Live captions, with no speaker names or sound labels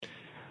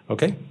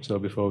Okay, so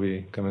before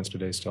we commence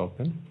today's talk,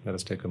 then let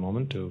us take a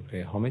moment to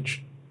pay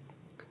homage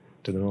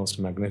to the most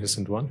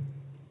magnificent one,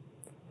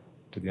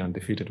 to the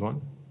undefeated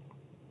one,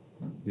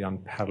 the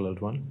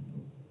unparalleled one,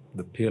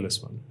 the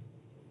peerless one,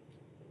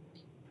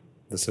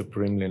 the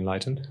supremely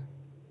enlightened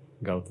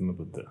Gautama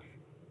Buddha.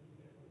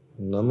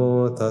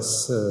 Namo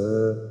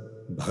tassa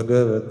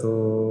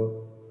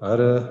bhagavato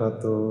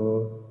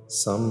arahato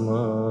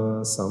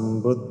samma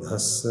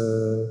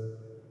sambuddhassa.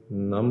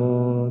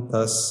 Namo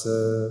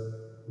tassa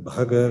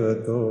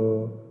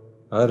bhagavato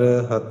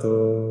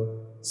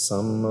arahato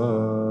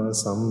samma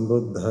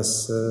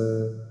sambuddhassa.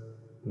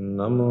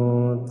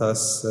 Namo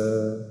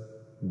tassa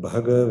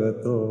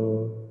bhagavato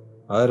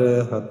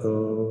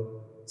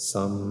arahato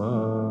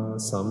samma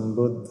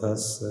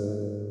sambuddhassa.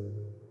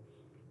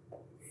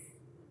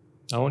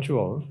 I want you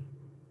all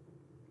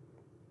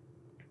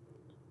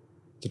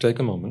to take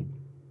a moment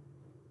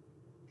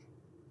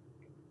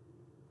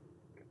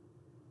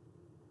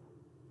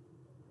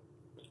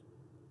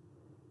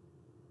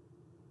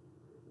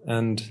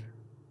and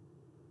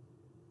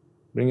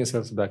bring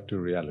yourselves back to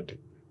reality.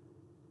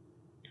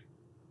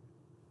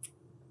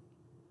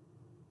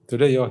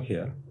 Today you're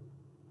here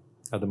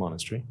at the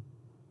monastery.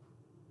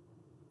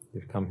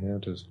 You've come here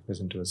to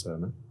listen to a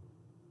sermon.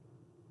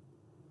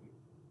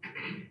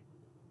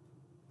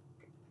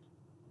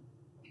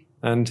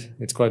 And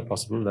it's quite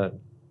possible that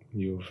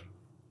you've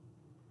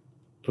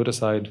put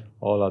aside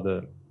all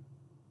other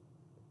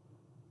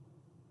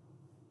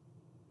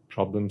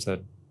problems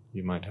that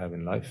you might have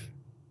in life,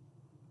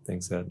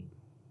 things that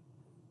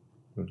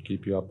will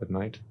keep you up at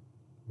night,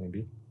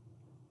 maybe,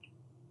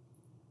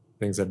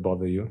 things that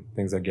bother you,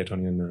 things that get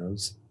on your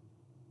nerves,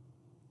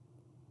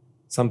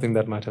 something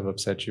that might have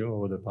upset you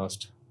over the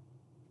past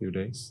few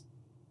days,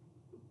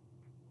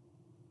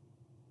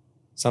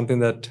 something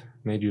that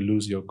made you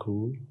lose your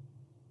cool,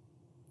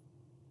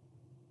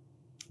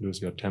 lose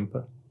your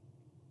temper,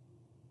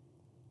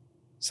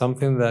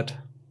 something that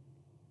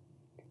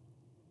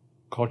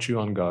caught you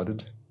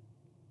unguarded,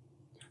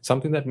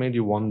 something that made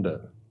you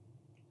wonder,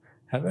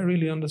 have I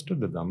really understood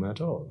the Dhamma at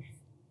all?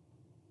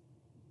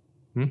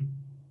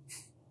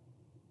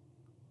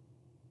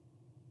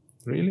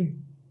 Really?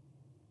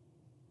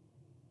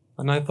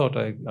 And I thought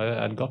I'd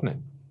gotten it.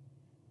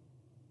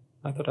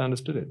 I thought I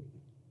understood it.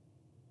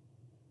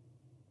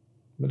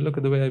 But look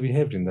at the way I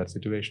behaved in that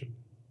situation.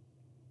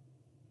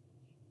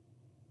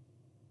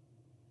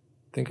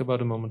 Think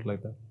about a moment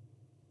like that.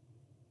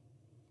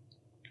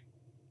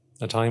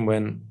 A time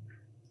when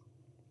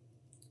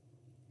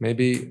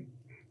maybe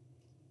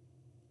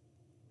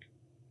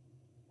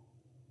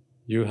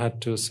you had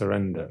to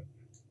surrender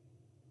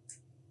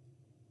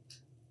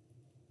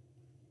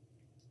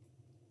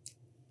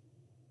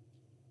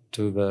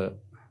to the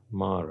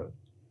Mara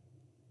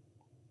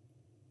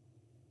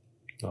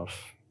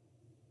of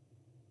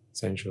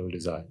sensual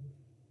desire,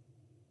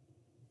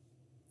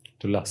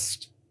 to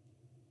lust,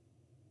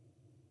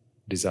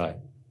 desire.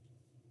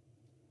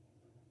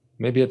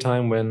 Maybe a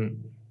time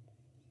when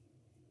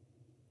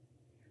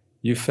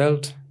you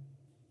felt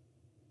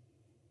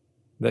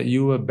that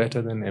you were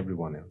better than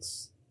everyone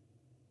else.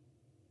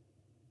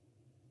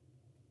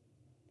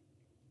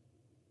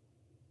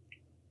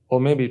 Or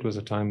maybe it was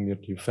a time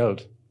that you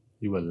felt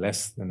you were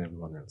less than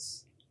everyone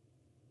else.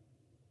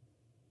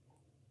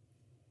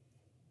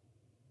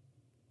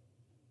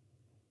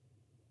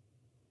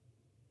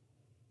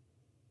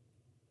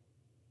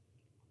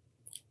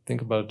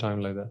 Think about a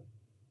time like that.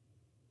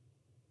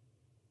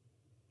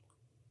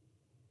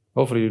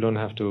 Hopefully you don't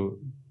have to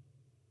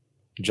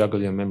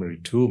juggle your memory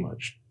too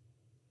much.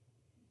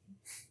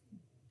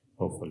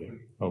 Hopefully.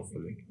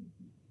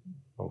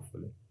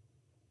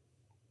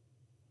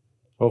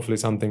 Hopefully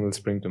something will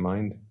spring to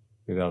mind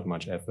without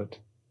much effort.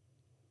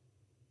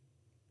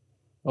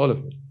 All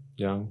of it,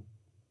 young,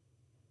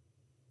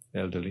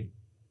 elderly,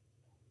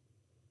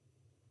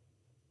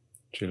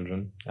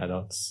 children,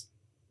 adults.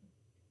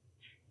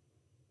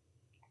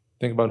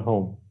 Think about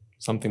home.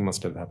 Something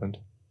must have happened.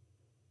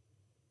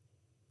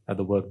 At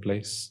the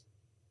workplace,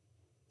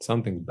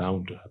 something's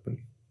bound to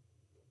happen.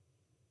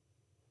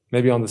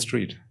 Maybe on the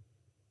street,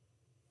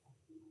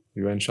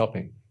 you went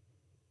shopping.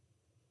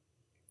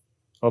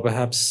 Or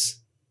perhaps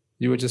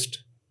you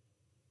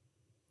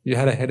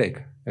had a headache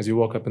as you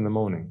woke up in the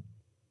morning.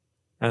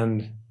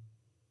 And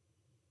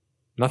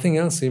nothing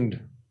else there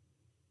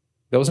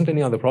wasn't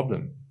any other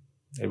problem.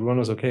 Everyone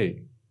was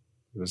okay.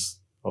 It was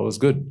always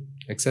good,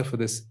 except for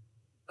this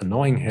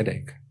annoying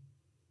headache.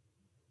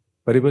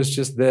 But it was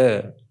just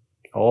there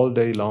all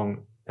day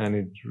long, and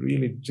it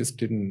really just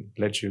didn't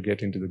let you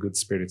get into the good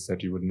spirits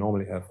that you would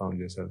normally have found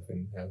yourself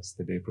in as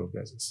the day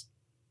progresses.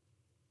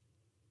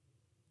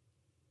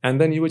 And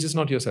then you were just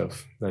not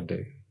yourself that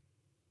day.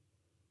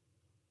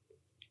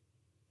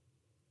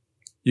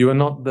 You were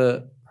not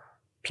the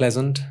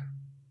pleasant,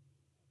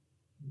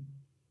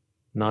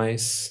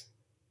 nice,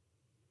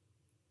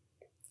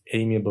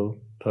 amiable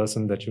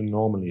person that you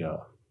normally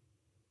are.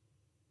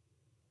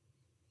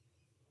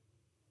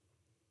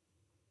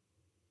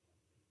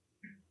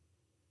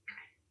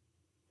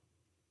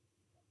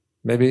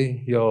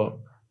 Maybe your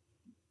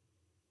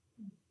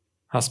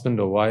husband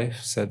or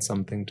wife said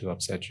something to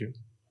upset you.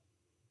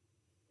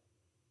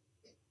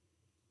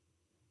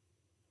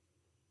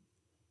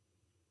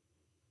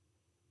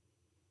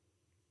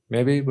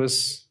 Maybe it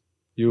was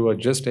you were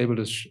just able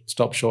to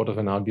stop short of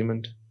an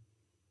argument,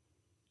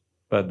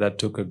 but that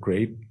took a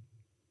great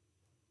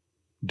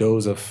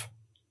dose of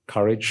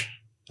courage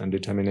and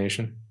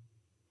determination.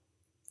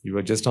 You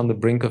were just on the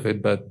brink of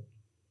it, but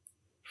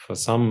for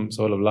some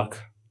sort of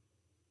luck,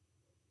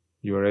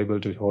 you were able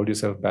to hold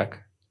yourself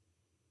back.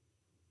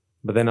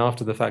 But then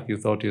after the fact, you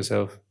thought to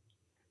yourself,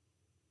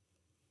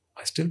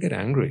 I still get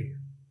angry.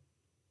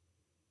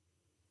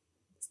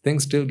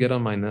 Things still get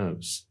on my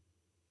nerves.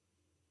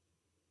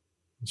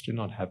 I'm still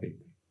not happy.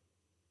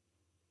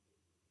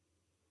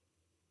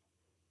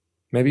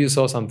 Maybe you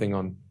saw something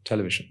on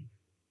television.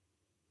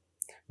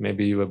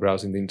 Maybe you were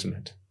browsing the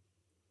internet.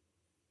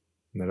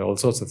 And there are all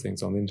sorts of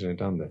things on the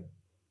internet, aren't there?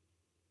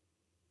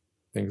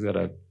 Things that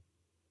are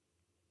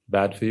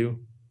bad for you,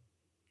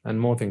 and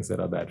more things that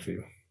are bad for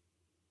you.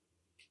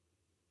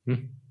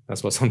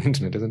 That's what's on the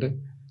internet, isn't it?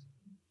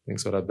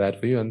 Things that are bad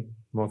for you and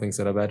more things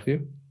that are bad for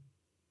you.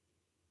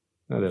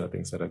 Now, there are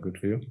things that are good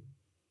for you,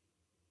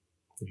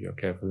 if you're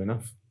careful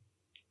enough.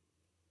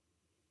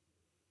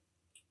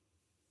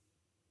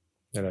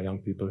 There are young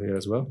people here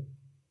as well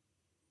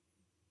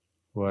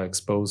who are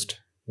exposed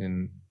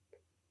in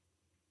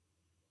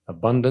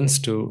abundance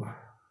to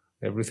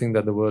everything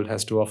that the world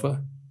has to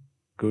offer,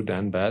 good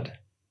and bad.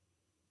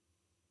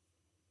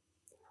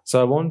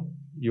 So I want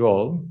you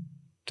all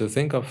to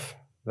think of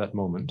that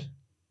moment.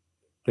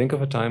 Think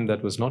of a time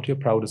that was not your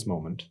proudest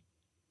moment.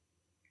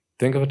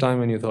 Think of a time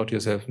when you thought to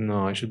yourself,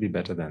 no, I should be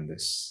better than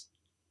this.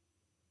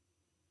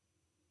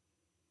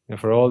 And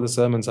for all the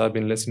sermons I've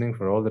been listening,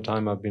 for all the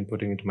time I've been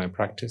putting into my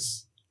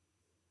practice,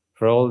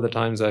 for all the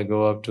times I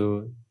go up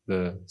to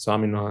the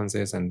Swamin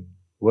Wahanses and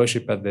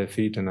worship at their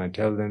feet and I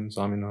tell them,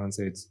 Swamin Wahanse,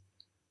 it's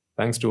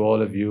thanks to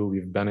all of you,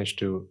 we've managed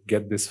to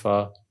get this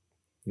far,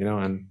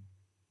 and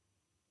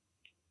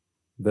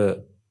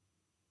the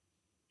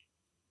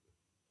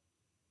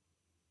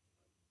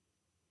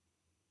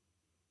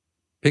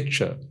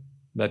picture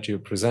that you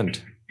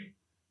present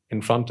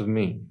in front of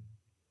me,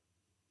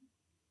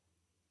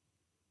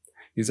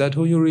 is that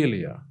who you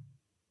really are?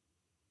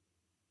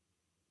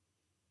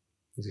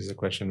 This is a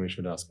question we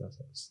should ask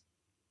ourselves.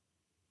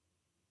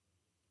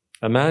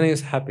 A man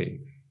is happy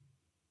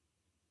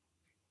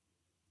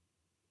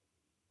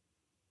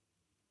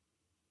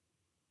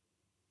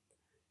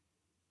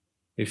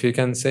if he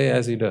can say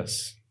as he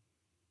does,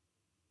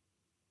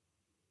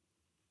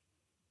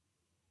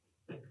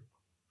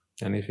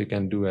 and if he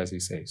can do as he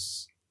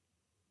says.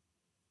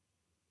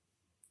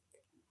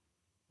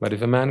 But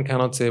if a man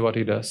cannot say what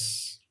he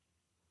does,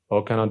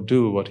 or cannot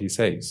do what he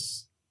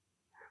says,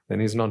 then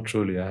he's not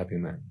truly a happy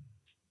man.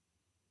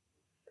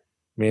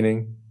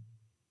 Meaning,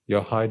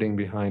 you're hiding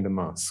behind a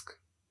mask.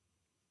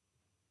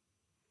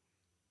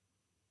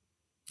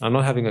 I'm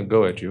not having a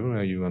go at you,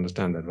 you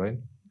understand that, right?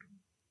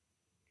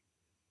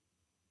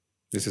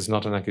 This is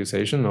not an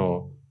accusation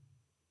or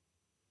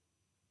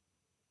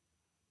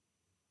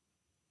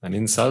an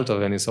insult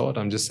of any sort.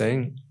 I'm just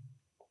saying,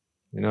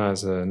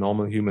 as a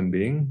normal human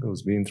being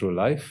who's been through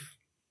life,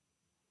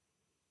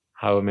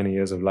 however many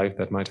years of life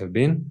that might have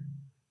been,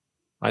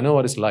 I know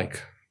what it's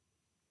like.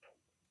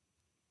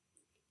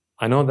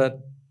 I know that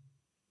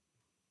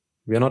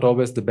we are not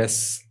always the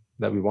best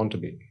that we want to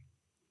be.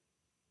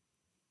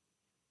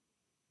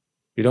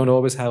 We don't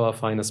always have our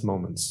finest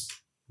moments.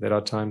 There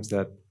are times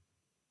that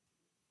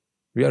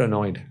we are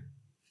annoyed.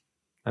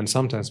 And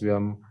sometimes we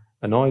are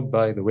annoyed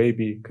by the way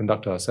we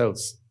conduct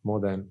ourselves more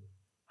than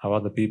how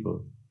other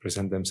people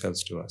present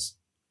themselves to us.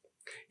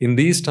 In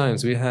these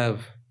times, we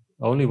have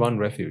only one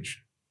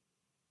refuge.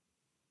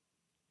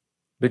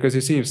 Because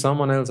you see, if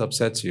someone else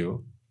upsets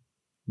you,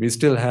 we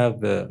still have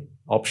the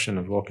option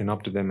of walking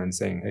up to them and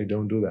saying, hey,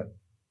 don't do that.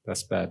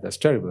 That's bad. That's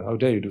terrible. How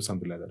dare you do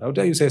something like that? How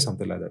dare you say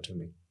something like that to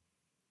me?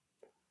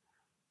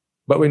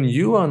 But when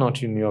you are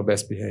not in your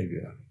best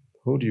behavior,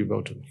 who do you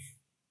go to?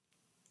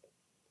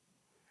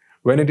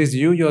 When it is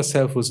you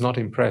yourself who's not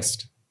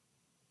impressed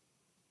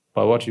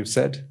by what you've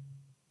said,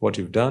 what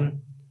you've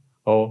done,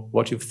 or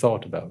what you've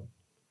thought about,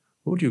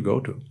 who do you go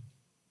to?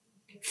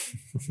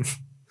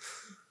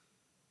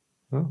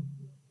 Huh?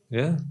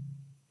 Yeah.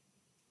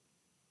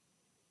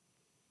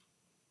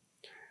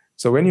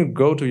 So when you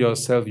go to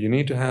yourself, you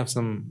need to have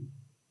some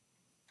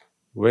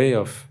way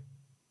of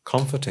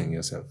comforting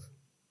yourself.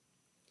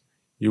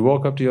 You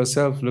walk up to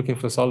yourself looking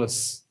for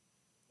solace.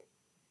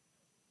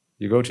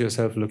 You go to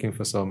yourself looking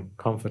for some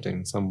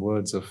comforting, some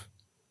words of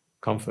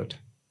comfort.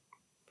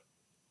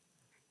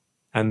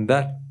 And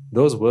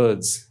those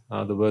words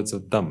are the words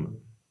of Dhamma.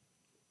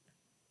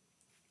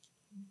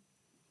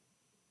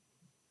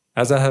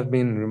 As I have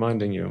been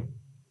reminding you,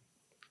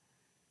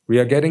 we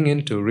are getting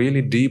into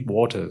really deep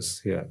waters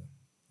here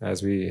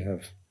as we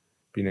have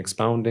been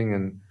expounding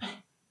and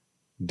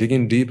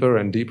digging deeper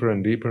and deeper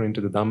and deeper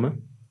into the Dhamma.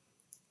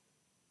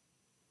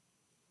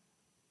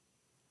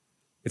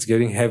 It's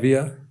getting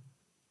heavier.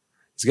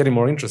 It's getting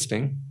more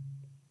interesting,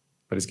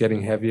 but it's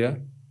getting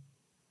heavier.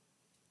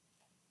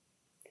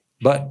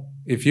 But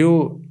if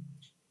you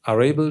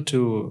are able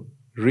to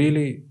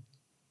really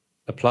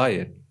apply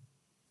it,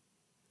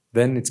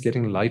 then it's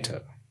getting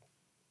lighter,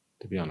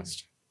 to be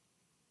honest.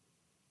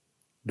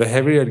 The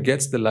heavier it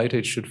gets, the lighter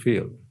it should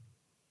feel.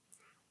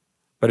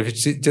 But if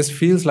it just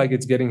feels like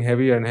it's getting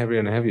heavier and heavier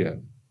and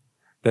heavier,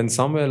 then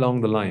somewhere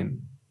along the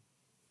line,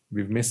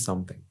 we've missed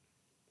something.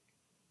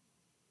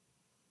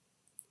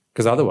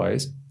 Because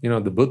otherwise,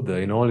 the Buddha,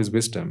 in all his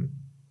wisdom,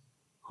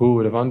 who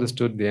would have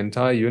understood the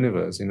entire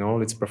universe in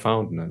all its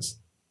profoundness,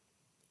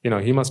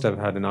 he must have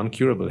had an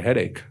uncurable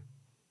headache.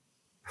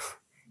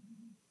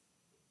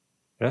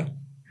 Yeah?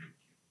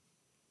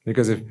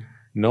 Because if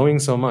knowing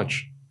so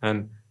much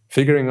and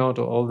figuring out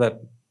all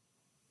that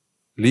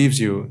leaves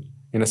you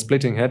in a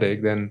splitting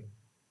headache, then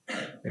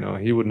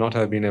he would not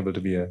have been able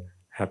to be a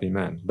happy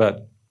man.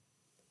 But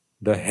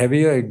the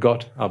heavier it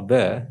got up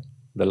there,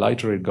 the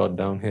lighter it got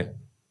down here.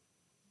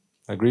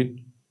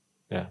 Agreed?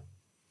 Yeah.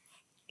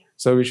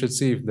 So we should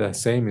see if the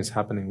same is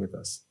happening with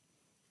us.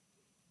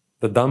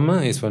 The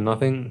Dhamma is for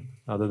nothing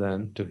other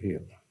than to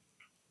heal.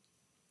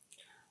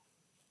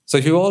 So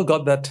if you all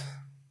got that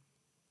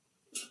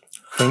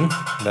thing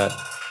that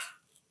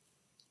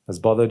has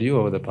bothered you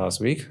over the past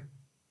week,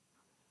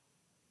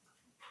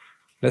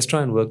 let's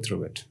try and work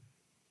through it.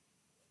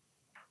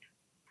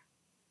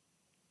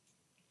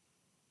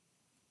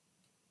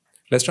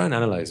 Let's try and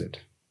analyze it.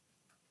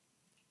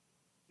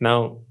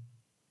 Now,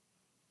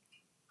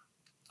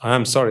 I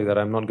am sorry that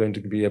I'm not going to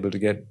be able to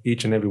get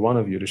each and every one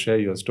of you to share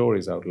your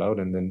stories out loud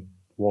and then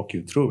walk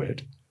you through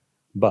it,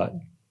 but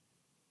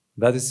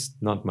that is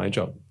not my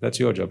job. That's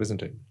your job,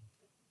 isn't it?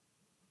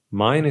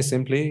 Mine is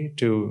simply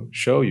to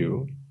show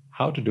you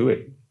how to do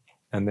it,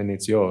 and then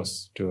it's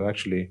yours to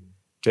actually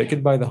take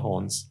it by the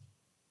horns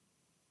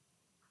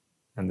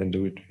and then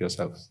do it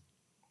yourselves.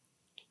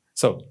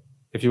 So,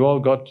 if you all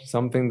got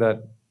something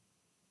that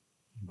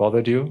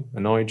bothered you,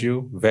 annoyed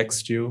you,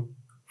 vexed you,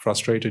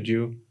 frustrated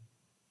you,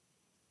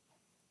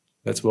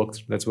 let's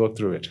work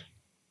through it.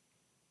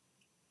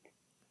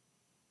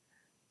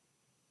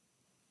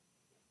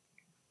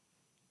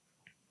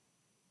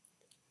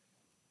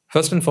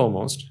 First and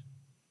foremost,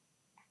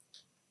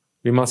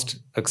 we must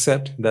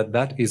accept that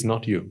that is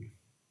not you.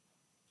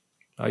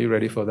 Are you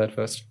ready for that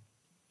first?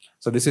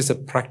 So this is a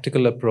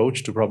practical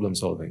approach to problem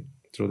solving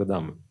through the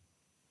Dhamma.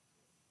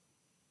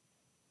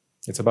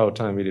 It's about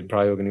time we did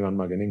Prayoga Nivan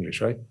Magga in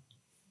English, right?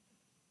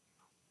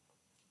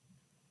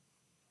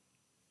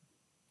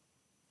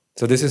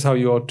 So this is how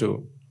you ought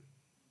to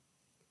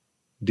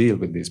deal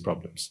with these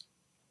problems.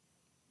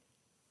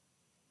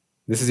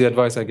 This is the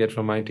advice I get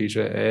from my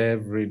teacher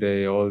every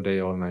day, all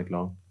night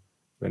long.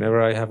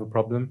 Whenever I have a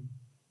problem,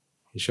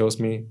 he shows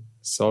me,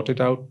 sort it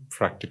out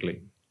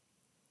practically.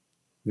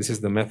 This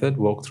is the method,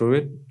 walk through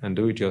it and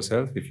do it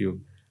yourself. If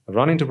you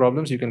run into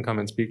problems, you can come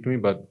and speak to me,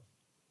 but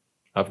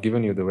I've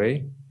given you the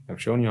way,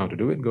 I've shown you how to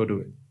do it, go do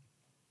it.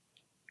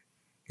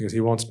 Because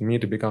he wants me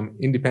to become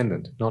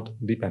independent, not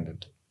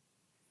dependent.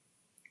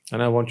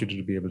 And I want you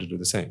to be able to do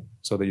the same,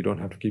 so that you don't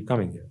have to keep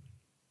coming here.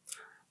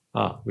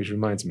 Which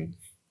reminds me.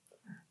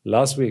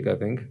 Last week, I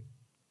think,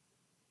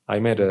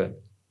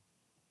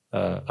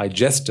 I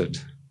jested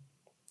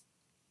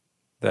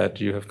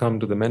that you have come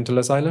to the mental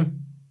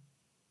asylum.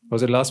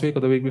 Was it last week or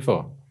the week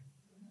before?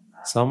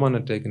 Someone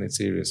had taken it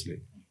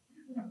seriously.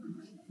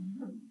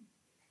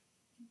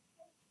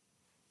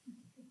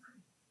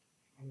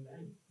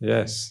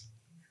 Yes.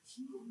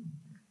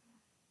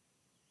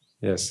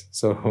 Yes.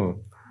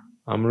 So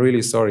I'm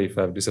really sorry if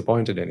I've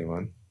disappointed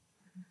anyone.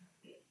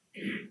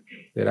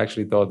 They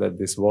actually thought that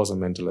this was a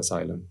mental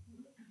asylum,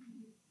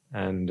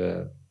 and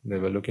they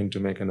were looking to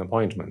make an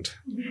appointment.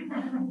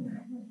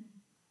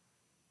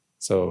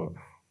 So,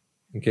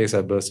 in case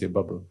I burst your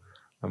bubble,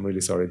 I'm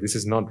really sorry. This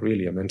is not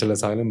really a mental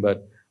asylum,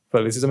 but,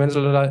 well, this is a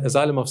mental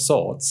asylum of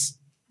sorts,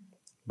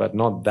 but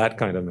not that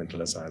kind of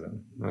mental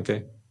asylum,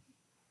 okay?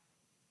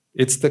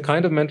 It's the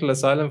kind of mental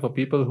asylum for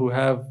people who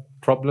have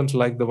problems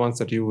like the ones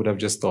that you would have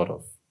just thought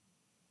of.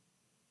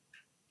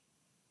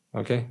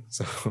 Okay?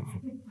 So,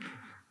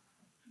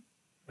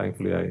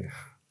 thankfully,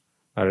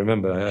 I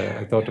remember,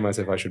 I thought to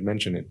myself I should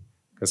mention it.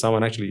 Because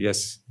someone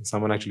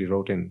actually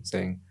wrote in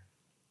saying,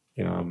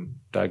 I'm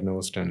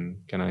diagnosed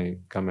and can I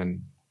come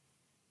and,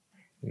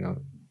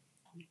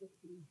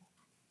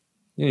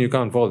 you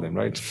can't fault them,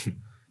 right?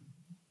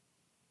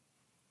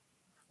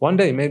 One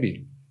day,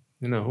 maybe,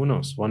 who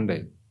knows, one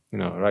day.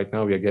 Right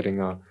now we're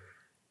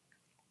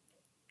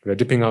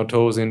dipping our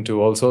toes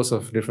into all sorts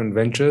of different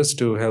ventures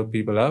to help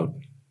people out.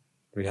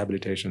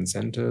 Rehabilitation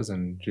centers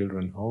and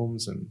children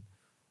homes and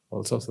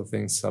all sorts of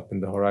things up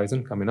in the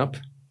horizon coming up.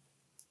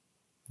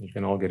 You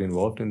can all get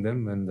involved in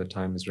them when the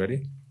time is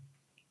ready.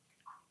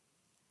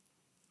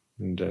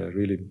 And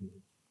really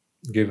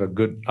give a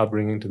good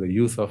upbringing to the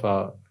youth of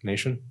our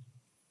nation,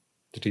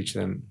 to teach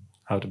them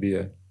how to be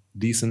a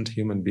decent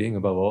human being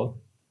above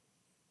all.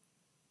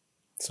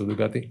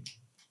 Sudhugati,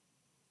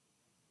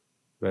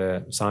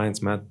 where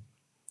science, math,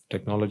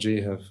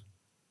 technology have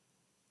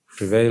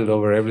prevailed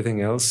over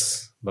everything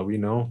else, but we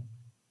know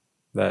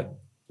that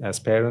as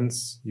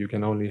parents, you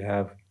can only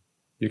have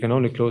You can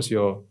only close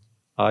your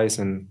eyes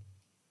and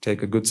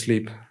take a good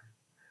sleep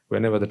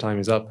whenever the time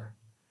is up,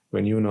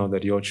 when you know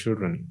that your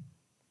children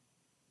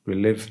will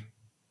live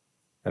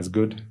as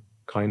good,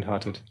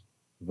 kind-hearted,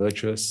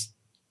 virtuous,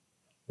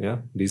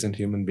 decent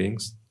human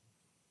beings.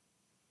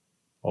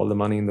 All the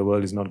money in the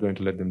world is not going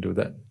to let them do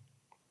that.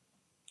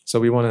 So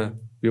we want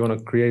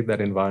to create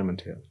that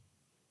environment here.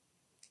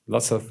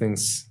 Lots of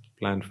things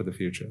planned for the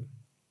future.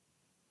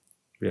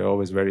 We are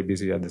always very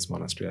busy at this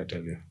monastery, I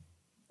tell you.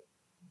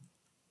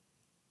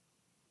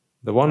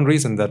 The one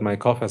reason that my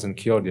cough hasn't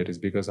cured yet is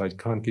because I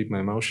can't keep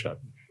my mouth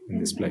shut in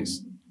this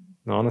place.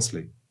 No,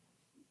 honestly.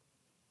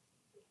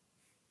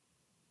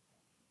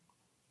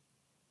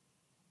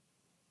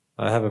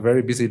 I have a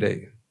very busy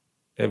day,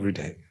 every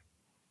day.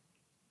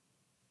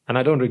 And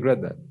I don't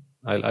regret that.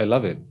 I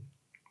love it.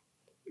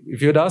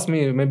 If you had asked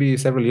me maybe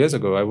several years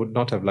ago, I would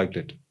not have liked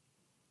it.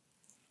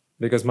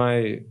 Because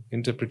my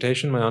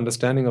interpretation, my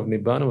understanding of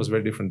Nibbana was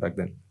very different back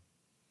then.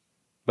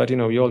 But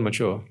we all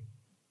mature.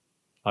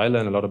 I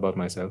learn a lot about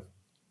myself.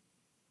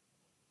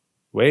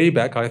 Way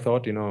back I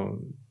thought,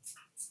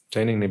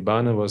 attaining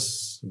Nibbana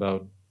was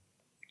about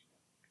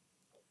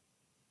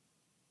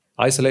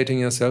isolating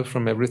yourself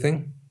from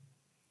everything.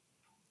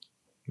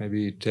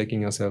 Maybe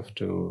taking yourself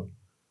to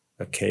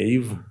a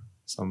cave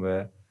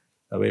somewhere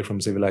away from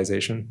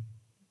civilization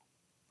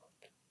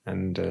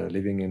and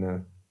living in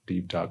a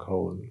deep dark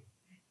hole.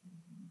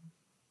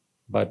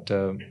 But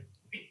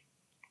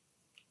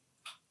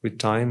with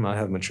time I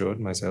have matured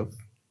myself.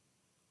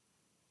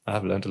 I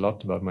have learned a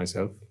lot about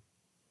myself.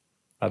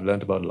 I've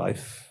learned about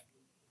life.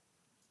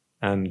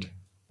 And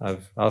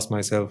I've asked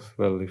myself,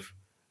 well, if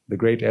the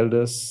great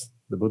elders,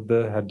 the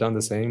Buddha, had done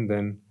the same,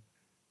 then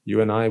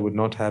you and I would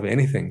not have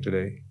anything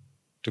today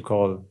to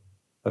call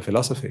a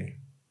philosophy.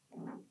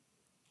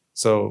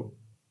 So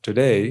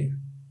today,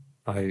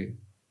 I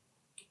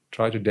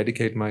try to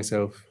dedicate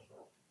myself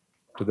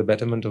to the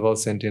betterment of all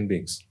sentient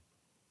beings.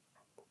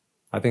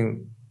 I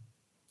think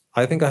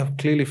I have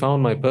clearly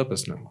found my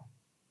purpose now.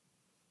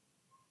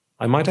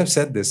 I might have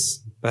said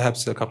this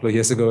perhaps a couple of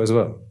years ago as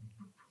well.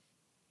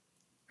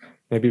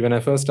 Maybe when I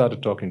first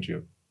started talking to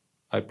you,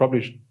 I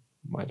probably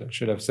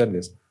should have said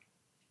this.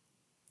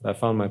 I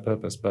found my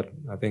purpose, but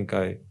I think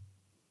I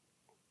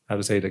have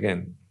to say it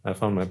again. I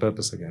found my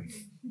purpose again.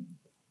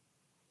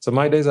 So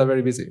my days are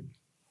very busy.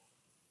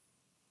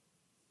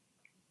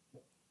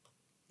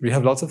 We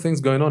have lots of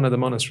things going on at the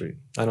monastery.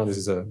 I know this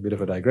is a bit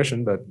of a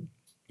digression, but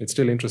it's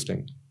still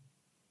interesting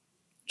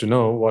to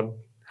know what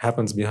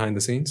happens behind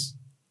the scenes,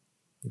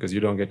 because you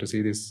don't get to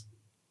see this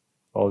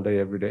all day,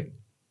 every day.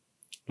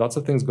 Lots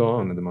of things go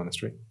on in the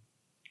monastery.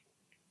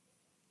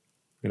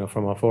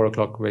 From our 4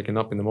 o'clock waking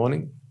up in the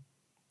morning,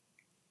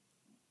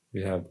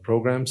 we have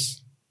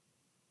programs,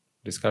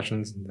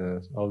 discussions,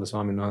 all the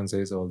Swami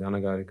Nahanses, all the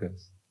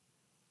Anagarikas,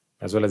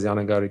 as well as the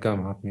Anagarika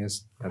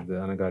Mahatmyas at the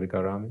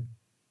Anagarika Rama.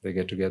 They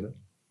get together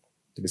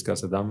to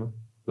discuss the Dhamma,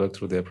 work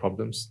through their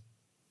problems.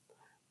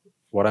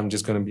 What I'm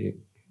just going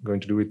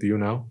to do with you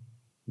now,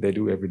 they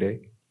do every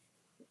day.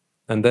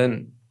 And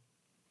then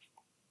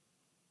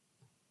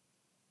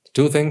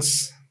 2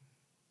 things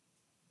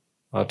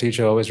our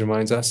teacher always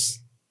reminds us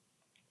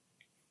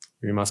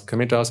we must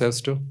commit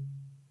ourselves to: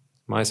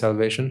 my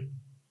salvation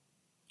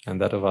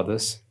and that of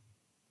others.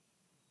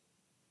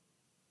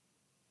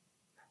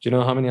 Do you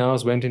know how many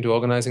hours went into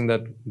organizing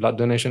that blood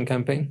donation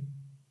campaign?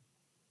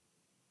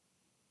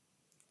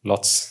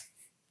 Lots.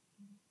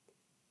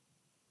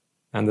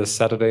 And the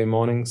Saturday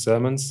morning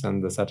sermons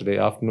and the Saturday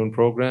afternoon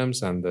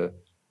programs and the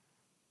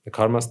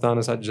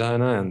Karmasthana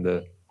Sajjhana and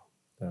the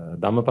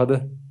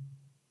Dhammapada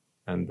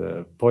and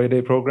the Poya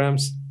Day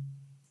programs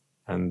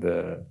and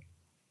the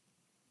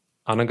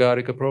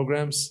Anagarika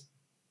programs.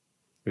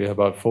 We have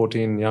about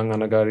 14 young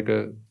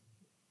Anagarika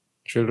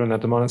children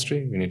at the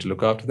monastery. We need to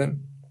look after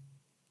them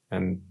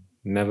and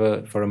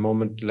never for a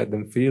moment let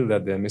them feel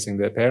that they're missing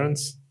their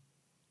parents.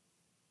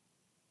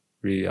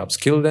 We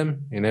upskill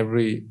them in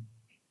every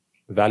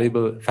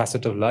valuable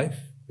facet of life.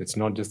 It's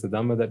not just the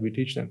Dhamma that we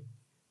teach them.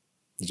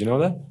 Did you know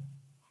that?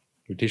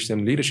 We teach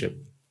them leadership.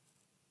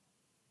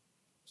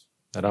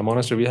 At our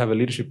monastery, we have a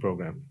leadership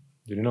program.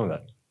 Did you know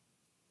that?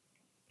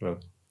 Well,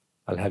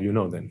 I'll have you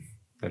know then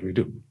that we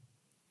do.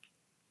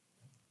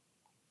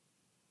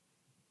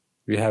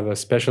 We have a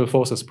special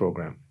forces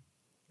program.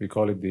 We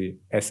call it the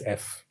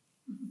SF.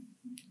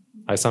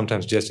 I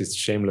sometimes jest it's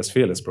Shameless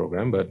Fearless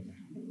program, but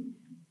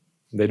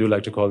they do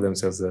like to call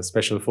themselves the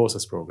Special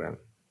Forces program.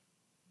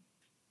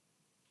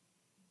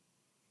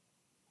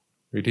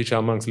 We teach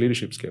our monks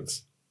leadership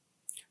skills,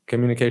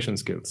 communication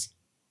skills,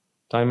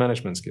 time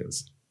management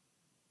skills,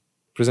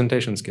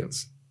 presentation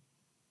skills.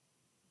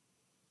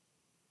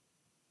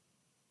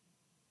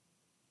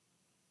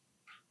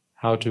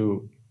 How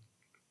to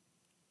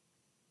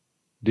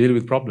deal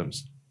with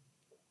problems.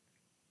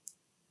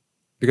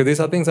 Because these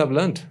are things I've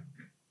learned,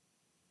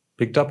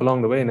 picked up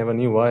along the way, never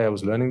knew why I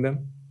was learning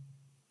them.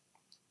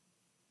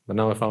 But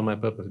now I found my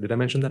purpose. Did I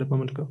mention that a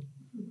moment ago?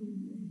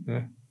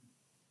 Yeah.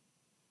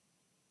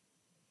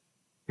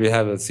 We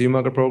have a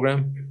Sivamagga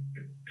program.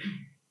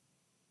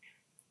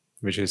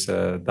 which is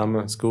a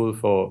Dhamma school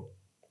for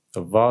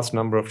a vast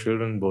number of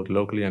children, both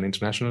locally and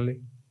internationally.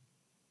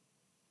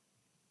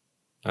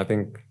 I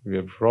think we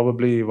are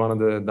probably one of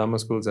the Dhamma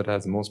schools that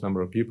has the most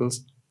number of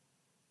pupils.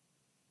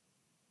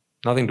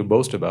 Nothing to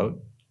boast about.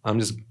 I'm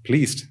just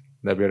pleased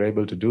that we are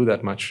able to do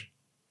that much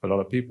for a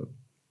lot of people.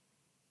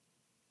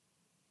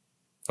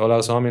 All our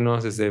Swamin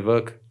Wahanses, they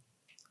work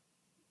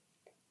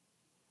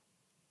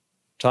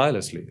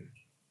tirelessly.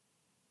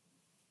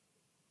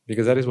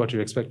 Because that is what you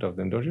expect of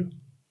them, don't you?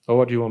 Or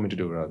what do you want me to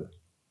do, rather?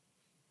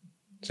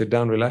 Sit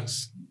down,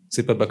 relax,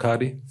 sip a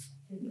Bacardi.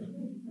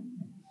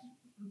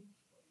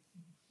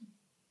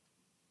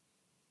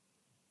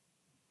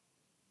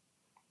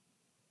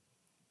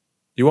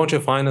 You want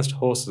your finest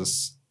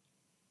horses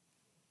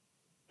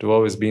to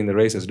always be in the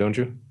races, don't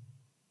you?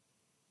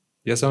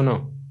 Yes or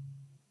no?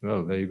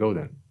 Well, there you go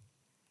then.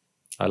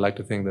 I like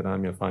to think that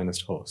I'm your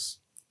finest horse.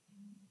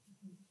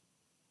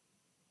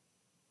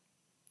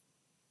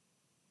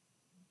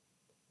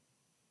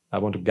 I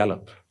want to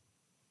gallop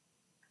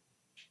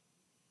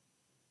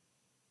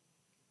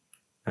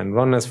and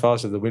run as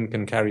fast as the wind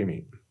can carry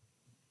me.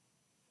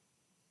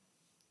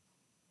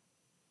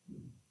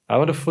 I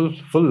want a full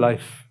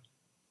life.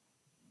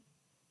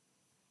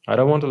 I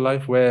don't want a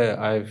life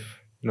where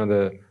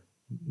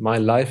my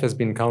life has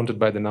been counted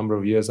by the number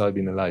of years I've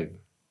been alive.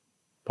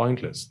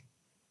 Pointless.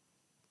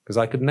 Because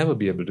I could never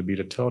be able to beat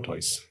a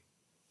tortoise.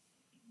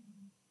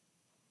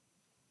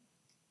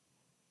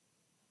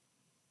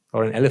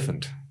 Or an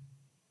elephant.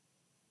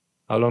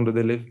 How long do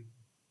they live?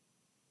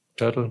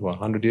 Turtle,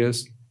 100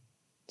 years?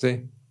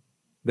 See?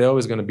 They're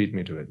always going to beat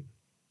me to it.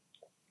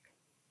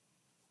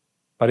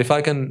 But if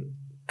I can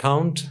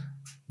count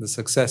the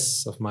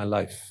success of my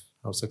life,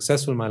 how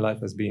successful my life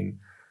has been,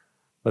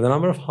 by the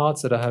number of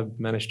hearts that I have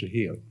managed to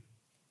heal,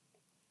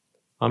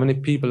 how many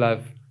people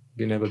I've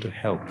been able to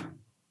help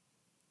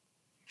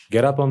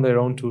get up on their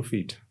own 2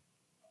 feet,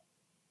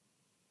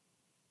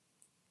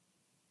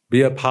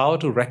 be a power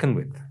to reckon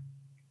with,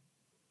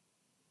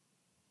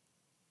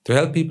 to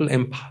help people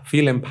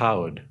feel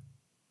empowered,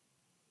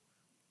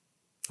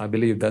 I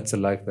believe that's a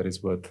life that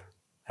is worth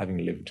having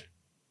lived.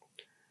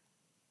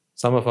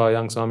 Some of our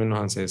young Swamin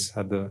Wahanses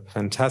had the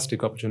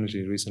fantastic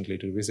opportunity recently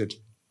to visit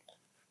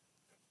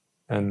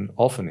an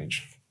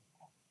orphanage.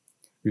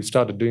 We've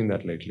started doing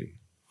that lately.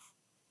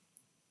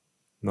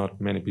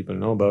 Not many people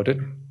know about it,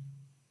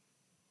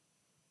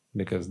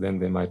 because then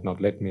they might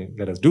not let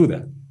us do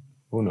that.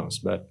 Who knows?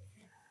 But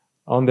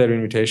on their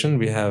invitation,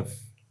 we have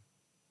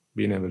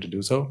been able to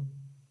do so.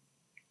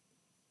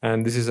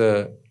 And this is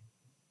a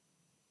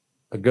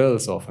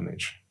girls'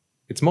 orphanage.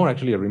 It's more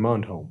actually a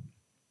remand home,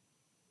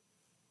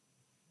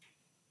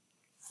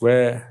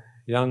 where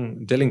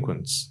young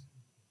delinquents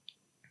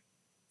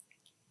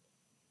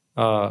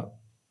are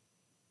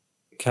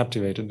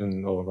captivated,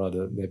 or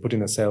rather they're put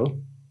in a cell,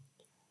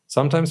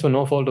 sometimes for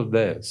no fault of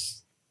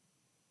theirs.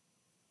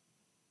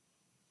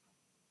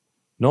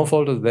 No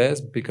fault of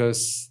theirs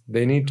because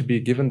they need to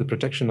be given the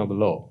protection of the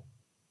law.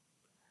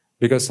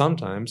 Because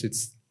sometimes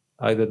it's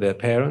either their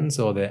parents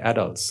or their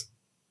adults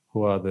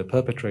who are the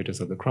perpetrators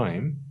of the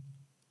crime.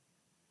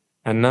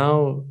 And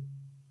now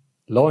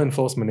law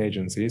enforcement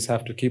agencies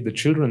have to keep the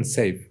children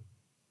safe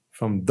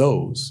from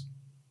those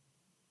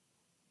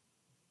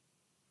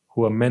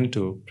who are meant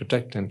to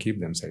protect and keep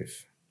them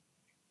safe.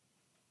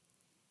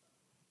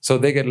 So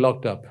they get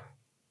locked up.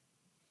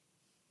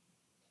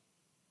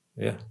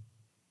 Yeah.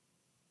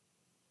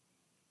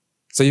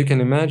 So you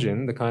can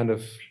imagine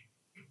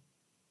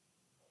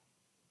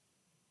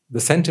the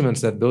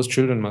sentiments that those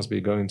children must be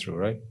going through,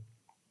 right?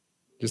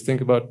 Just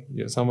think about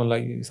someone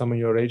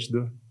your age.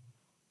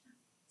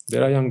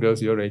 There are young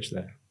girls your age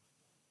there.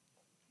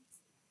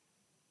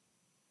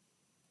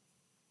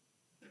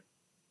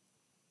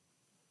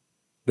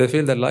 They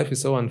feel that life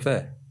is so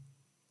unfair.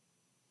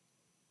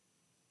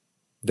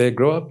 They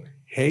grow up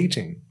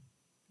hating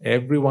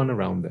everyone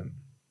around them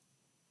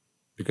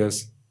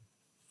because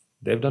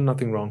they've done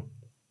nothing wrong.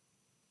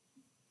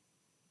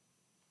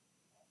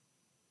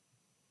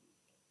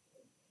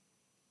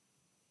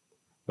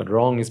 But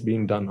wrong is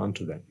being done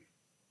unto them.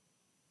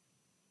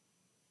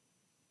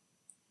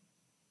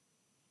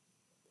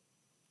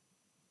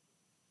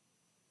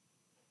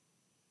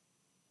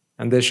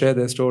 And they share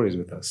their stories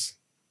with us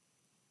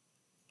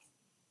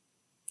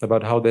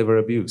about how they were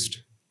abused.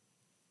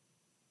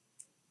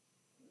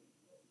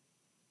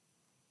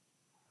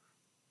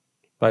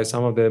 By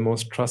some of their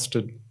most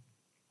trusted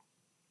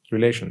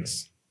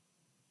relations,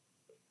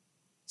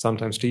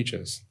 sometimes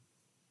teachers,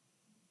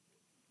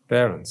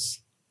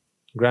 parents,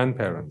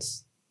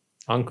 grandparents,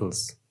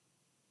 uncles,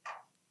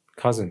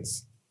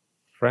 cousins,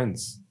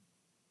 friends.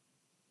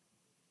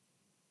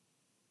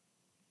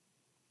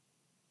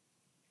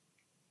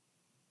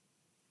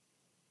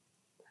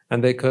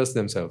 And they curse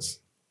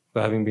themselves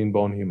for having been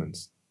born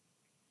humans.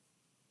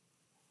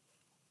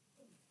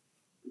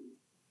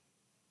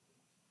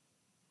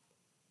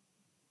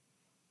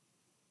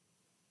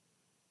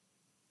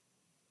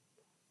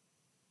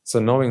 So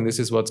knowing this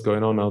is what's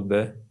going on out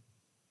there,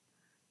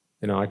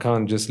 I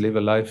can't just live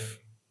a life,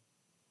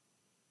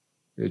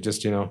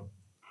 just,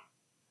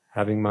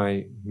 having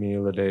my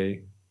meal a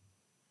day,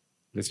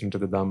 listening to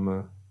the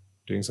Dhamma,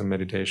 doing some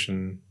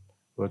meditation,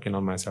 working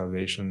on my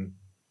salvation.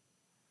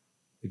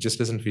 It just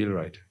doesn't feel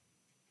right.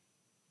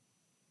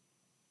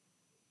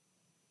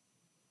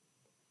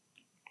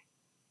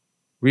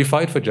 We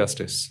fight for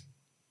justice,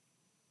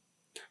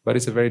 but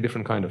it's a very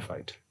different kind of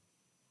fight.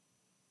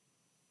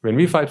 When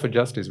we fight for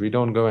justice, we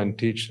don't go and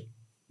teach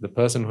the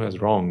person who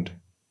has wronged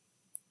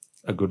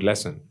a good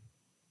lesson.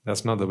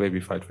 That's not the way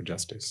we fight for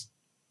justice.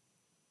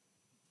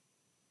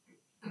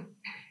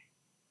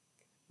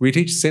 We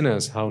teach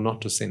sinners how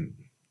not to sin.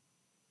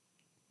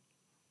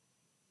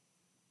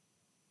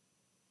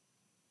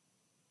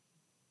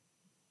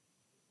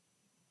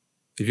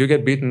 If you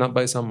get beaten up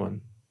by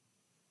someone,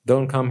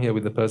 don't come here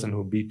with the person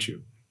who beat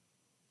you.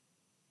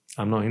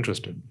 I'm not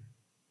interested.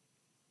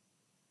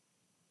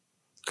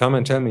 Come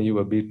and tell me you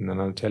were beaten,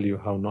 and I'll tell you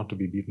how not to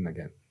be beaten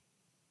again.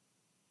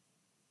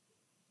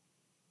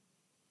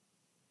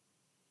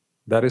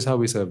 That is how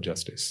we serve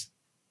justice.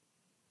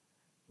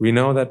 We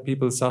know that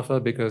people suffer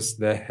because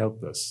they're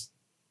helpless,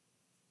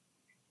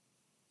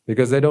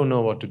 because they don't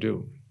know what to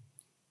do.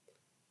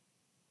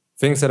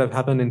 Things that have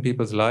happened in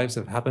people's lives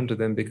have happened to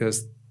them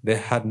because they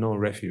had no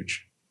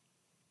refuge.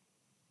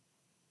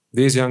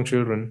 These young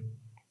children,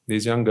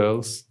 these young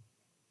girls,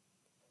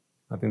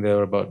 I think there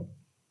were about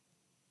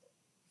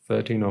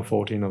 13 or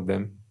 14 of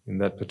them in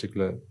that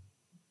particular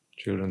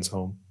children's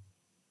home.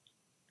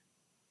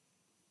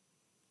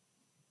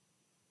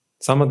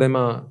 Some of them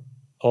are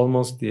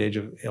almost the age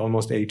of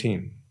almost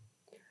 18.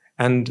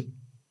 And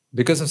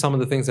because of some of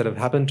the things that have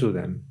happened to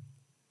them,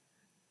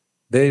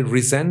 they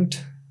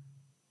resent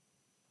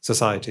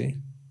society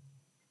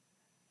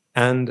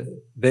and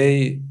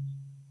they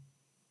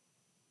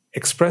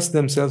express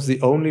themselves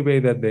the only way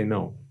that they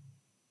know,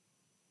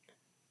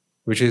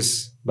 which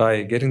is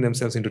by getting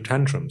themselves into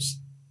tantrums,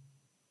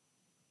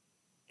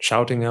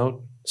 shouting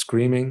out,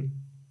 screaming.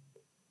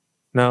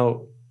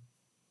 Now,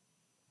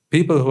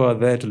 people who are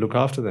there to look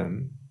after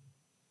them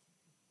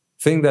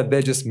think that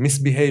they're just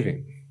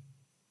misbehaving.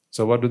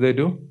 So what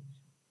do?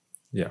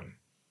 Yeah.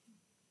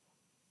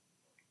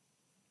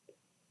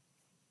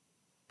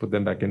 Put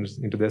them back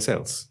into their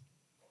cells.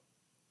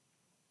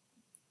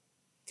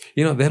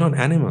 They're not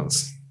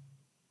animals.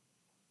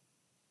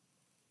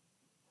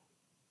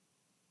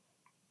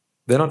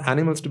 They're not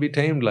animals to be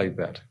tamed like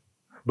that.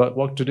 But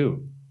what to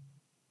do?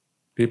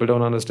 People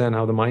don't understand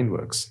how the mind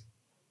works.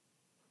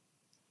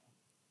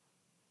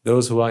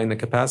 Those who are in the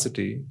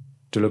capacity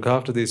to look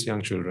after these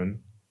young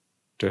children,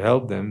 to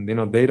help them,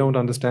 they don't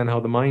understand how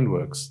the mind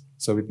works.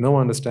 So with no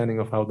understanding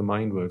of how the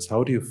mind works,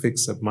 how do you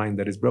fix a mind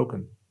that is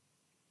broken?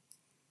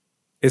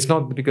 It's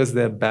not because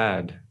they're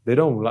bad. They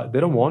don't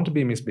want to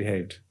be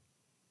misbehaved.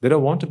 They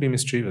don't want to be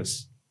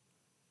mischievous.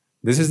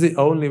 This is the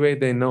only way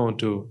they know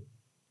to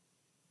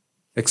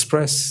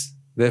express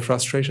their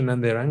frustration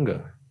and their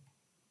anger.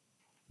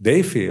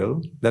 They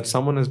feel that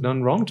someone has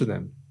done wrong to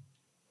them.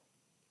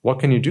 What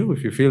can you do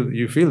if you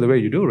feel the way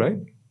you do, right?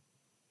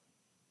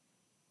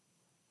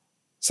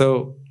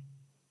 So,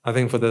 I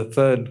think for the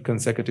third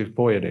consecutive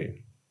Poya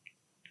day,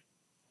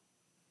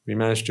 we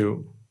managed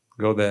to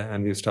go there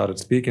and we started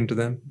speaking to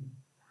them.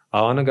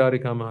 Our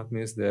Anagarika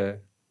Mahatmas,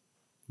 they're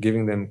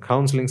giving them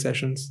counseling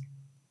sessions.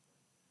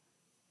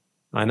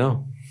 I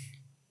know.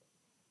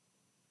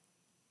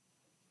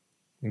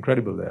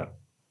 Incredible they are.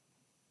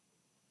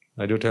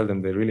 I do tell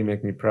them they really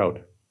make me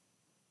proud.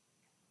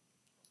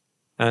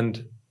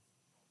 And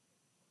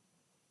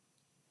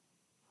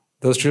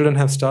those children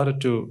have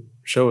started to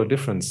show a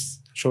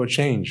difference, show a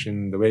change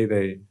in the way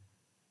they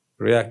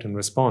react and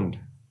respond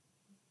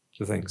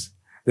to things.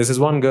 This is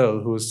one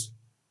girl who's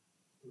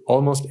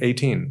almost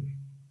 18.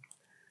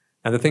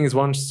 And the thing is,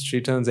 once she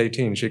turns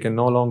 18, she can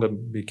no longer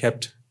be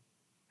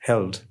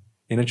held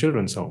in a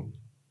children's home.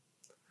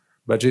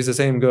 But she's the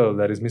same girl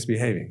that is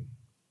misbehaving.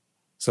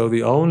 So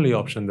the only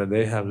option that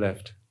they have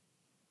left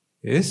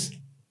is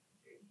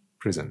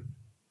prison.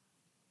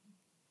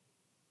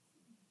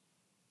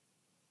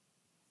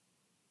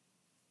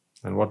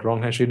 And what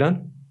wrong has she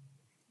done?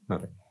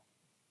 Nothing.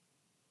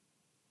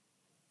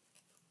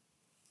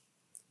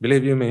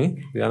 Believe you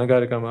me, the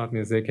Anagarika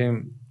Mahatmas, they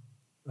came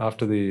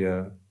after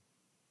the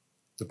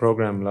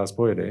program last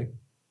Poya day,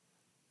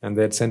 and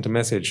they had sent a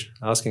message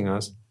asking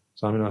us,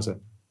 Swaminasa,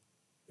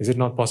 is it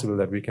not possible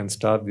that we can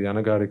start the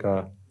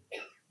Anagarika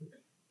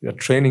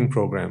training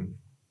program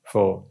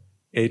for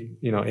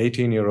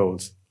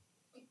 18-year-olds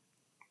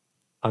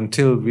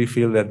until we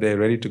feel that they're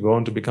ready to go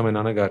on to become an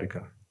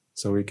Anagarika,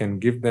 so we can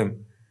give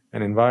them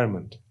an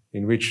environment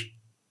in which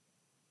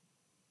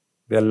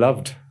they're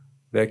loved,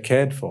 they're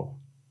cared for,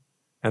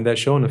 and they're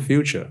shown a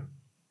future.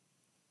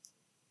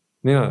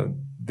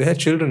 They're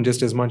children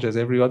just as much as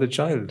every other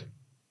child.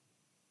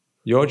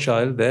 Your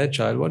child, their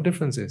child, what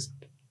difference is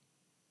it?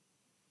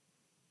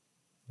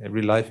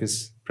 Every life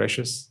is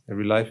precious.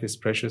 Every life is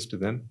precious to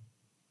them.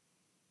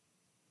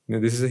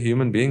 This is a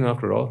human being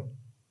after all.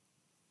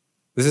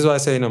 This is why I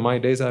say, my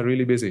days are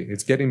really busy.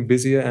 It's getting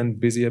busier and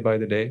busier by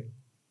the day.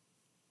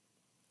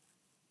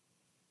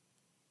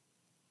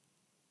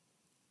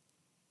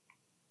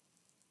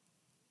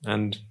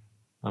 and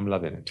I'm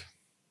loving it.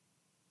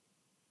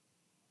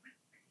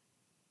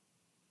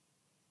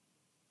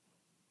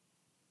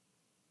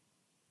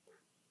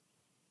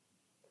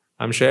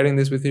 I'm sharing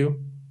this with you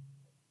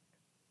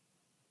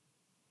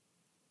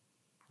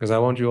because I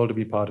want you all to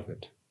be part of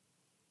it.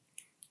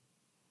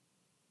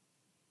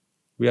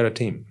 We are a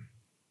team.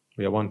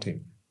 We are one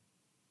team.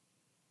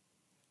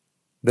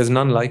 There's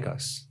none like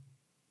us.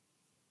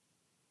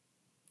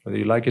 Whether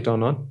you like it or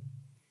not,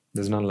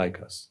 there's none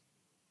like us.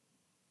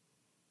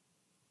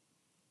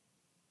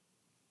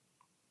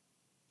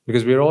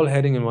 Because we're all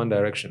heading in one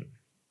direction.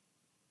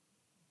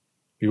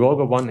 We've all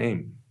got one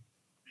aim.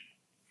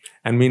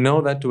 And we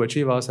know that to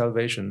achieve our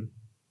salvation,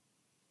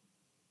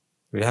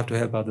 we have to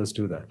help others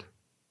do that.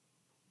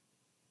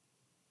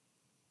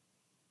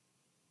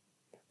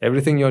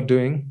 Everything you're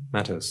doing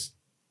matters.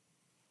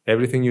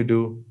 Everything you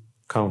do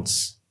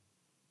counts.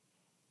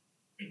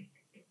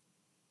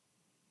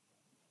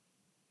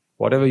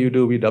 Whatever you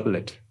do, we double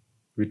it,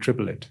 we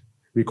triple it,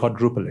 we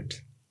quadruple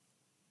it.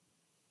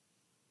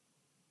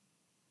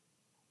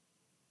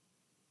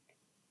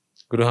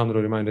 Guru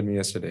Hamdru reminded me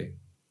yesterday,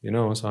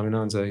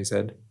 Swaminathan, he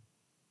said,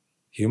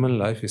 human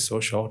life is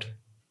so short.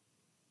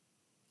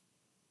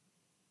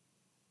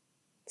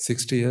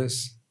 60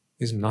 years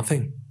is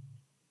nothing.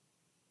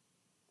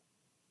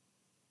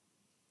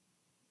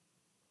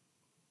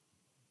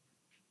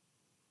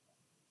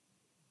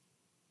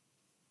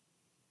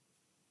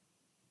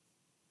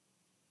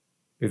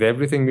 With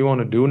everything we want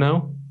to do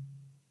now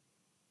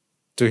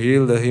to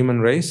heal the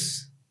human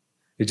race,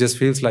 it just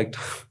feels like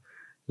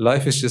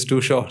life is just too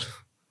short.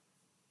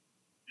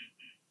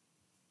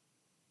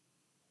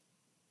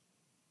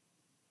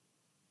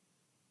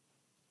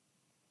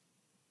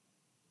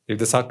 If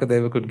the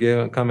Sakadeva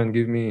could come and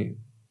give me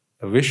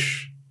a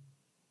wish,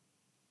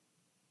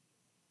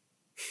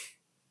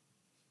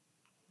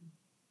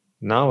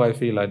 now I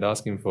feel I'd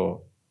ask him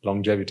for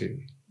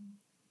longevity,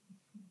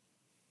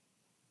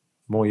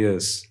 more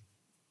years.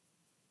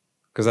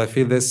 Because I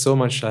feel there's so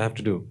much I have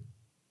to do.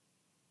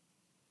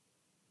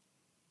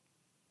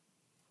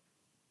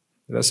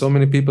 There are so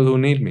many people who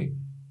need me.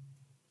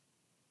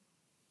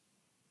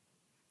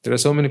 There are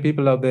so many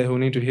people out there who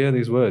need to hear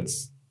these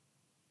words.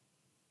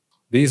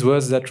 These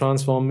words that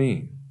transform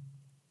me.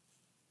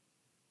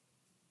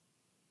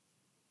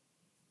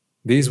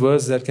 These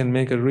words that can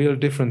make a real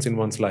difference in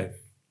one's life.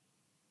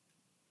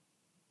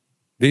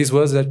 These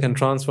words that can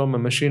transform a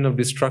machine of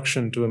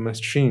destruction to a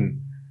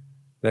machine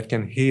that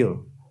can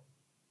heal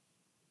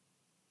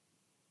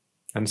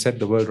and set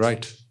the world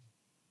right.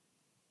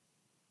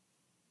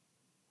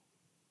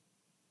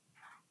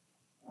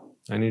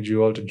 I need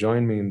you all to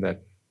join me in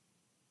that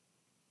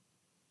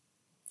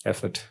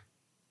effort.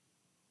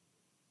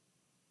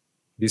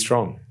 Be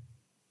strong.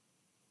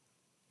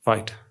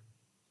 Fight.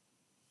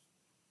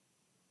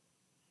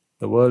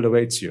 The world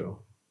awaits you.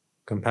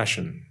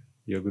 Compassion,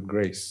 your good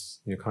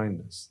grace, your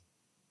kindness.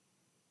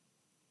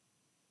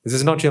 This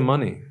is not your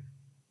money.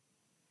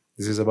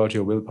 This is about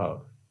your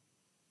willpower.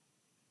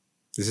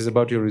 This is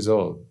about your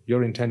resolve,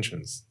 your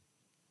intentions,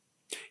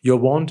 your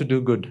want to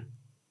do good,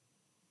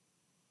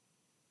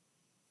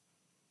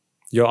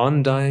 your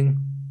undying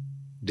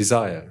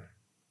desire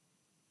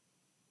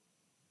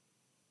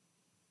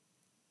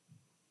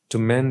to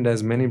mend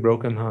as many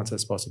broken hearts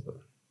as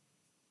possible.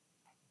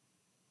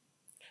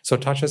 So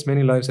touch as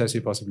many lives as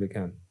you possibly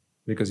can,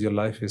 because your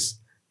life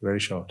is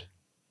very short.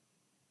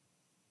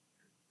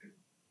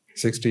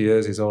 60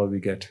 years is all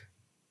we get.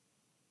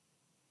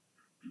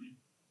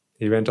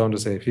 He went on to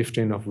say,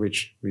 15 of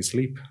which we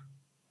sleep.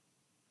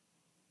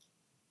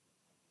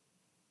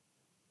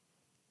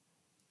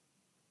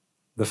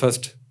 The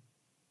first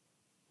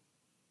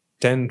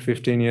 10,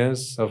 15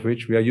 years of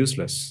which we are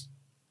useless.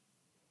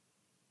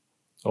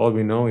 All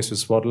we know is to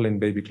swaddle in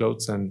baby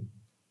clothes and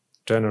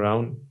turn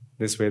around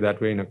this way, that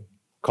way in a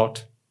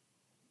cot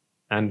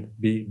and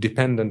be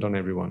dependent on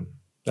everyone.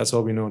 That's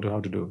all we know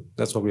how to do.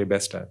 That's what we're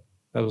best at.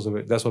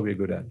 That's what we're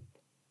good at.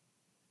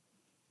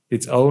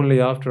 It's only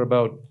after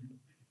about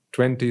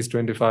 20s,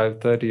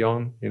 25, 30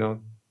 on,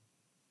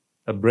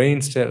 a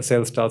brain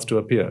cell starts to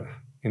appear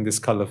in this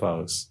skull of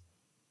ours.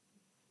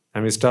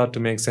 And we start to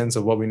make sense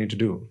of what we need to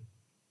do.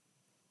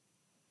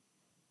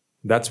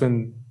 That's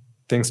when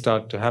things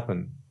start to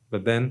happen.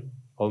 But then,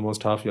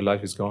 almost half your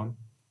life is gone.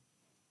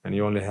 And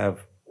you only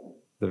have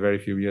the very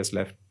few years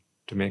left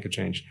to make a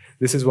change.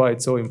 This is why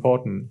it's so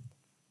important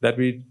that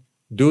we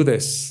do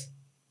this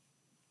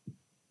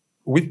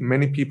with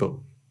many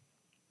people.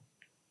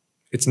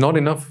 It's not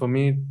enough for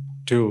me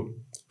to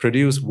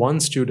produce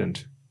one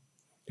student.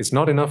 It's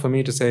not enough for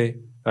me to say,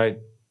 right,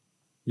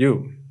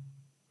 you,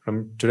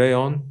 from today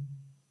on,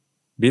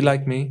 be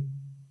like me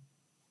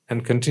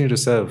and continue to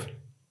serve.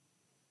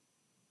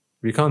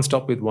 We can't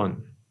stop with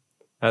one.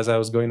 As I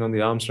was going on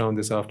the alms round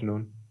this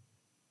afternoon,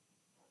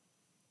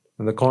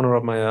 in the corner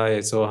of my eye,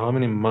 I saw how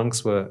many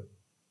monks were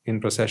in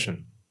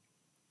procession.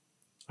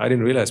 I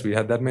didn't realize we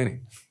had that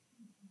many.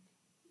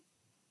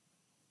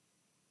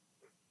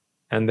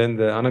 And then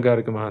the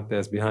Anagarika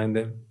Mahatyas behind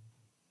them,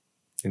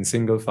 in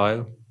single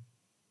file.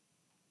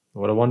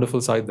 What a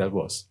wonderful sight that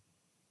was.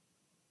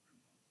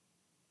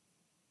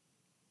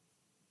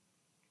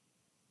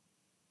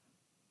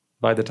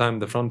 By the time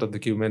the front of the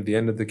queue met the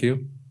end of the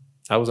queue,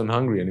 I wasn't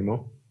hungry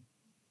anymore.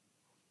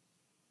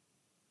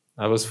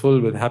 I was full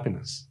with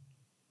happiness.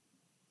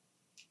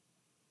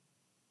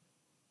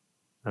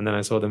 And then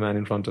I saw the man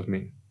in front of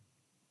me.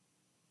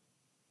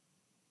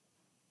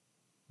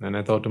 And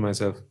I thought to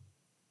myself,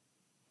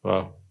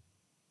 wow,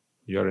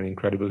 you're an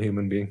incredible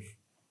human being.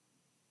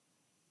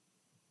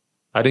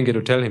 I didn't get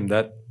to tell him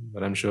that,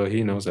 but I'm sure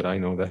he knows that I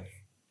know that.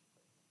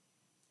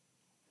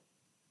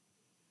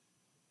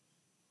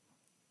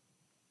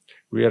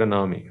 We are an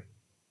army.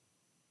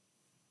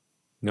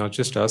 Not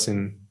just us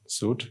in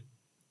suit,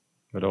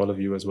 but all of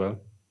you as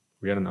well.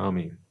 We are an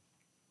army.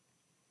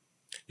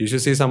 You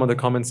should see some of the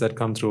comments that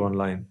come through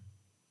online.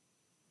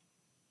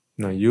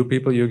 Now, you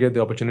people, you get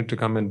the opportunity to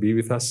come and be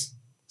with us,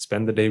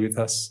 spend the day with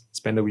us,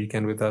 spend a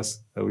weekend with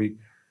us, a week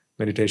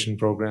meditation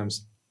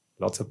programs.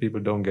 Lots of people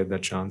don't get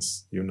that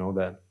chance. You know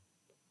that.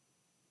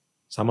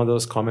 Some of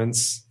those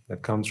comments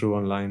that come through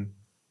online,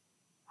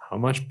 how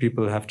much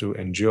people have to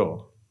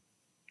endure,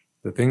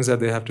 the things that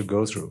they have to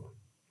go through,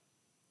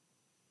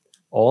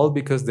 all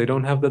because they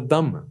don't have the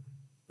Dhamma.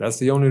 That's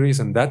the only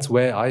reason. That's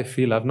where I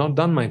feel I've not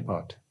done my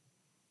part.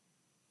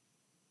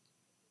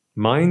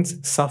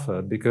 Minds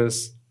suffer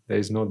because there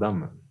is no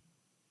Dhamma.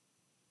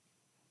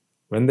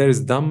 When there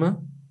is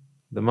Dhamma,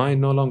 the mind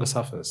no longer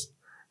suffers.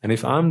 And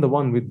if I'm the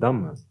one with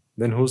Dhamma,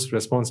 then whose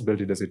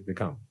responsibility does it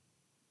become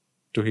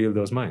to heal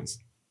those minds?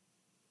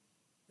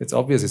 It's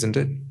obvious, isn't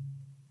it?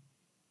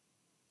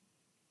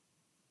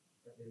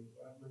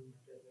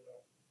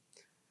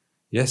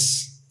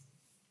 Yes.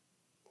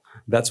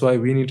 That's why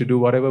we need to do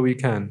whatever we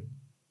can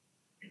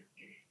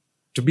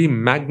to be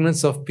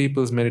magnets of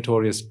people's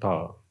meritorious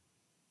power.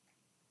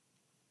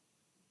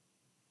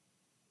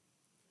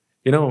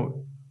 You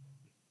know,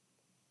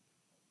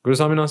 Guru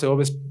Swaminathan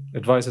always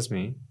advises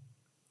me,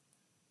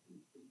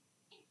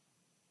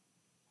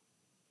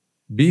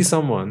 be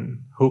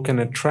someone who can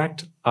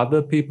attract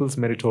other people's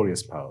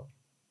meritorious power.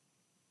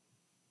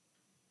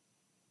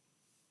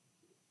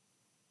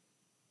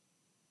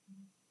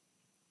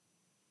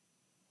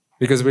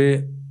 Because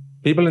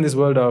people in this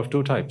world are of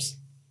two types.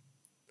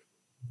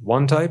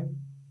 One type,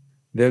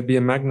 they'll be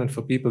a magnet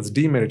for people's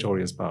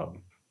demeritorious power.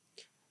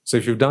 So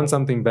if you've done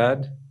something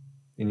bad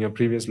in your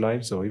previous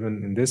lives or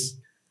even in this,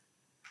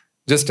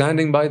 just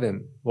standing by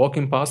them,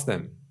 walking past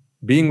them,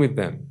 being with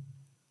them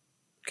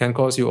can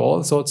cause you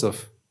all sorts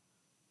of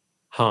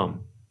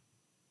harm,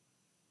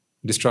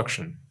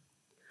 destruction.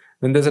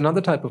 Then there's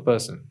another type of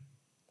person.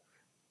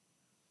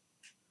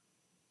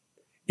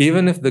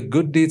 Even if the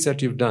good deeds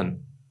that you've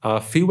done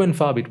are few and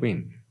far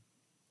between,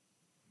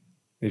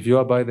 if you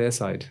are by their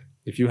side,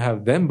 if you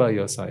have them by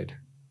your side,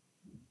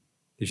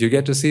 if you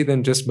get to see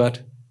them just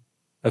but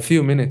a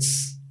few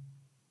minutes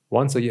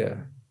once a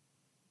year,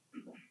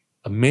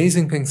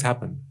 amazing things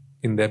happen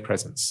in their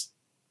presence.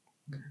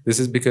 This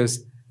is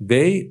because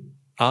they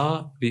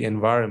are the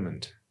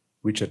environment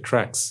which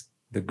attracts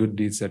the good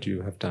deeds that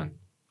you have done.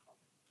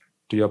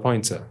 To your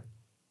point, sir.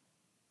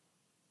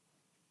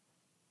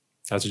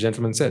 As the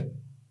gentleman said,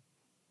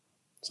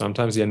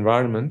 sometimes the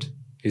environment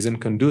isn't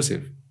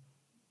conducive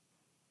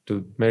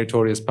to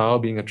meritorious power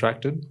being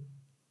attracted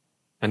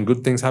and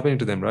good things happening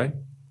to them, right?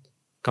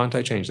 Can't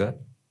I change that?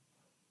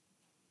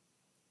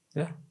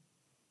 Yeah.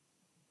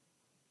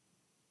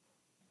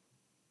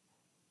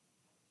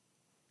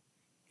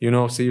 You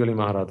know Sivali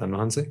Maharatan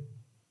Mahanse?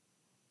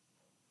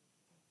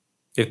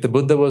 If the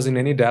Buddha was in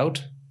any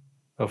doubt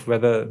of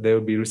whether they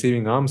would be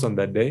receiving alms on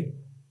that day,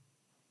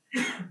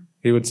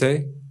 he would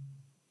say,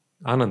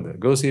 Ananda,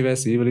 go see where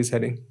Sivali is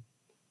heading.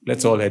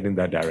 Let's all head in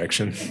that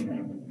direction.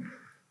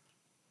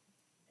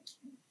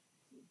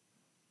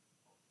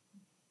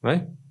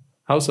 Right?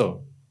 How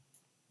so?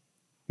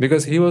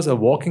 Because he was a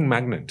walking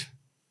magnet.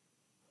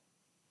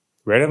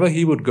 Wherever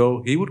he would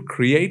go, he would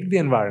create the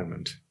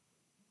environment.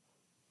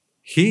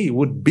 He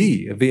would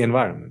be the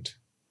environment.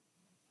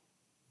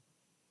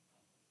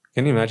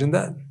 Can you imagine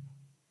that?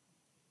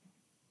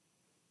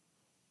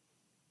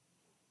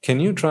 Can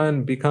you try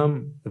and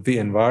become the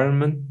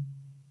environment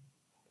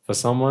for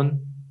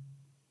someone,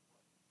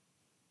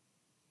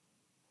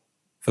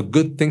 for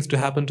good things to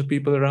happen to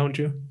people around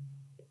you?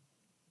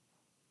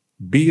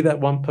 Be that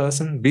one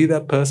person, be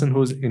that person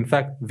who's in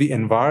fact the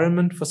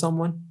environment for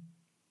someone.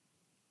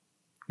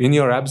 In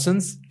your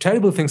absence,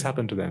 terrible things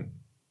happen to them.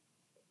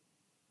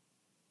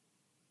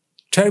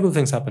 Terrible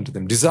things happen to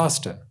them,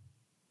 disaster.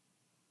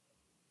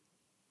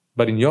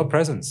 But in your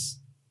presence,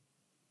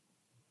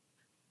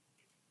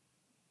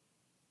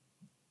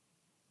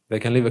 they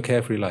can live a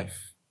carefree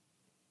life.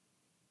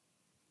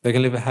 They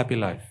can live a happy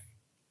life.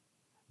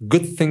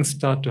 Good things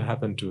start to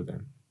happen to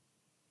them.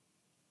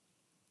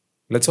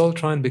 Let's all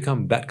try and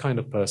become that kind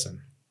of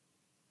person.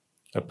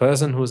 A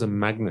person who's a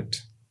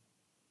magnet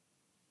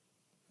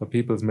for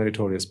people's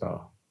meritorious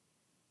power.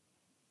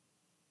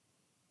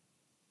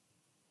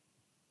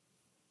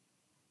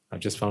 I've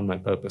just found my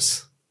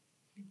purpose.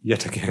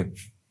 Yet again.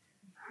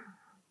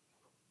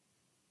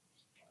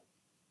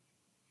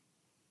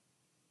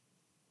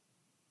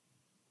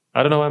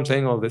 I don't know why I'm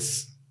saying all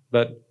this,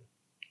 but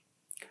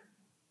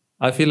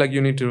I feel like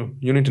you need to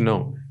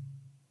know.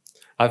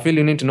 I feel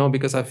you need to know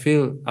because I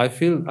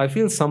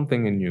feel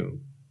something in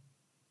you.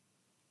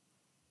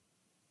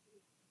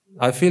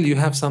 I feel you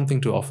have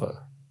something to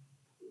offer.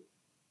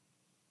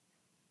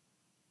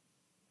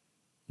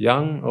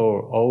 Young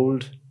or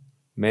old,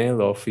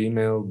 male or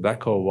female,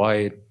 black or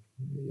white,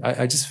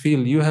 I just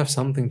feel you have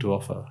something to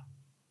offer.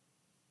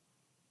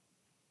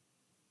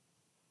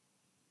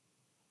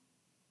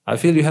 I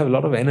feel you have a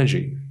lot of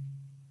energy.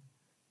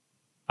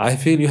 I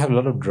feel you have a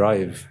lot of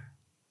drive.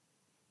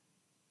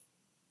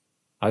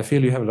 I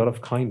feel you have a lot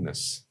of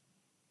kindness.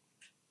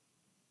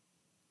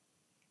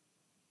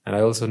 And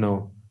I also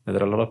know that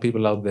there are a lot of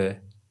people out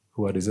there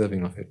who are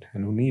deserving of it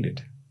and who need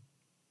it.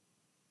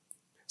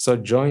 So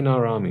join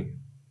our army.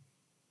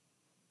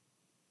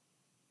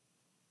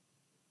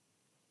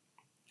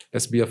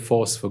 Let's be a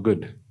force for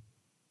good.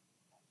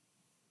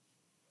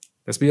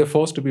 Let's be a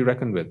force to be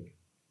reckoned with.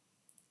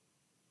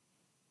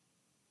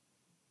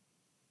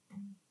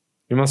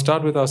 We must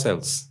start with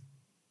ourselves.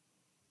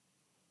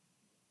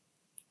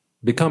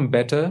 Become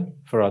better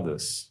for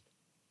others.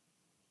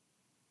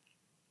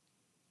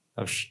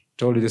 I've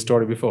told you this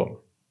story before.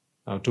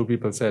 Two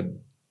people said,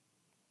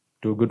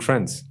 two good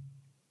friends,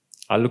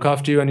 I'll look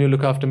after you and you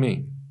look after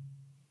me.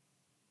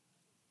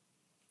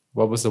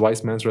 What was the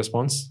wise man's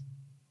response?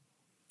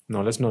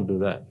 No, let's not do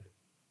that.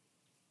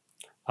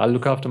 I'll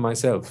look after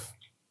myself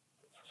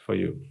for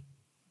you.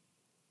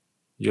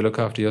 You look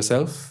after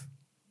yourself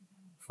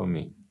for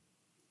me.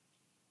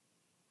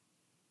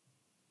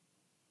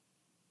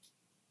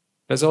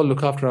 Let's all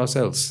look after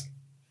ourselves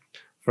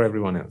for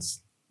everyone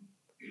else.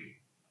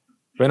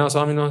 When our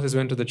Swaminathan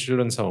went to the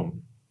children's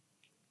home,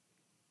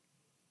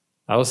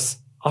 I was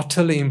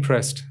utterly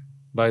impressed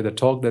by the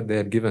talk that they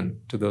had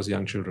given to those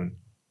young children.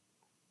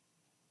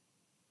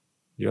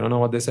 You don't know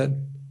what they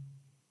said?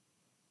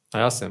 I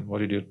asked them, what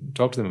did you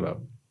talk to them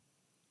about?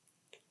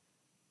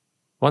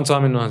 One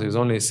Swaminathan was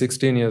only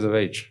 16 years of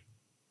age.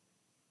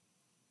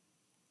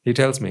 He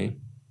tells me,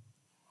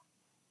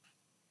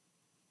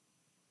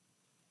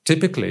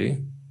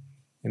 typically,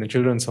 in a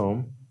children's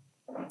home,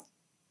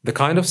 the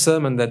kind of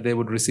sermon that they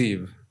would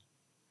receive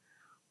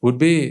would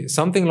be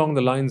something along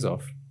the lines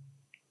of,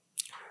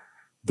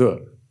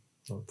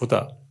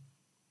 Puta,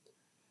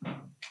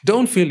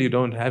 don't feel you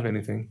don't have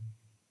anything.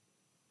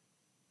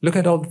 Look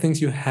at all the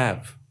things you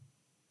have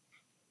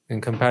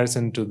in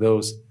comparison to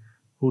those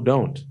who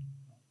don't.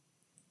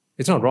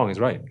 It's not wrong, it's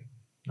right.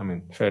 I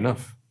mean, fair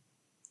enough.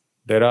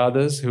 There are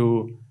others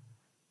who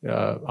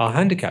are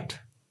handicapped.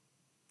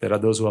 There are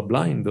those who are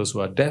blind, those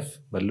who are deaf,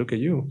 but look at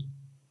you.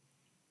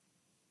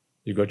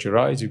 You got your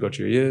eyes, you got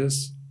your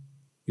ears,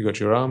 you got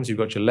your arms, you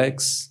got your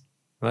legs,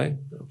 right?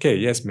 Okay,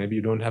 yes, maybe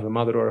you don't have a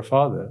mother or a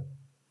father.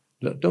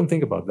 Don't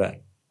think about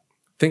that.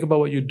 Think about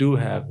what you do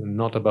have and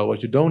not about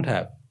what you don't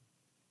have.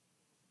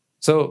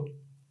 So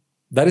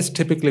that is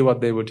typically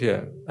what they would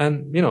hear.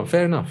 And,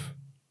 fair enough.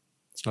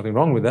 There's nothing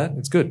wrong with that.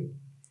 It's good.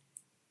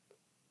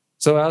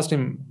 So I asked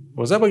him,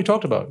 was that what you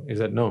talked about? He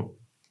said, no.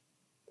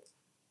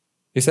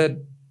 He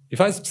said, if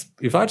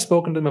I'd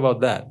spoken to them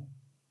about that,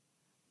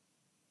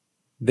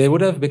 they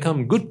would have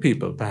become good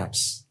people,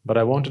 perhaps, but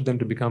I wanted them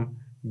to become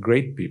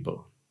great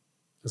people.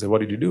 I said,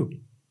 what did you do?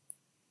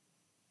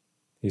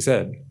 He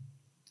said,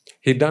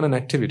 he'd done an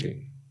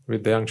activity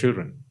with the young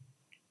children.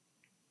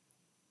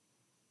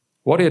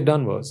 What he had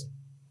done was,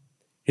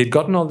 he'd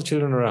gotten all the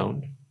children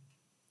around,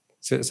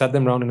 sat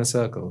them round in a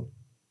circle,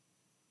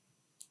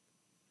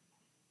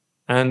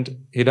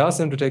 and he'd asked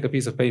them to take a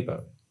piece of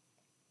paper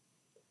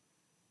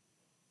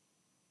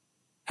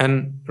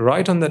and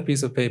write on that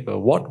piece of paper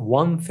what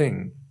one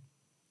thing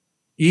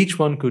each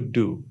one could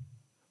do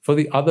for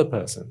the other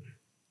person,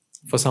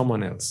 for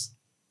someone else.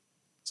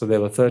 So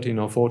there were 13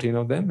 or 14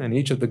 of them, and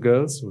each of the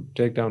girls would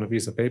take down a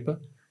piece of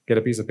paper, get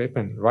a piece of paper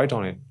and write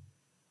on it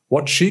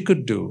what she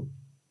could do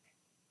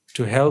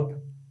to help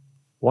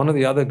one of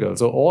the other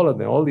girls, or all of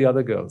them, all the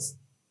other girls,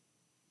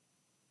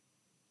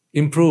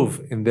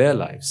 improve in their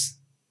lives.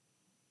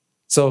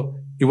 So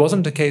it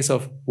wasn't a case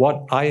of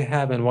what I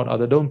have and what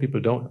other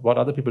people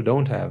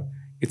don't have.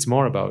 It's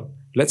more about,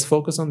 let's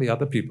focus on the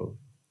other people.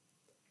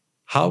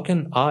 How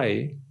can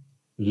I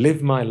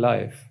live my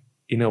life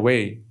in a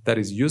way that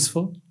is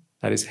useful,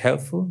 that is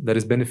helpful, that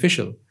is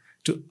beneficial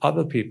to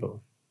other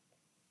people?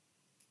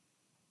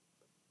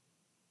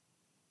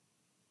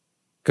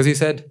 Because he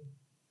said,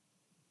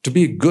 to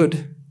be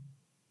good,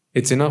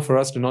 it's enough for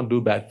us to not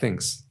do bad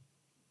things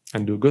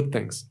and do good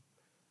things.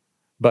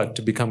 But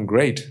to become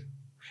great,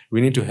 we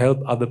need to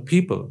help other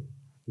people,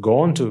 go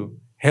on to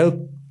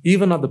help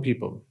even other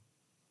people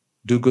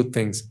do good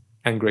things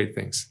and great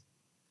things.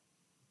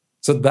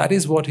 So that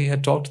is what he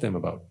had talked to them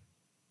about.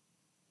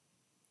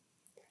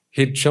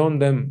 He'd shown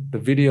them a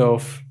video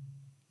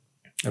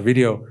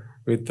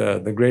with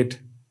the great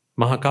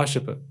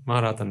Mahakashyapa,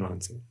 Maharatan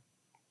Vahanse.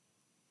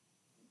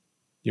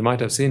 You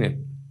might have seen it,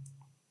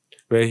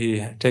 where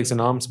he takes an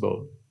alms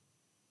bowl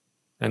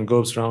and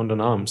goes round on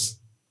alms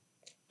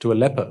to a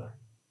leper.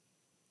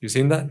 You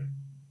seen that?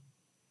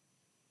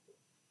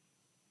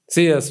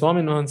 See, a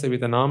Swami Nuhanse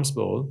with an alms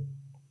bowl,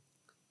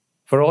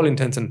 for all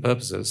intents and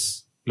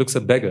purposes, looks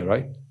a beggar,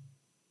 right?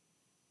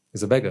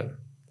 He's a beggar.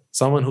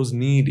 Someone who's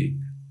needy.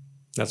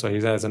 That's why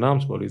he has an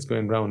alms bowl. He's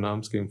going around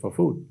asking for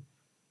food.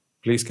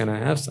 Please, can I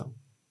have some?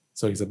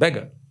 So he's a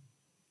beggar.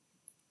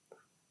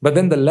 But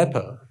then the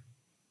leper,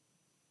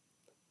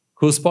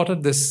 who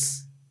spotted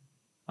this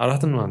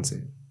Arahatan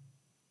Nuhanse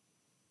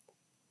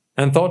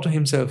and thought to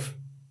himself,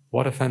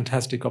 what a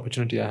fantastic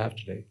opportunity I have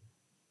today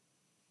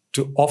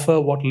to offer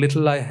what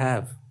little I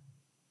have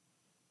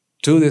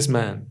to this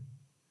man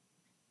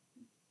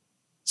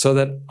so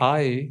that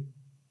I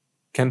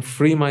can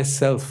free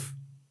myself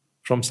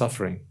from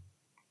suffering.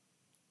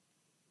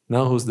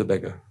 Now who's the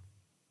beggar?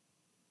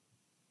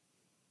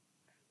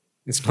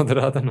 It's not the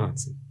Arahatan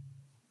Nuhanse.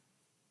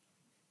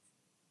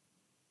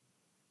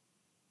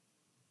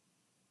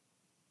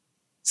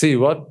 See,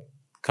 what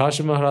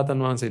Kashi Maharatan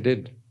Nuhanse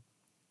did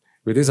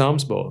with his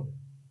alms bowl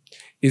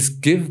is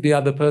give the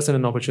other person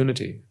an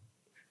opportunity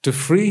to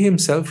free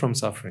himself from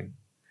suffering.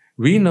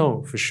 We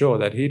know for sure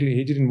that he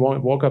didn't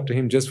walk up to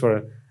him just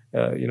for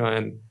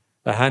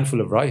a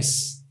handful of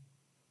rice.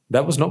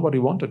 That was not what he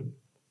wanted.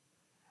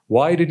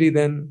 Why did he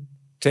then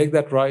take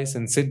that rice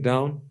and sit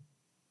down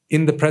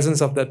in the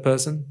presence of that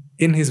person,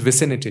 in his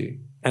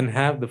vicinity, and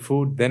have the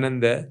food then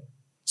and there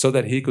so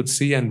that he could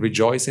see and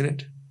rejoice in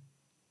it?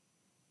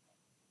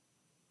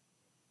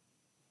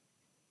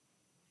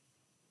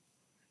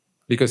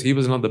 Because he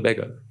was not the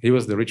beggar, he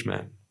was the rich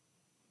man.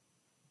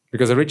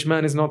 Because a rich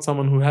man is not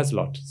someone who has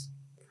lots.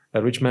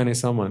 A rich man is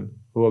someone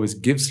who always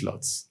gives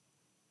lots.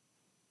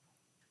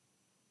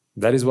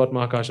 That is what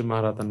Mahakashi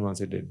Maharatan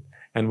Nuhanse did.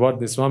 And what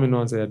the Swami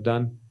Nuhanse had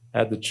done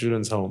at the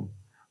children's home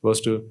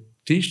was to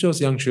teach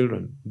those young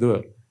children,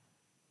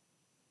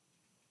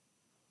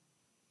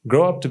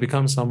 grow up to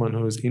become someone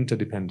who is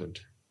interdependent.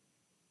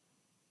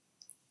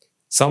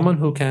 Someone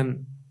who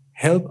can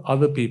help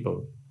other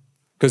people.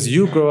 Because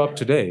you grow up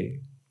today,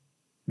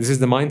 this is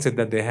the mindset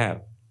that they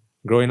have.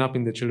 Growing up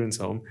in the children's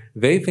home,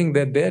 they think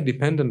that they're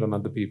dependent on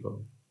other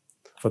people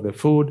for their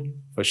food,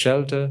 for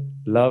shelter,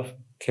 love,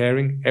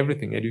 caring,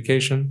 everything,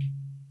 education.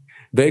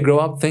 They grow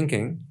up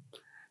thinking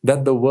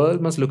that the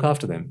world must look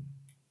after them.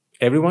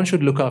 Everyone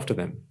should look after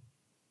them.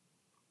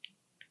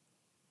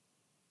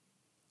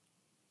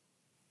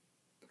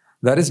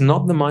 That is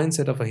not the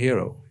mindset of a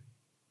hero.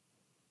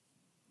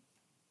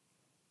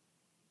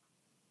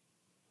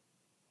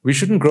 We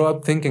shouldn't grow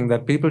up thinking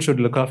that people should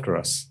look after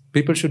us.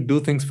 People should do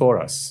things for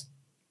us.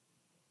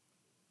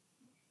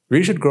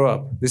 We should grow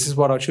up. This is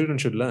what our children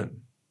should learn.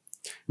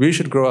 We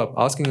should grow up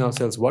asking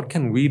ourselves, what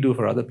can we do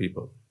for other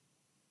people?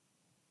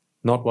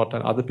 Not what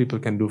other people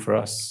can do for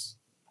us.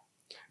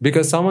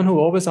 Because someone who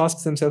always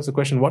asks themselves the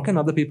question, what can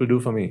other people do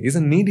for me, is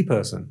a needy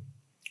person.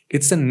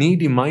 It's a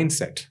needy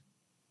mindset.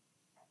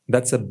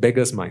 That's a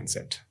beggar's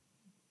mindset.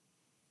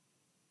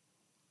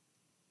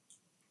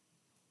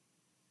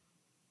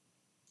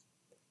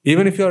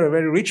 Even if you're a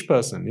very rich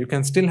person, you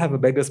can still have a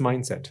beggar's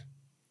mindset.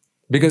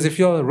 Because if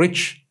you're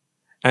rich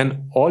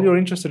and all you're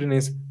interested in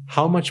is,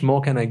 how much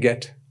more can I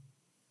get?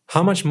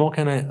 How much more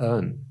can I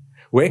earn?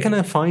 Where can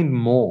I find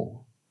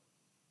more?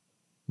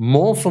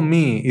 More for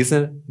me is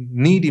a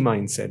needy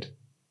mindset,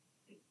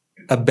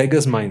 a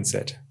beggar's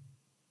mindset.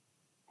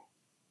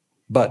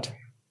 But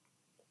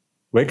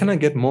where can I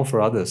get more for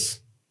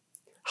others?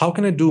 How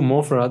can I do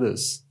more for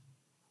others?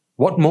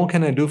 What more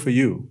can I do for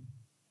you?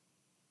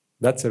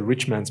 That's a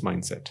rich man's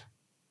mindset.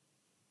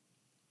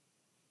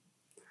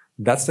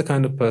 That's the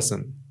kind of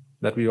person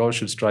that we all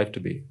should strive to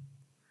be.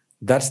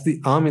 That's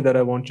the army that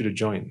I want you to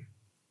join.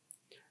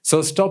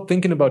 So stop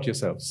thinking about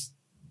yourselves.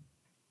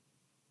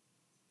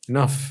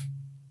 Enough.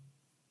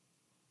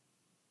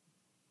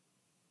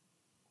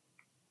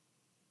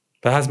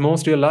 Perhaps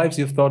most of your lives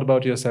you've thought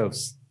about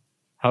yourselves,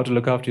 how to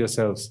look after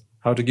yourselves,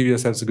 how to give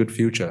yourselves a good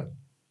future,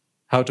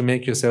 how to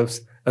make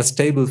yourselves a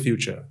stable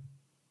future.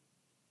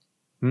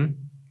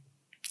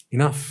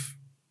 Enough.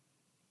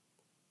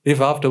 If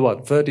after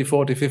 30,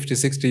 40, 50,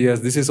 60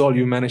 years, this is all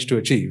you manage to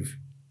achieve,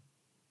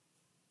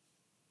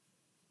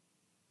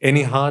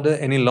 any harder,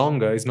 any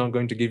longer is not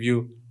going to give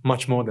you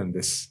much more than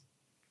this.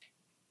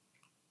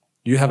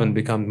 You haven't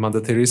become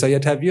Mother Teresa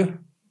yet, have you?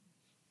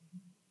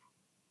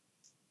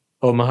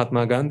 Or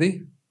Mahatma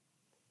Gandhi?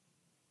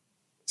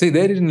 See,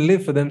 they didn't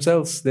live for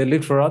themselves, they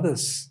lived for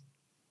others.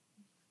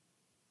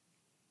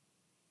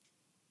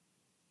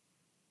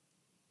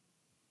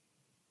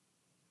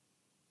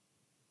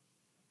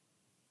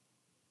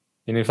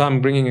 And if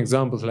I'm bringing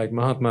examples like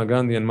Mahatma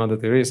Gandhi and Mother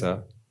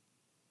Teresa,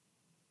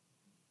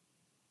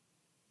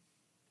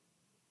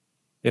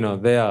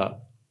 they are,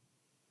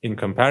 in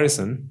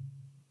comparison,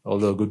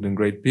 although good and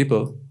great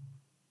people,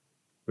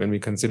 when we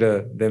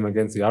consider them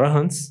against the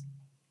Arahants,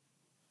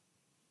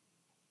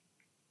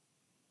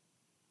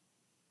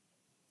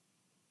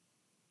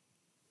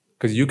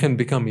 because you can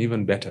become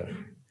even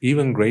better,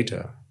 even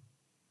greater.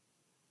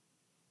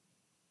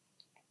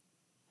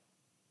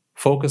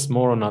 Focus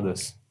more on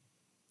others.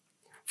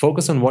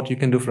 Focus on what you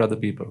can do for other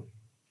people.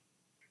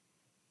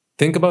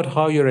 Think about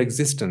how your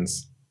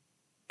existence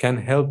can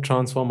help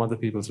transform other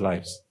people's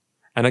lives.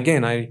 And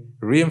again, I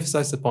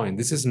re-emphasize the point.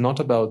 This is not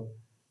about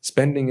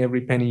spending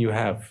every penny you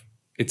have.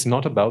 It's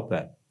not about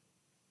that.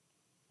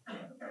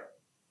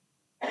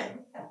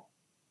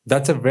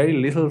 That's a very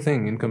little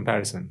thing in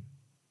comparison.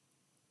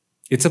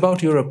 It's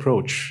about your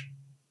approach.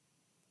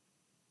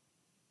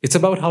 It's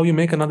about how you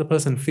make another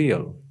person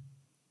feel.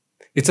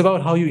 It's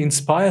about how you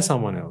inspire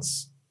someone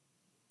else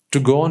to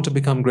go on to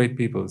become great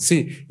people.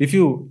 See, if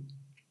you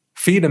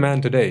feed a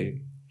man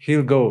today,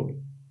 he'll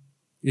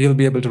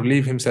be able to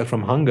relieve himself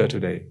from hunger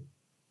today.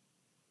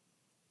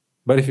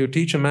 But if you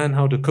teach a man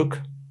how to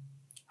cook,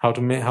 how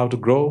to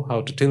grow,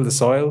 how to till the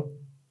soil,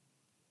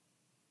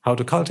 how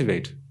to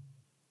cultivate,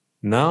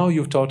 now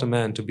you've taught a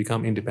man to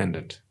become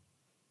independent.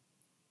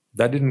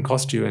 That didn't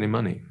cost you any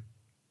money.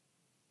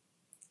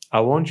 I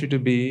want you to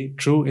be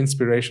true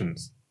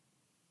inspirations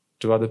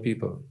to other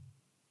people.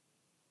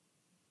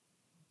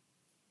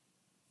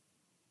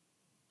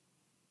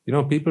 You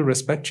know, people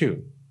respect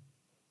you.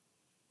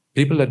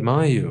 People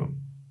admire you.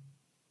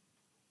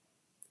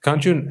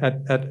 Can't you,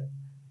 at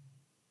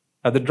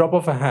the drop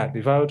of a hat,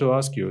 if I were to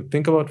ask you,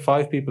 think about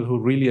 5 people who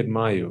really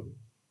admire you.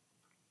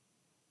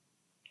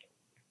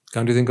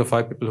 Can't you think of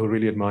 5 people who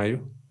really admire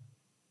you?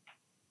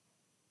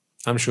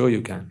 I'm sure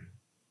you can.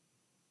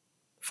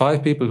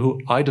 5 people who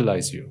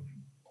idolize you.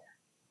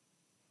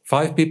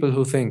 5 people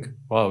who think,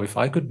 wow, if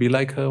I could be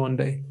like her one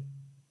day.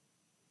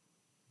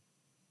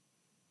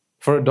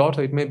 For a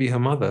daughter, it may be her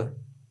mother.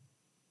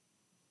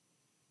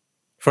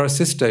 For a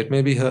sister, it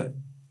may be her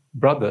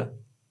brother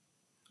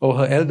or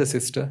her elder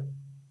sister.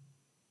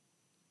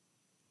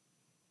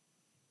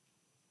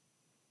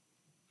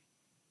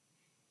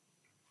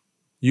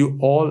 You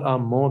all are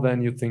more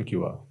than you think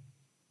you are.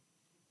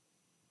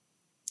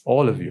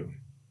 All of you.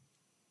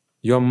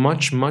 You're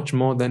much, much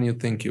more than you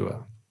think you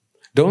are.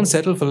 Don't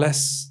settle for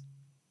less.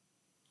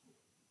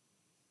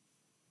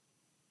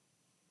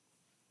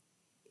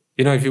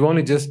 You know, if you've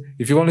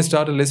only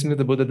started listening to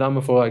the Buddha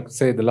Dhamma for, like,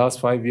 say, the last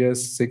 5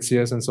 years, 6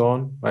 years, and so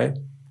on, right?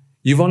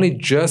 You've only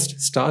just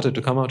started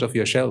to come out of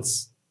your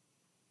shells.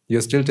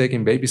 You're still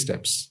taking baby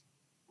steps.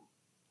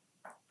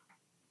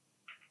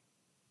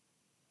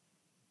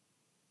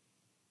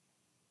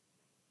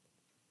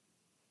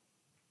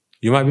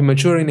 You might be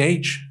mature in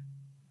age,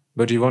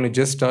 but you've only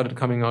just started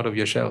coming out of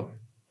your shell.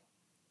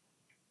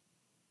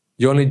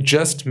 You're only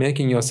just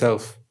making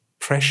yourself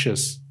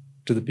precious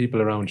to the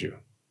people around you.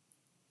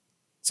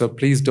 So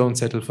please don't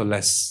settle for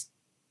less.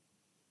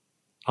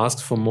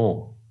 Ask for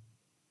more,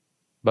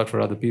 but for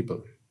other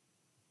people.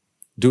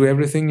 Do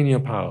everything in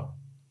your power.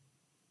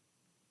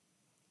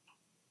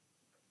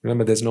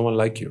 Remember, there's no one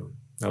like you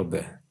out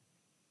there.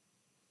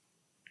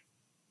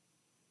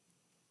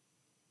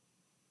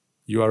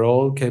 You are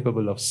all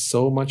capable of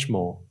so much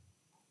more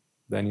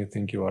than you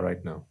think you are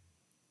right now.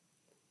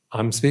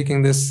 I'm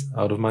speaking this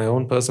out of my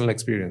own personal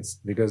experience,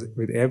 because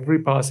with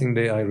every passing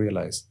day I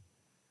realize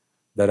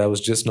that I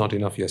was just not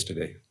enough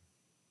yesterday.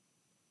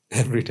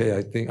 Every day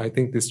I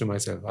think this to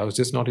myself. I was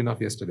just not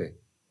enough yesterday.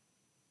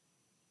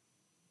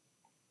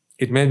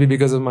 It may be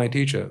because of my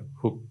teacher,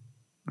 who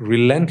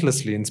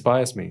relentlessly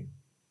inspires me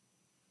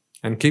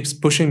and keeps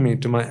pushing me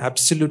to my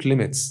absolute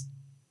limits.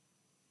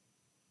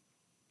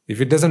 If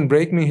it doesn't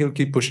break me, he'll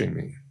keep pushing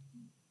me.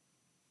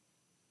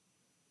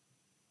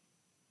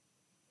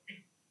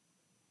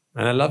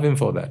 And I love him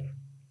for that.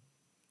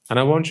 And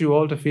I want you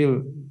all to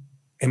feel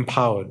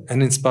empowered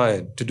and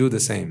inspired to do the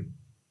same.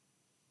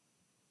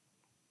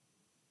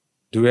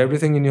 Do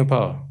everything in your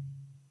power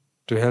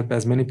to help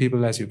as many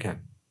people as you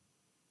can.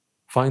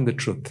 Find the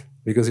truth,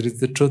 because it is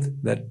the truth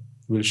that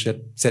will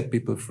set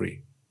people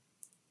free.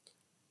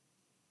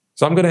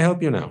 So I'm going to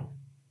help you now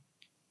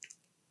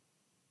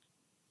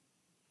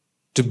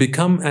to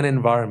become an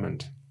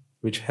environment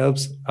which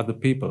helps other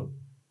people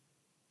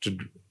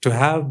to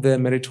have their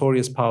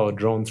meritorious power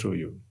drawn through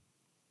you.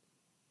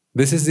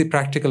 This is the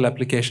practical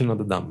application of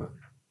the Dhamma.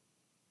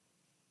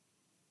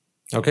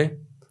 Okay?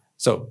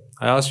 So,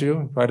 I asked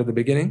you right at the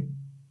beginning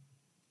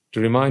to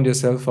remind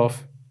yourself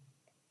of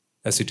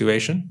a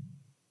situation,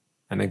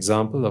 an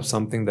example of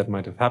something that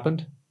might have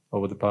happened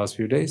over the past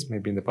few days,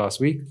 maybe in the past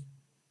week,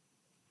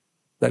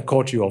 that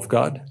caught you off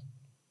guard,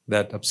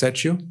 that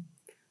upset you.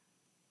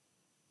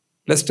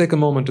 Let's take a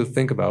moment to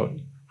think about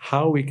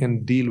how we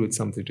can deal with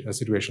a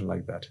situation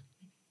like that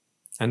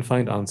and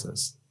find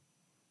answers.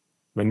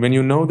 When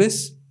you know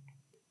this,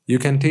 you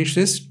can teach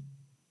this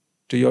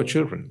to your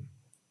children.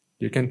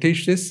 You can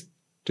teach this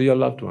to your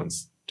loved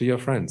ones, to your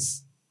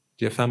friends,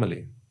 to your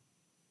family.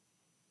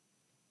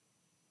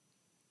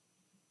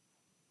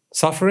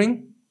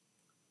 Suffering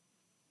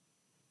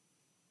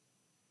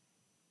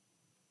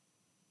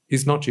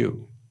is not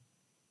you.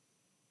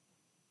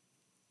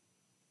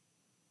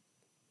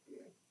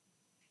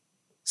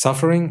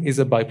 Suffering is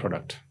a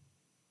byproduct.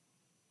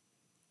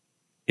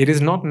 It is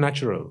not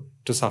natural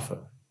to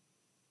suffer.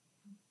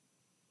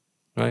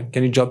 Right?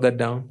 Can you jot that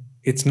down?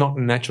 It's not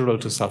natural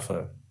to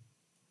suffer.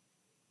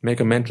 Make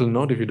a mental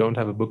note if you don't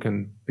have a book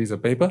and piece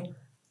of paper.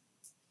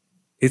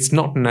 It's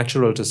not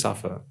natural to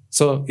suffer.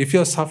 So if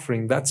you're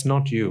suffering, that's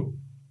not you.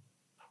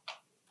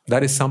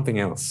 That is something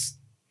else.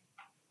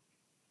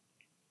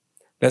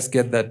 Let's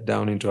get that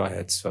down into our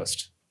heads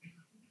first.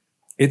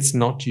 It's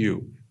not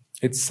you.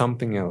 It's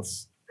something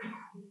else.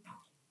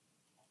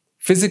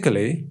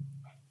 Physically,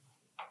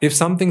 if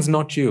something's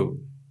not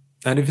you,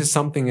 and if it's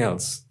something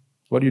else,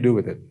 what do you do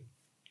with it?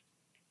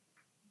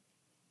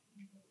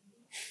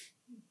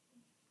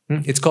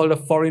 It's called a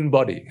foreign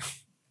body.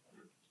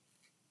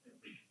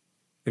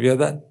 Have you heard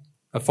that?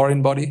 A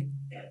foreign body?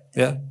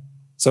 Yeah?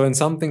 So when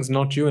something's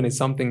not you and it's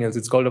something else,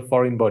 it's called a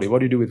foreign body. What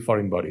do you do with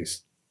foreign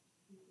bodies?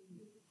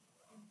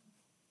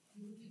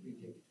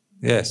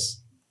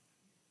 Yes.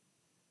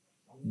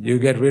 You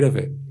get rid of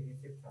it.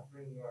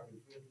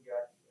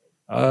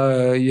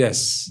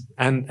 Yes.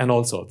 And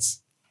all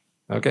sorts.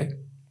 Okay?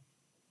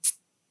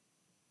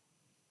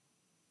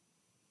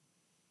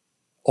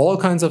 All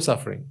kinds of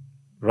suffering.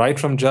 Right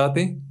from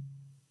jati,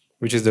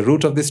 which is the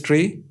root of this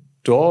tree,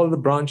 to all the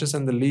branches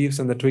and the leaves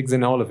and the twigs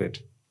and all of it.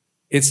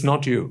 It's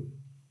not you.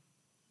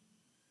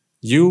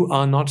 You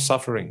are not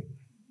suffering.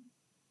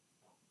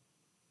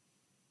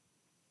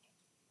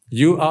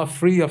 You are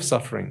free of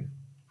suffering.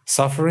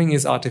 Suffering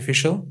is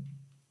artificial.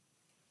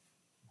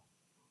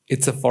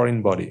 It's a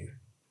foreign body.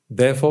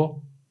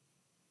 Therefore,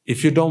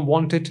 if you don't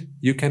want it,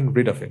 you can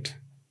rid of it.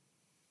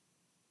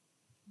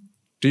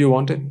 Do you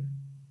want it?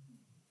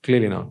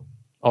 Clearly not.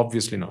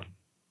 Obviously not.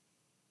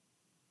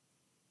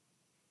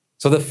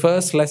 So the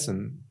first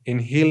lesson in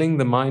healing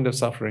the mind of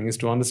suffering is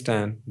to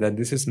understand that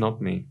this is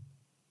not me.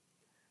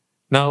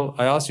 Now,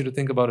 I asked you to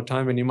think about a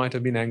time when you might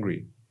have been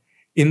angry.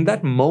 In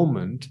that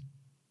moment,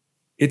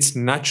 it's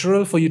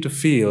natural for you to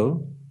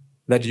feel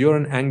that you're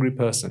an angry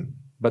person,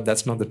 but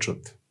that's not the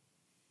truth.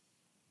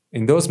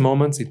 In those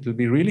moments, it will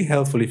be really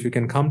helpful if you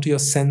can come to your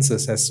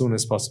senses as soon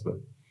as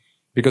possible.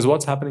 Because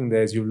what's happening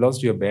there is you've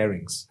lost your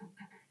bearings.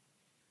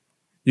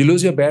 You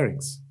lose your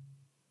bearings.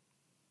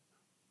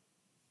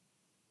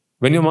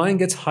 When your mind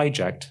gets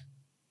hijacked,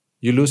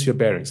 you lose your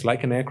bearings,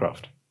 like an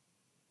aircraft.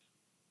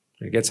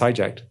 When it gets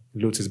hijacked,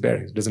 it loses its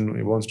bearings.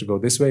 It wants to go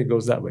this way, it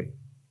goes that way.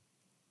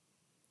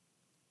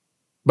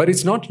 But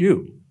it's not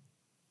you.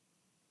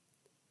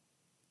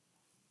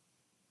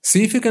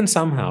 See if you can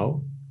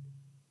somehow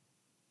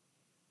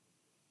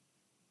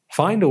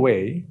find a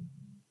way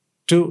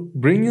to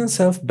bring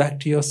yourself back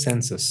to your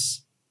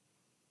senses.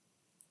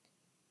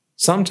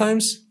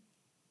 Sometimes,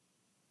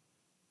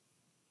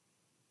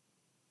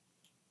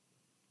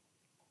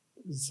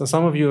 so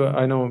some of you,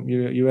 I know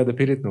you are the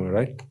Piritnul,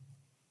 right?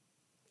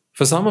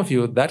 For some of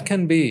you, that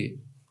can be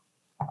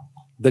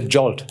the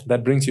jolt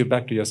that brings you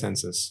back to your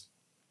senses.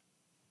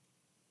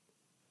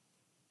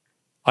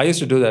 I used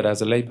to do that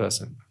as a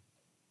layperson.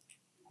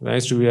 When I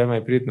used to wear my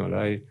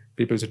Piritnul,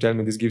 people used to tell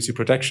me this gives you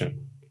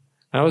protection.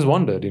 And I always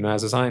wondered,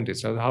 as a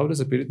scientist, how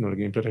does a Piritnul give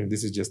me protection?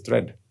 This is just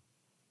thread.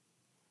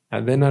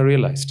 And then I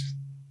realized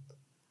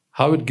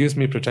how it gives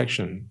me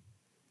protection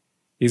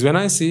is when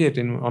I see it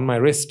on my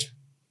wrist.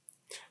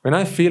 When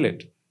I feel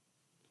it,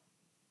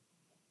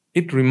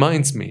 it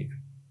reminds me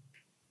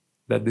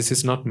that this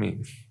is not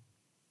me.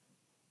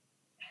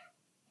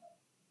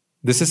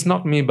 This is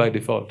not me by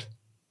default.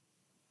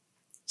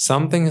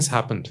 Something has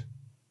happened.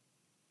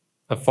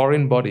 A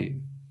foreign body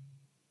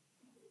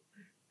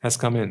has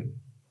come in,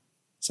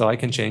 so I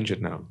can change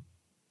it now.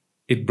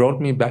 It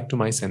brought me back to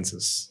my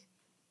senses.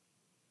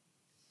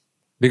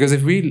 Because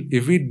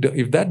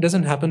if that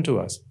doesn't happen to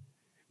us,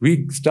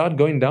 we start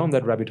going down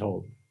that rabbit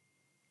hole.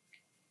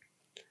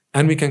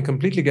 And we can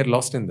completely get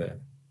lost in there.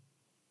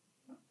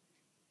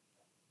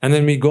 And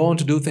then we go on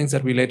to do things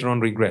that we later on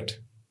regret.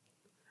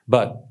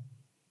 But,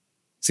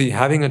 see,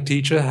 having a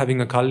teacher,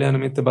 having a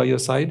Kalyanamitta by your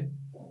side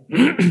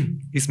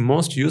is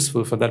most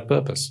useful for that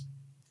purpose.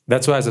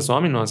 That's why as a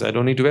Swami said, I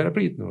don't need to wear a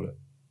Piritnula.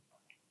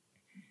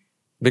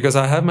 Because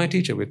I have my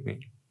teacher with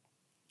me.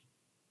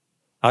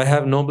 I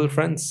have noble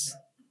friends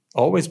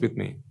always with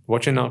me,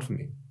 watching out for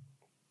me.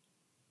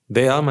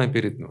 They are my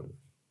Piritnula.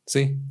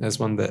 See, there's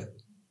one there.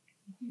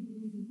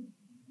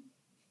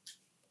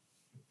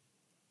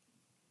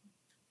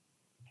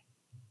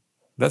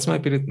 That's my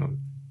Piritnul.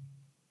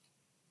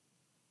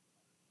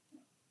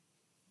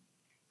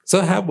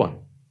 So have one.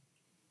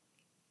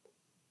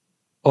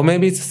 Or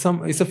maybe it's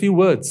a few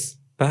words.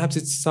 Perhaps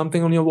it's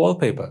something on your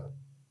wallpaper.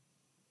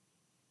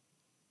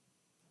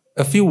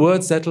 A few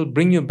words that will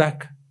bring you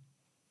back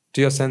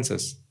to your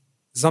senses.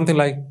 Something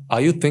like,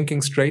 are you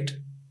thinking straight?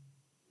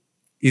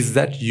 Is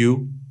that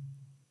you?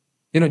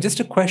 Just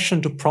a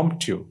question to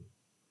prompt you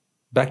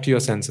back to your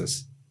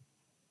senses.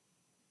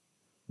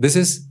 This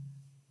is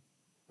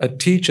a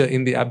teacher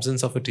in the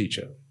absence of a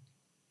teacher.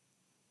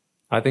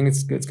 I think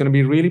it's going to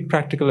be really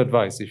practical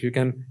advice if you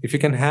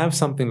can have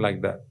something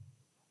like that.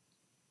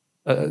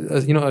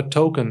 A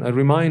token, a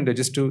reminder,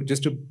 just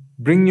to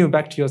bring you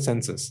back to your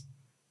senses.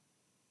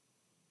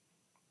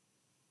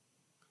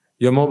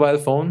 Your mobile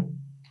phone,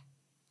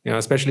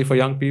 especially for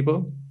young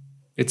people,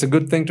 it's a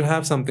good thing to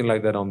have something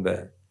like that on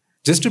there,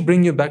 just to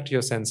bring you back to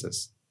your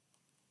senses.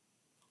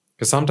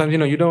 Because sometimes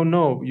you don't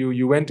know,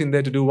 you went in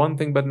there to do one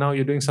thing, but now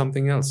you're doing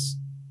something else.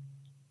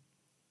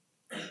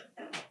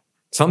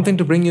 Something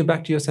to bring you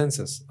back to your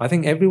senses. I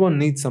think everyone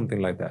needs something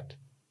like that.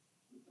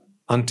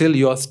 until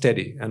you are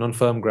steady and on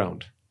firm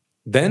ground.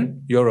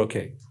 Then you're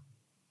okay.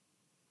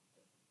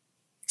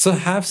 So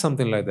have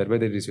something like that,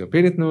 whether it is your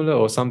Pirit Nula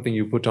or something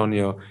you put on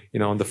your,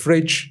 on the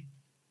fridge.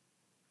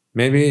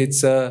 Maybe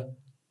it's a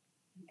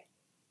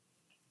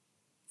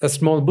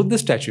small Buddha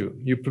statue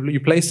you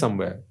place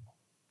somewhere.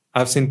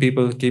 I've seen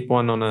people keep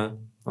one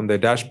on their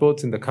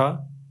dashboards in the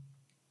car.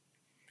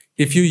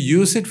 If you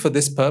use it for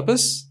this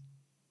purpose,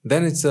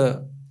 then it's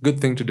a good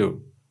thing to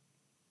do.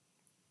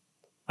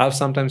 I've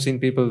sometimes seen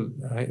people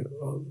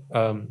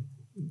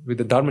with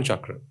the Dharma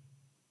chakra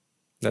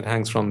that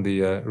hangs from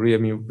the rear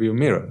view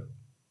mirror.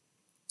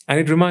 And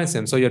it reminds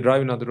them, so you're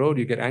driving on the road,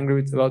 you get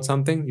angry about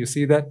something, you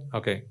see that,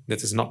 okay,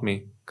 this is not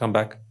me, come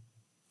back.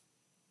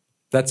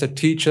 That's a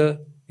teacher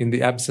in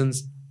the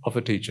absence of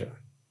a teacher.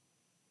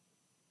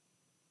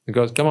 It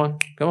goes, come on,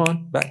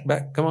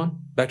 back, come on,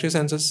 back to your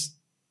senses.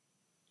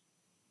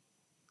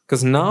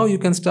 Because now you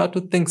can start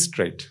to think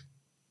straight.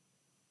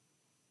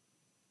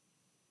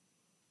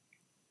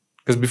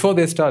 Because before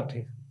they start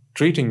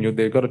treating you,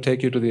 they've got to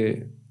take you to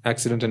the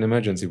accident and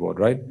emergency ward,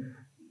 right?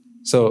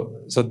 So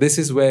this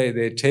is where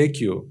they take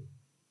you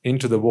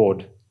into the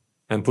ward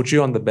and put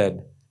you on the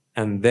bed,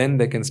 and then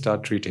they can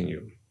start treating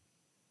you.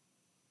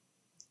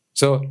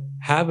 So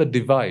have a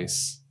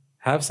device,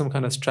 have some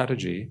kind of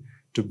strategy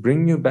to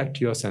bring you back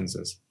to your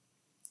senses.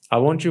 I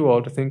want you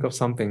all to think of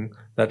something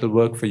that will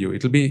work for you.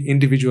 It'll be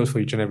individual for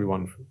each and every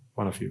one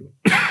of you.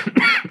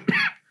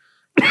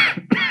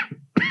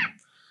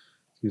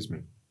 Excuse me.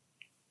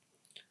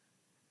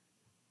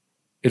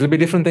 It'll be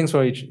different things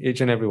for each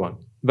and every one.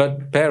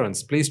 But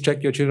parents, please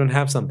check your children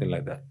have something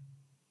like that.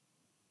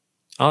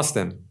 Ask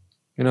them.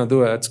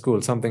 Do at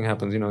school, something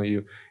happens,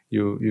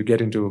 you get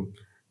into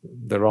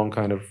the wrong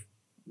kind of,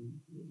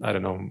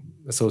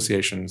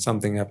 association.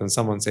 Something happens,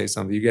 someone says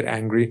something, you get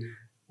angry.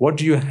 What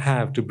do you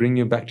have to bring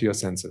you back to your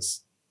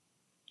senses?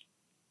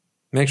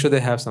 Make sure they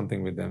have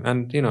something with them.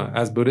 And,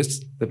 as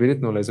Buddhists, the Pirit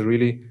Nula is a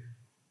really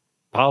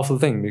powerful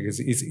thing because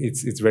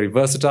it's very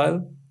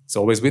versatile. It's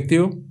always with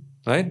you.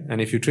 Right? And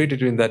if you treat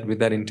it with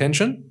that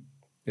intention,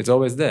 it's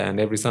always there.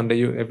 And every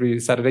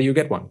Saturday you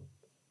get one.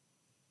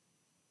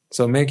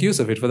 So make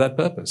use of it for that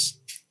purpose.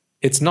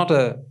 It's not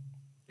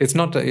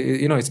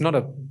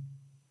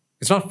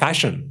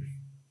fashion.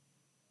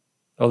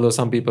 Although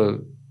some people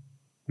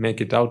make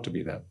it out to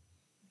be that.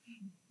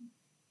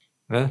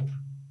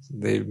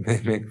 They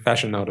make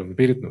fashion out of the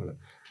Pirit Nula.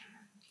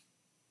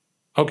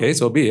 Okay,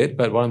 so be it.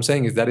 But what I'm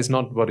saying is that is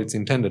not what it's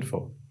intended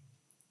for.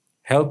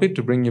 Help it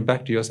to bring you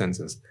back to your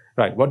senses.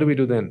 Right, what do we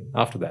do then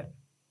after that?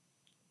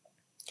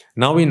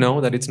 Now we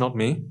know that it's not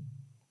me.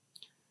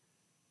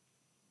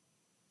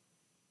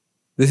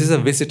 This is a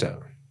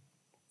visitor,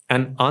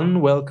 an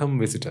unwelcome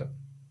visitor.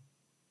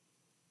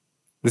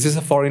 This is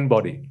a foreign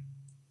body.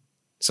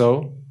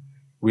 So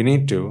we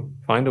need to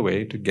find a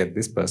way to get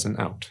this person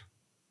out.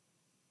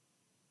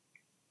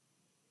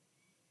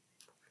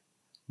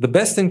 The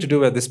best thing to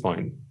do at this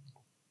point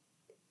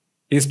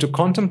is to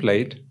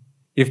contemplate,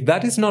 if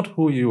that is not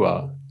who you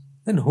are,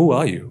 then who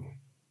are you?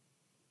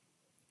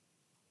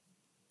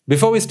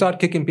 Before we start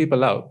kicking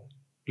people out,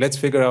 let's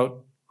figure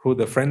out who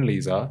the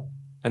friendlies are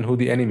and who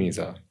the enemies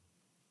are,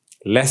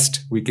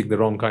 lest we kick the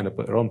wrong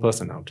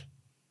person out.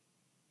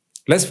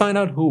 Let's find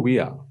out who we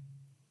are.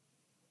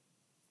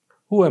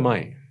 Who am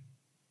I?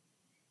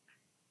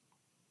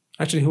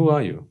 Actually, who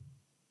are you?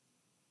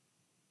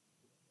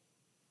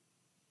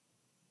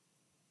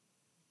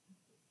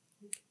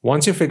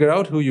 Once you figure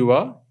out who you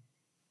are,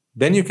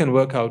 then you can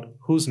work out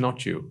who's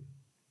not you.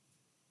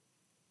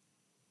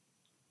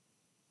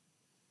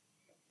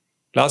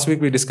 Last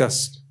week we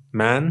discussed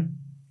man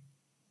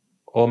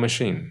or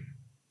machine.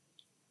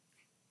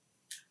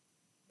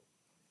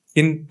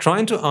 In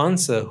trying to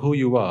answer who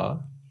you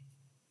are,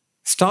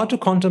 start to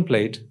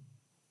contemplate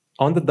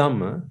on the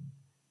Dhamma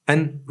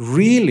and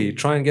really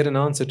try and get an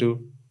answer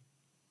to,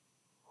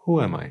 who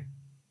am I?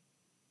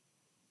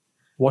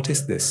 What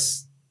is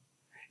this?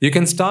 You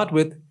can start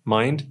with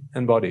mind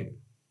and body.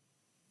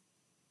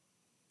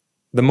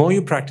 The more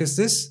you practice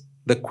this,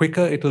 the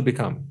quicker it will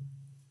become.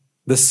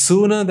 The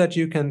sooner that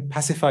you can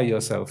pacify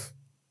yourself.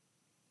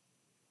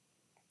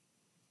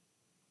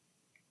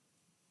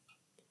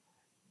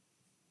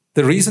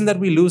 The reason that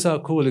we lose our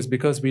cool is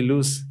because we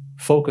lose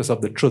focus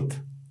of the truth.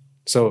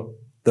 So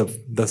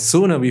the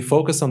sooner we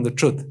focus on the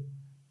truth,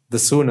 the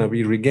sooner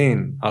we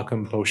regain our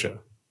composure.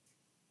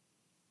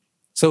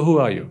 So who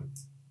are you?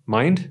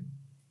 Mind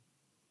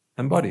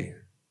and body.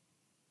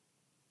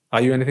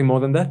 Are you anything more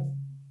than that?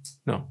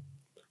 No.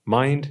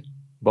 Mind,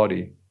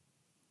 body.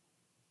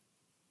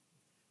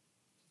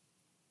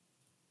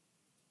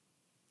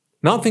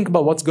 Now think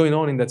about what's going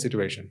on in that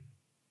situation.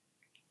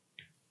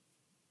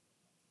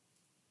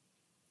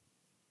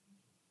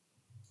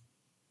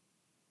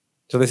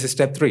 So this is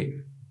step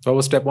 3. What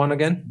was step 1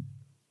 again?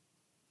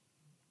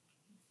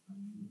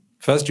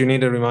 First, you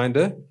need a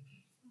reminder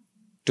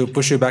to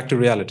push you back to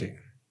reality.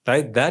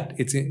 Right? That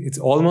it's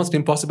almost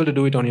impossible to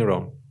do it on your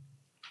own,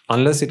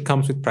 unless it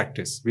comes with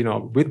practice. We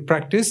know with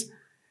practice,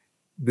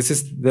 this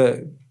is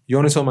the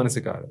Yoniso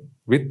Manasikara.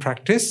 With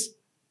practice,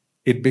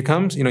 it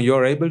becomes,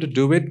 you're able to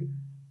do it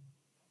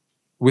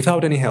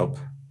without any help.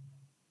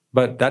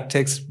 But that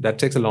takes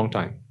a long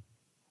time,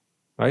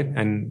 right?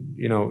 And,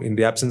 in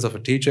the absence of a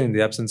teacher, in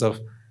the absence of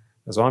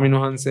Swami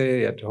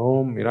Nuhanse at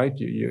home, right?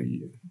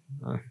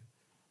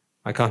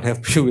 I can't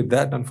help you with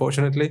that,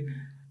 unfortunately,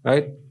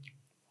 right?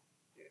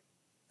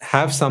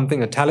 Have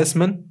something, a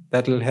talisman,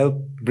 that will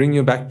help bring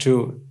you back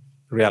to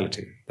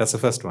reality. That's the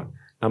first one.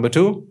 Number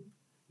two,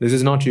 this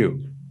is not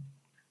you.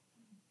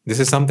 This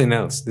is something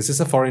else. This is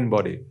a foreign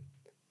body.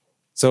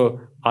 So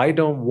I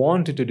don't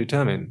want it to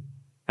determine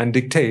and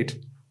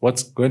dictate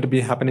what's going to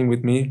be happening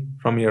with me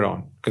from here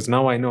on. Because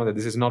now I know that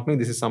this is not me,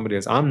 this is somebody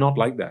else. I'm not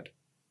like that.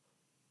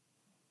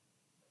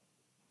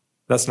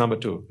 That's number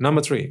two.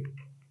 Number three.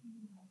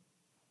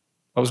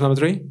 What was number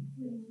three?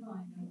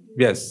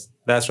 Yes,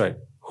 that's right.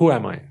 Who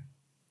am I?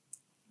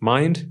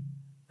 Mind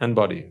and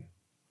body.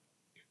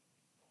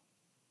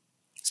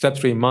 Step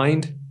three,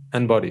 mind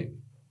and body.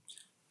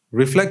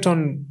 Reflect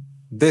on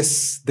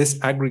this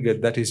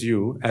aggregate that is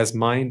you as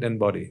mind and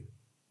body.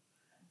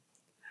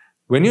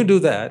 When you do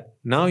that,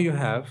 now you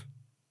have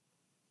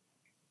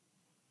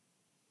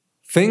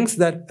things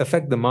that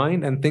affect the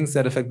mind and things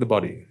that affect the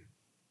body.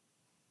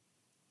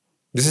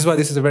 This is why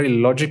this is a very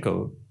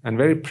logical and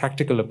very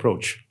practical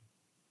approach.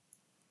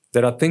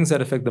 There are things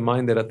that affect the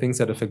mind, there are things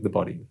that affect the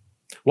body.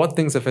 What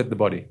things affect the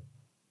body?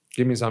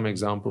 Give me some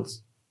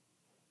examples.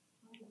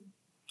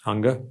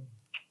 Hunger.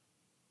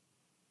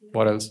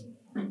 What else?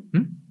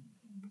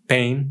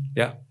 Pain.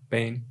 Yeah,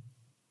 pain.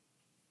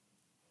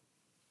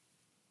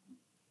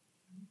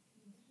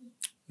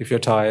 If you're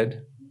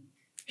tired.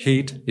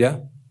 Heat.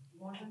 Yeah.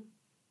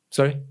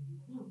 Sorry?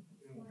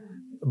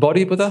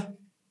 Body, Putta?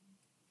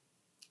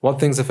 What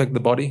things affect the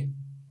body?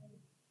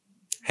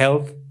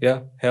 Health.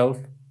 Yeah, health.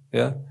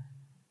 Yeah.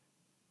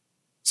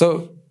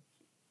 So,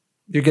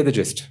 you get the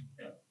gist.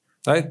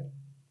 Right?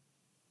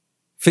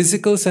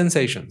 Physical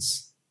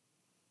sensations.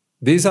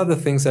 These are the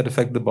things that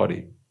affect the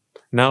body.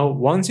 Now,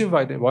 once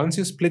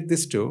you split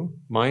these two,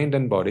 mind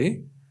and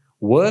body,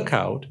 work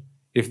out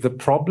if the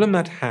problem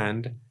at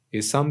hand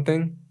is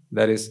something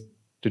that is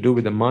to do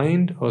with the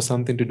mind or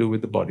something to do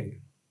with the body.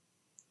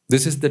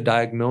 This is the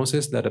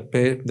diagnosis that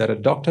a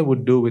doctor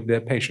would do with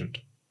their patient.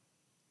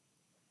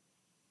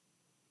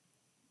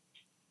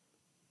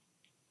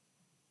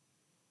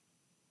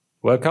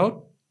 Work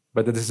out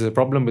whether this is a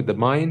problem with the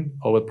mind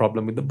or a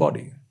problem with the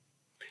body.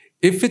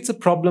 If it's a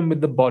problem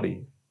with the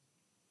body,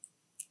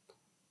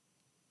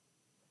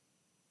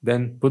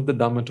 then put the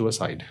Dhamma to a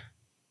side.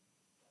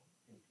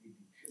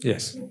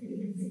 Yes.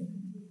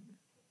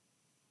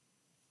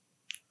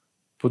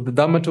 Put the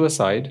Dhamma to a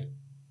side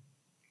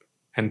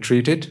and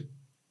treat it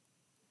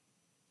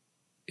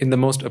in the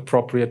most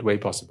appropriate way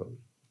possible.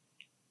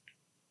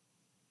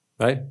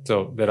 Right?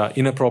 So there are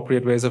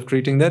inappropriate ways of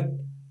treating that,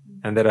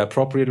 and there are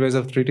appropriate ways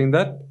of treating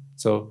that.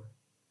 So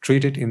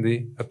treat it in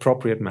the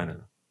appropriate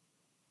manner.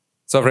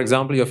 So for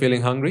example, you're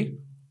feeling hungry.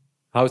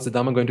 How is the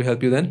Dhamma going to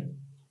help you then?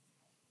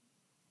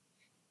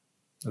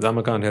 The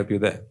Dhamma can't help you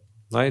there.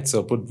 Right?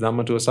 So put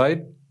Dhamma to a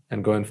side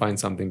and go and find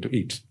something to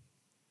eat.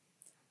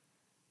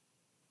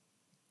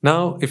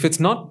 Now, if it's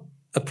not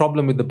a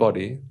problem with the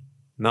body,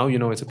 now you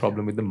know it's a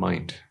problem with the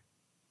mind.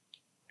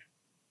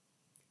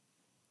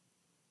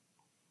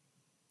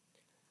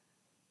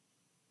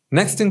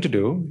 Next thing to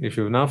do, if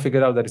you've now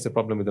figured out that it's a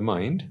problem with the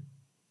mind,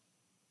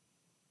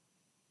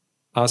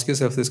 ask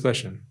yourself this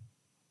question.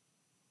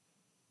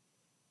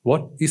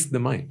 What is the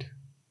mind?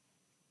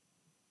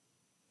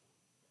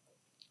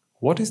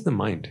 What is the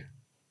mind?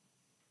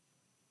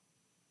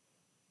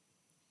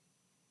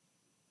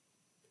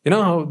 You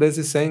know how there's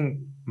this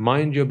saying,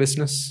 mind your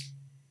business?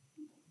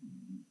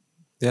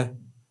 Yeah.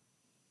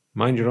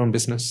 Mind your own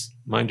business.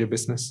 Mind your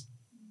business.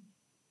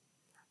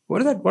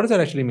 What does that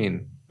actually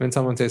mean when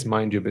someone says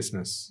mind your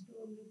business?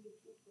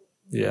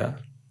 Yeah.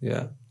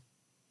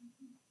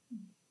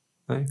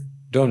 Right?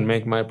 Don't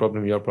make my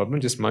problem your problem.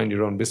 Just mind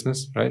your own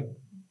business, right?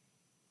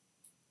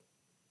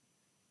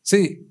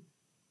 See,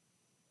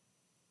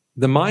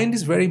 the mind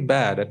is very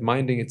bad at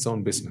minding its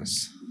own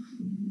business.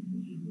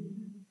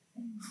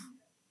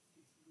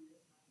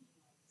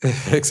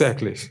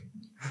 Exactly.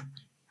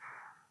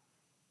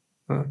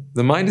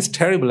 The mind is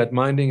terrible at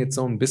minding its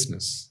own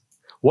business.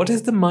 What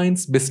is the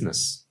mind's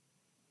business?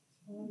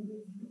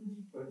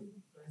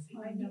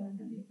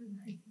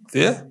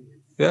 Yeah.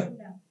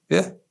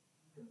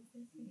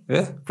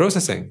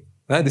 Processing.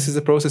 This is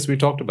the process we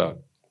talked about.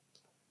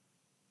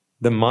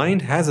 The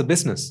mind has a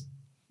business.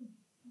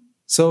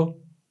 So,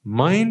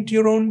 mind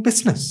your own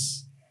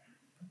business.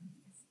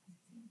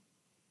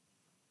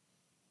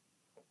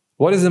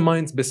 What is the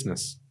mind's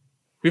business?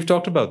 We've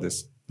talked about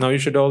this. Now you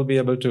should all be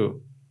able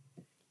to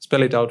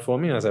spell it out for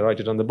me as I write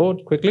it on the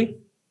board quickly.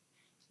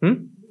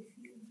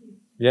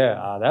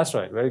 Yeah, that's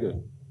right. Very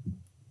good.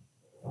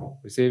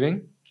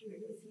 Receiving.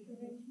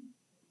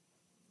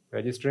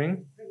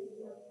 Registering.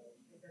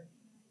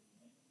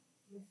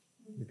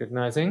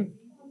 Recognizing.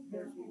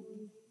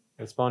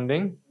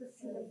 Responding.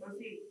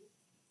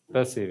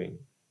 Perceiving.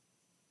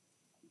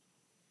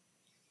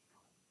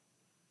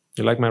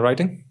 You like my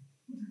writing?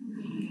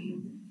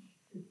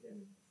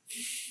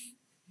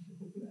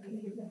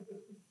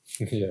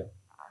 Yeah.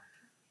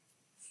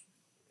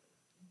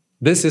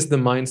 This is the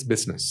mind's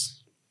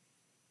business.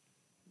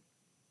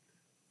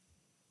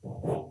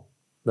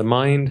 The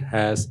mind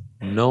has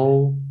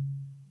no,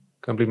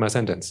 complete my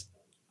sentence,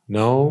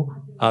 no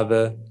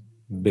other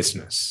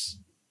business.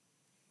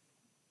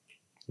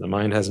 The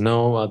mind has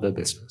no other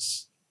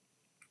business.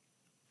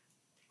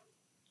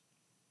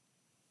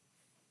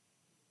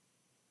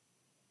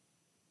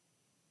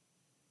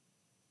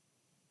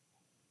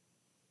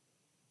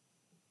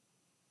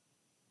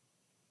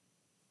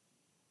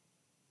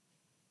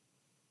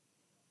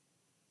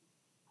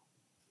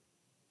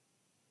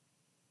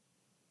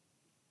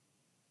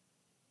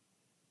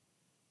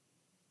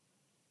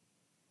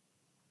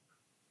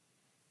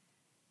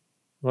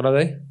 What are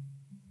they?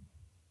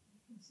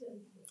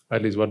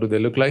 At least, what do they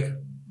look like?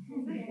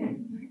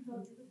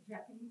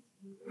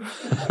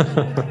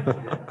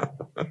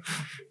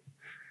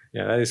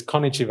 Yeah, that is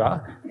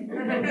konnichiwa.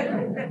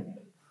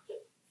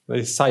 That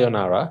is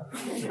sayonara.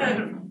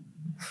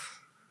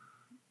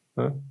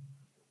 Huh?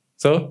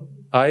 So,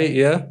 eye,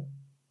 ear,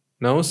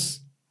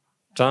 nose,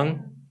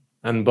 tongue,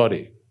 and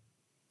body.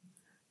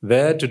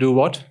 There to do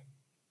what?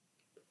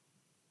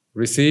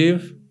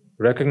 Receive,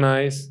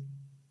 recognize,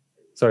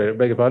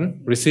 beg your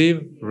pardon.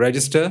 Receive,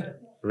 register,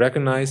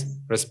 recognize,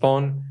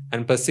 respond,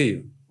 and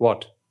perceive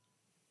what?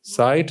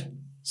 Sight,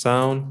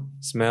 sound,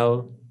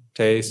 smell,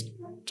 taste,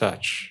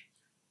 touch.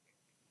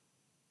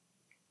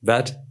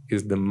 That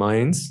is the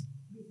mind's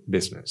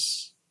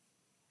business.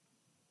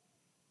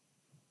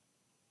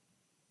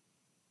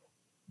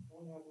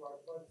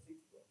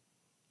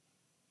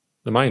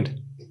 The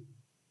mind.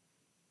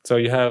 So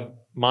you have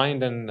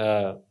mind and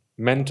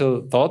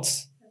mental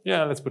thoughts.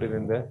 Yeah, let's put it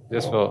in there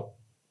just for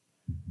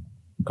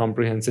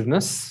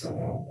comprehensiveness.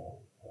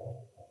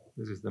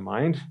 This is the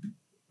mind.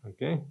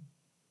 Okay.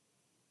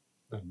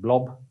 The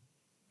blob.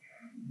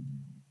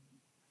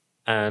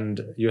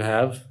 And you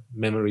have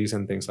memories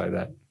and things like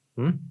that.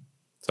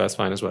 So that's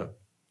fine as well.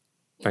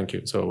 Thank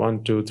you. So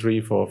 1, 2,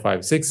 3, 4,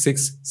 5, 6.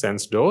 6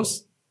 sense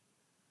doors.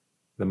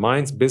 The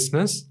mind's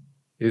business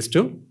is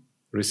to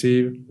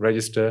receive,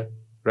 register,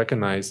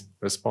 recognize,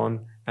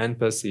 respond, and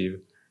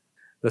perceive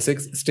the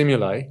 6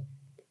 stimuli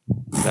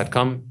that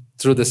come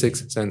through the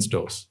 6 sense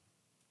doors.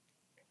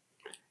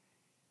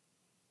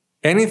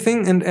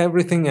 Anything and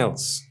everything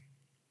else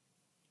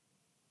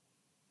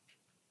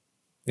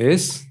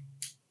is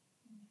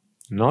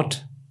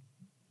not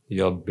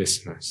your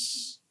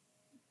business.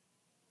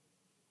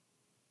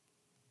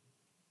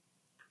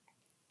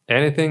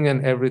 Anything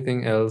and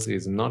everything else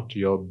is not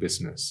your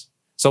business.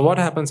 So what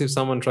happens if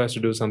someone tries to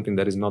do something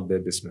that is not their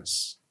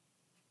business?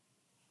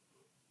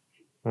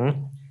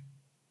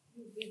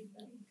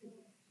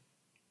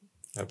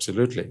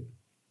 Absolutely.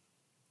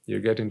 You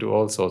get into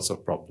all sorts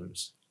of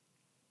problems.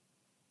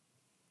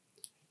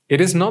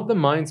 It is not the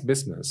mind's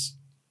business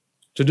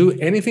to do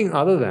anything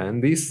other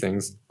than these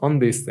things on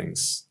these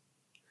things.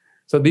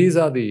 So these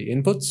are the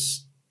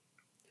inputs,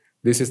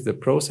 this is the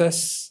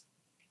process,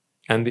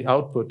 and the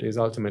output is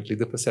ultimately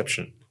the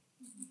perception.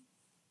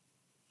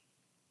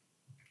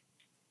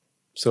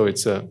 So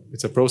it's a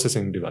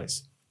processing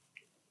device,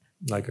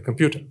 like a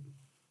computer.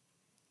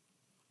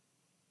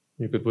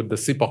 You could put the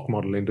CPOC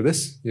model into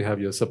this. You have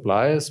your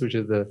suppliers, which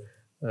is the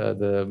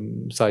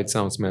sight,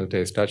 sound, smell,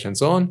 taste, touch, and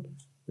so on.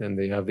 Then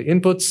they have the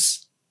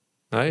inputs,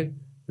 right?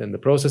 Then the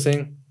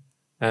processing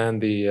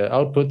and the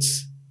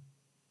outputs,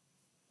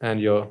 and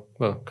your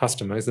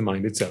customer is the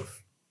mind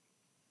itself.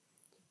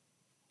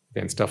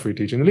 Again, stuff we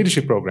teach in the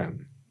leadership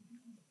program.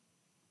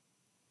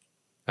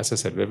 As I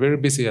said, we're very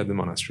busy at the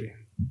monastery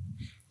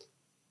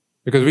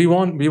because we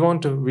want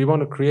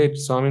to create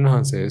Swamin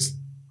Wahanses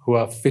who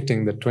are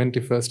fitting the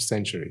 21st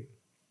century.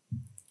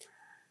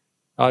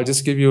 I'll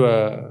just give you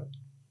a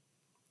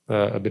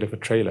bit of a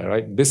trailer,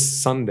 right?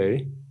 This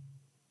Sunday,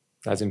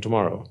 as in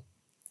tomorrow,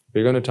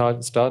 we're going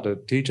to start a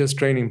teachers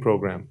training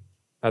program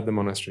at the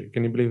monastery.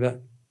 Can you believe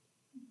that?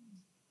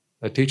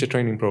 A teacher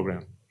training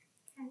program.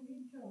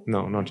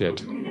 No, not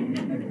yet.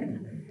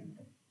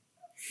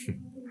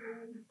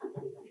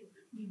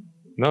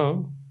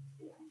 No.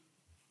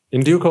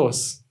 In due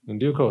course,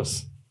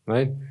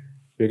 right?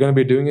 We're going to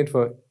be doing it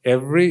for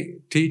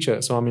every teacher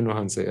Swamin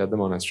Wahanse at the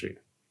monastery.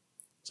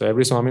 So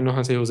every Swamin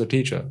Wahanse who's a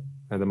teacher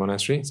at the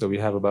monastery, so we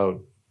have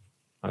about,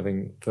 I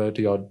think,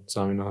 30 odd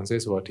Swamin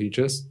Wahanses who are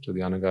teachers to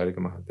the Anagarika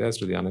Mahatyas,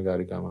 to the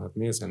Anagarika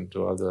Mahatmyas, and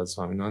to other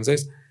Swamin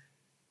Wahanses.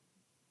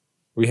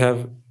 We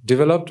have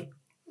developed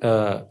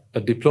a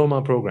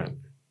diploma program.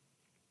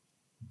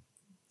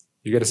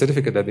 You get a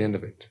certificate at the end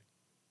of it.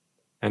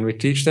 And we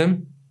teach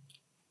them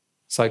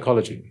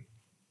psychology.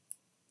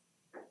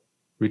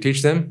 We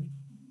teach them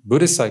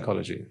Buddhist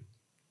psychology.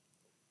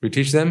 We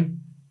teach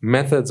them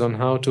methods on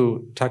how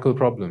to tackle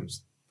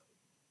problems.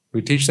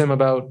 We teach them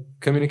about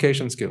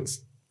communication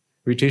skills.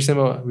 We teach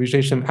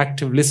them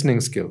active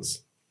listening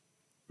skills.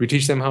 We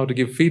teach them how to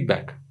give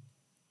feedback.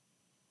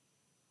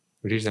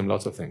 We teach them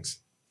lots of things.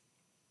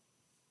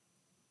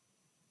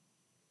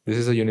 This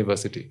is a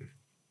university.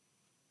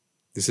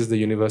 This is the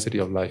university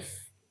of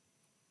life,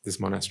 this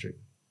monastery.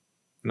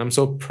 And I'm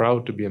so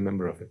proud to be a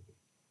member of it.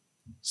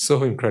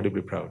 So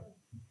incredibly proud.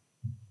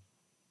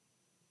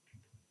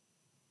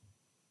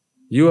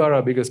 You are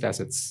our biggest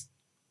assets.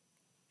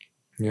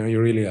 You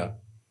really are.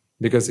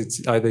 Because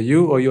it's either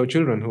you or your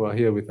children who are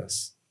here with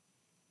us.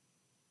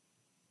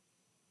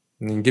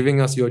 And in giving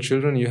us your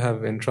children, you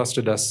have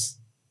entrusted us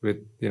with,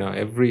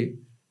 every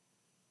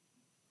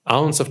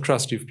ounce of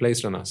trust you've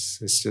placed on us.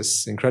 It's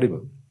just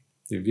incredible.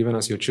 You've given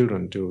us your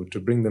children to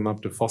bring them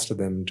up, to foster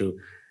them, to,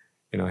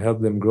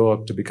 help them grow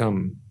up to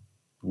become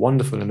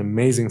wonderful and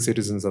amazing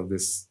citizens of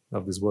this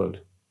world.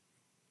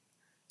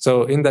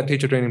 So in that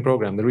teacher training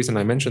program, the reason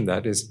I mentioned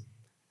that is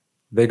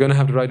they're going to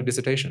have to write a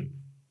dissertation,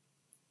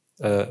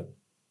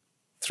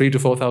 3,000 to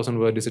 4,000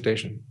 word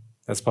dissertation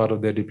as part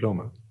of their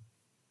diploma.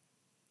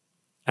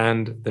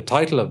 And the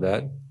title of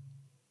that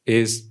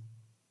is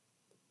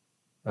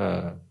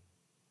the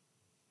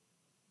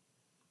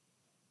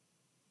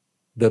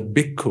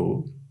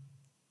Bhikkhu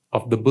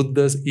of the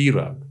Buddha's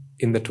era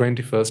in the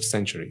 21st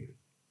century.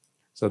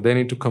 So they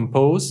need to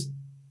compose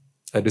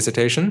a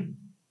dissertation,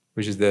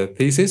 which is their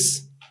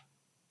thesis,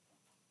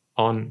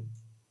 on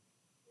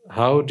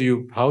how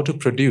to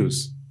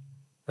produce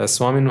a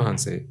Swamin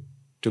Wahanse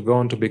to go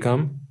on to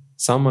become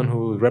someone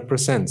who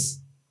represents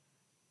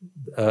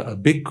a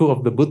bhikkhu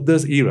of the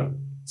Buddha's era.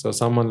 So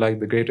someone like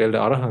the great elder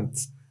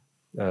Arahants,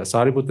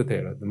 Sariputta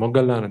Thera, the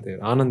Moggallana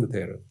Thera, Ananda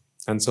Thera,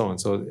 and so on.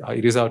 So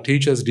it is our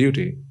teacher's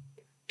duty,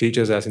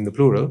 teachers as in the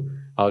plural,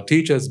 our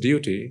teacher's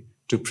duty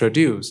to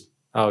produce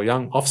our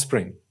young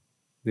offspring,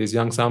 these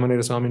young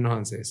Samanera Swamin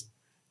Wahanses,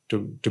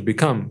 to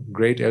become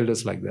great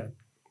elders like that.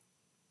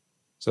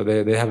 So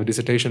they have a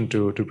dissertation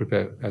to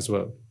prepare as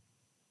well.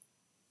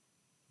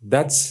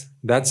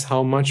 That's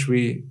how much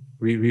we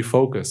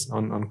focus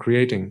on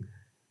creating,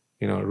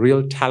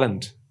 real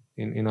talent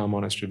in our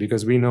monastery,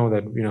 because we know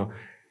that,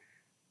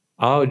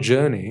 our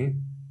journey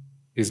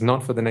is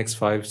not for the next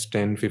 5,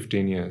 10,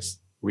 15 years.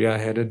 We are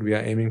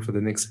aiming for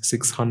the next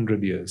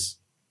 600 years.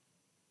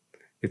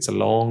 It's a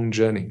long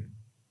journey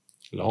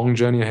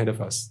ahead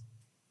of us.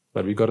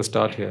 But we got to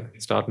start here,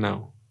 start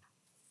now,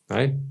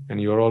 right? And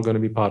you're all going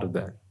to be part of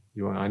that.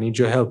 I need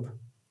your help.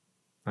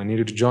 I need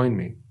you to join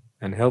me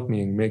and help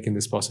me in making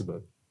this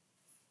possible.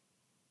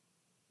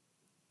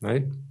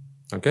 Right?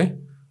 Okay?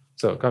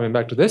 So coming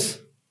back to this,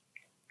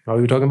 what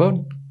are we talking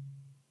about?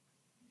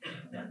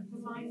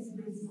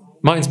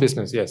 Mind's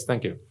business, yes,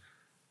 thank you.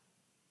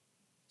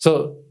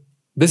 So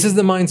this is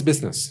the mind's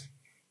business.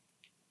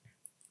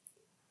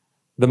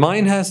 The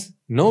mind has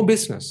no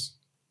business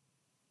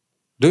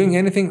doing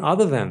anything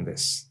other than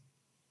this.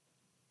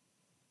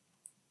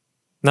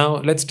 Now,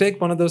 let's take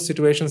one of those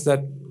situations that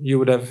you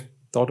would have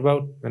thought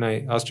about when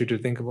I asked you to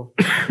think about.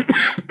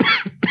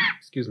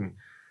 Excuse me.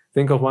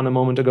 Think of one a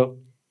moment ago.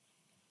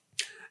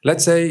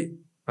 Let's say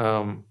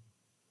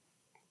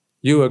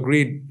you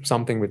agreed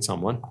something with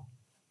someone.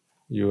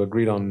 You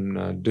agreed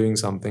on doing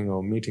something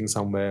or meeting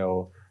somewhere,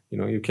 or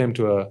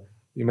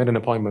you made an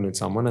appointment with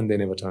someone and they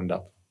never turned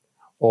up.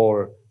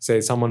 Or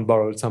say someone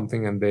borrowed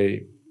something and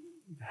they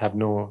have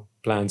no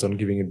plans on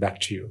giving it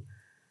back to you.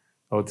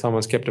 Or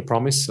someone's kept a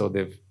promise, so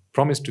they've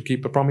promised to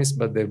keep a promise,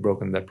 but they've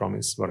broken that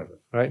promise, whatever,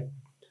 right?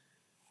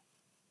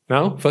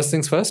 Now, first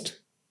things first,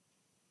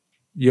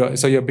 you're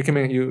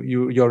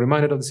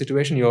reminded of the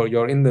situation,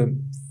 you're in the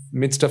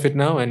midst of it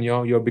now, and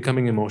you're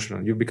becoming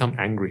emotional, you've become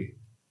angry.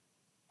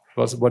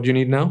 What do you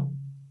need now?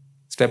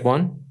 Step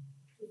 1,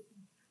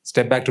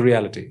 step back to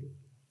reality,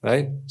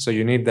 right? So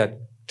you need that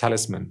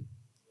talisman,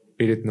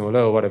 Pirit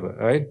Nola or whatever,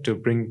 right? To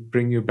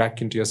bring you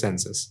back into your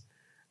senses.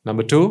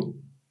 Number 2,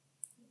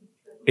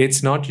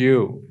 it's not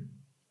you.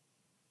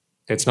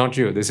 It's not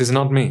you. This is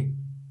not me.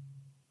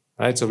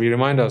 Right? So we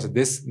remind ourselves,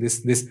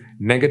 this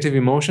negative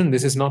emotion,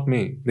 this is not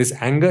me. This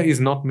anger is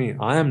not me.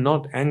 I am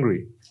not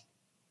angry.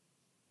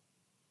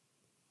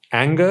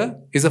 Anger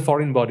is a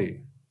foreign body.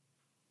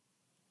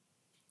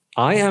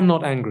 I am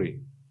not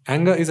angry.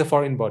 Anger is a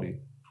foreign body.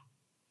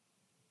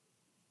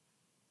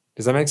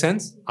 Does that make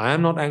sense? I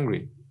am not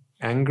angry.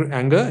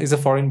 Anger is a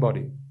foreign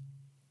body.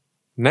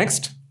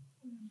 Next,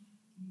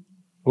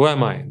 who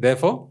am I?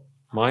 Therefore,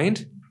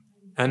 mind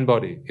and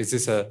body. Is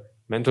this a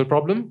mental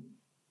problem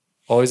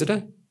or is it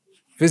a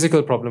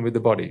physical problem with the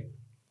body?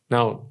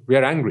 Now, we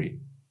are angry.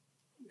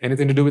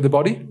 Anything to do with the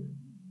body?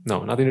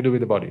 No, nothing to do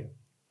with the body.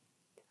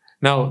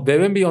 Now, there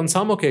may be on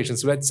some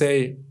occasions, let's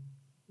say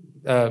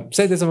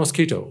there's a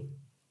mosquito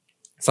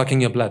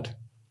sucking your blood.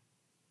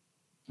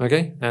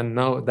 Okay? And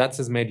now that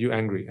has made you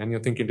angry. And you're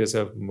thinking to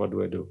yourself, what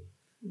do I do?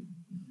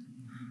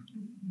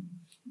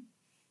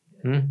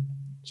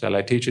 Shall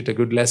I teach it a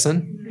good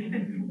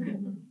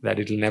lesson that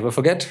it'll never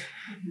forget?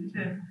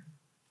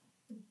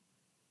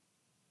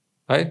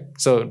 Right?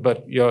 So,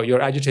 but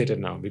you're agitated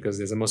now because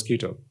there's a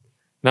mosquito.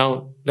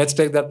 Now, let's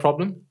take that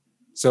problem.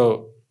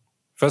 So,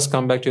 first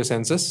come back to your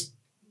senses.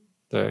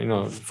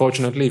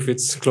 Fortunately, if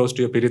it's close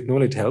to your Pirit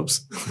Nola, it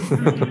helps.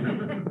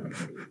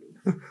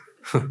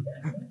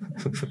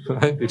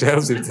 Right? It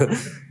helps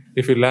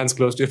if it lands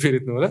close to your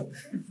Pirit Nola.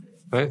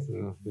 Right?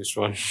 Which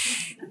one?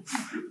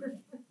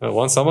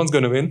 Someone's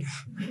going to win.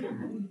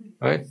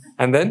 Right?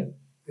 And then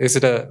Is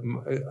it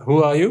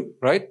who are you,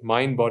 right?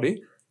 Mind,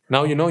 body.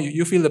 Now you know,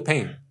 you feel the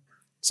pain.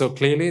 So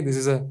clearly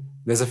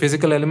there's a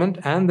physical element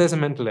and there's a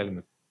mental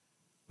element.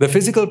 The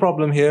physical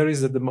problem here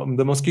is that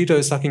the mosquito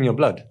is sucking your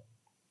blood.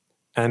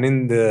 And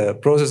in the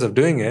process of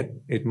doing it,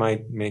 it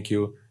might make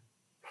you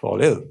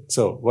fall ill.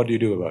 So what do you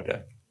do about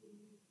that?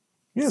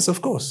 Yes,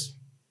 of course.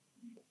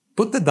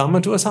 Put the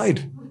Dhamma to a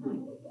side.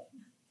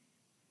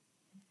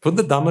 Put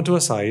the Dhamma to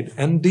a side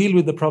and deal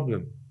with the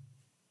problem.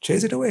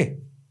 Chase it away.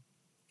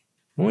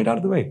 Move it out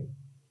of the way.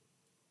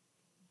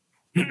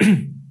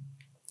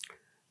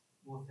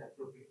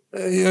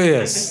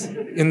 Yes,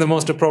 in the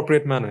most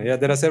appropriate manner. Yeah,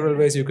 there are several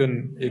ways you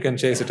can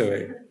chase it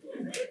away.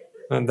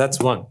 And that's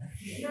one.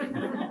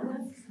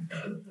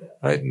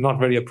 Right? Not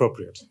very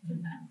appropriate.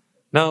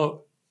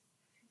 Now,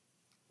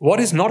 what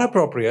is not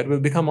appropriate will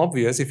become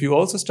obvious if you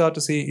also start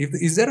to see,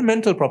 is there a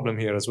mental problem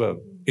here as well?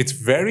 It's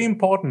very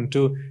important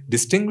to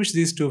distinguish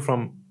these two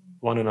from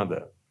one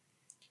another.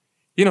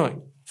 You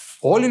know,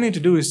 all you need to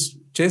do is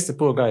chase the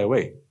poor guy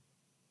away.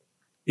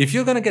 If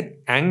you're going to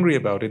get angry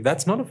about it,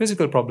 that's not a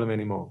physical problem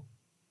anymore.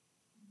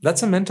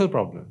 That's a mental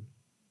problem.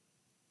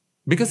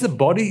 Because the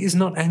body is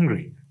not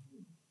angry.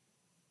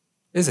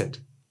 Is it?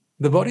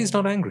 The body is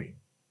not angry.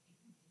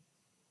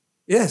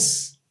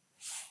 Yes.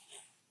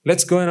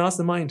 Let's go and ask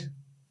the mind.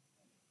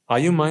 Are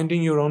you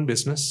minding your own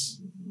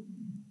business?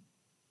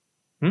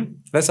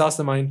 Let's ask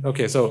the mind.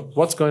 Okay, so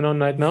what's going on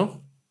right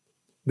now?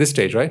 This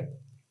stage, right?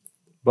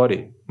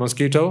 Body.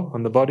 Mosquito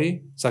on the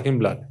body, sucking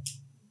blood.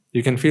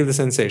 You can feel the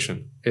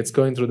sensation. It's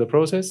going through the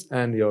process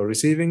and you're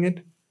receiving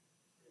it,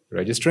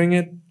 registering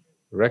it,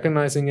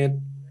 recognizing it,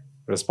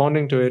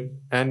 responding to it,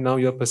 and now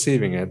you're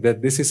perceiving it,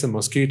 that this is a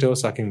mosquito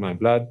sucking my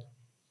blood,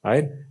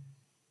 right?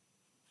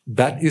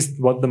 That is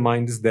what the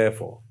mind is there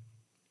for,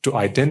 to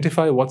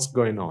identify what's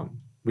going on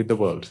with the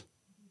world,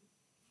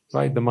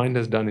 right? The mind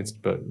has done its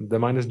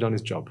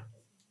job.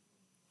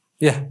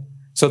 Yeah.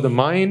 So the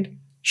mind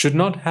should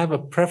not have a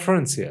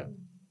preference here.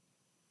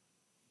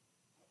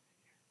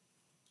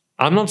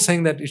 I'm not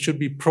saying that it should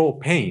be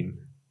pro-pain.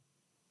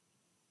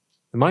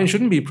 The mind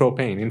shouldn't be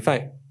pro-pain. In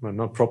fact, well,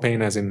 not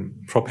propane as in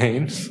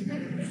propane,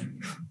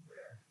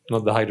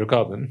 not the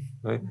hydrocarbon,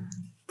 right?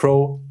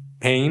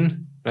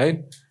 Pro-pain,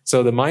 right?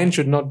 So the mind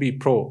should not be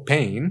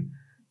pro-pain.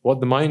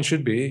 What the mind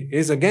should be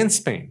is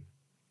against pain.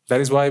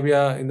 That is why we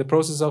are in the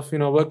process of,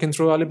 working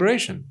through our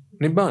liberation,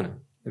 Nibbana,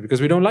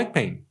 because we don't like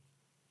pain.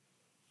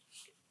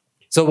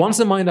 So once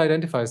the mind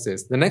identifies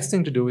this, the next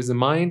thing to do is the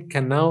mind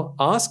can now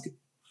ask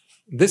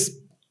this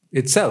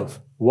itself,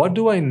 what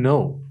do I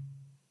know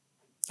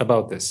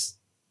about this?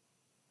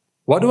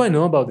 What do I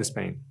know about this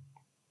pain?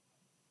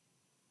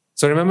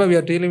 So remember, we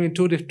are dealing with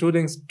two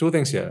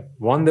things here.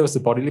 One, there was the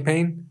bodily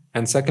pain,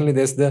 and secondly,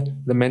 there's the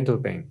mental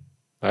pain,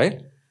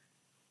 right?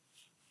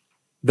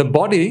 The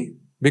body,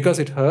 because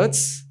it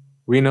hurts,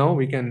 we know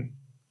we can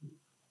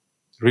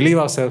relieve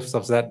ourselves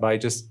of that by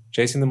just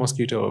chasing the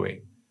mosquito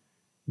away.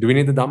 Do we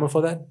need the Dhamma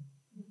for that?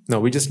 No,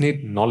 we just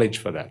need knowledge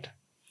for that.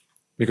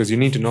 Because you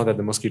need to know that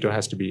the mosquito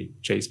has to be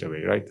chased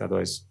away, right?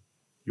 Otherwise,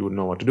 you wouldn't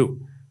know what to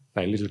do.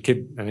 Like a little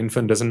kid, an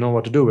infant doesn't know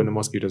what to do when a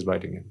mosquito is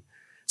biting him.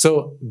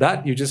 So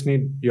that you just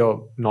need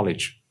your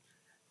knowledge.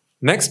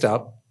 Next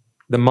up,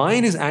 the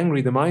mind is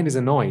angry, the mind is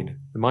annoyed,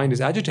 the mind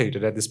is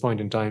agitated at this point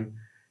in time.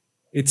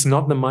 It's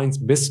not the mind's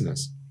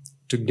business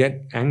to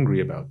get angry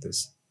about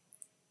this.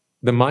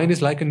 The mind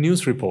is like a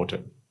news reporter.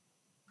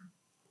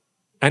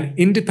 An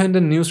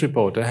independent news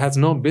reporter has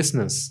no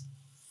business,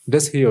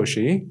 does he or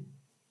she,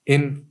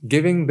 in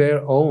giving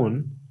their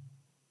own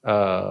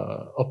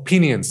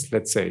opinions,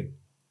 let's say,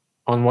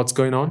 on what's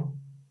going on.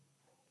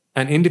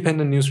 An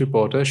independent news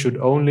reporter should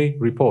only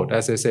report.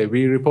 As they say,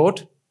 we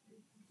report,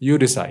 you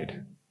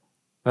decide.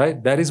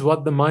 Right? That is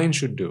what the mind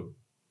should do.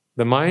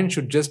 The mind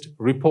should just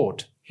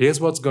report. Here's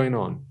what's going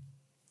on.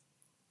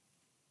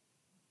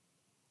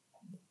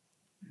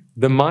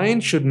 The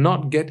mind should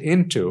not get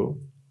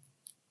into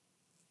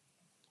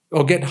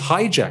or get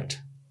hijacked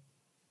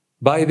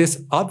by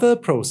this other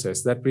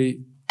process that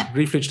we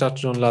briefly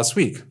touched on last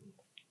week.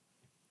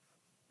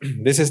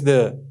 This is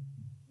the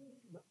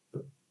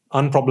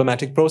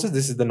unproblematic process,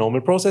 this is the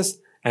normal process,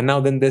 and now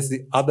then there's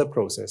the other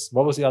process.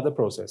 What was the other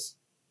process?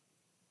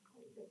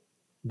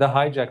 The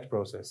hijacked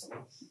process.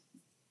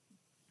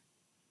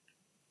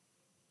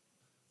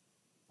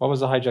 What was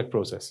the hijacked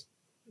process?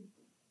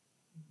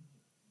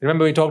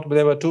 Remember we talked,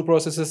 there were two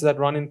processes that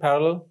run in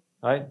parallel,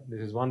 right? This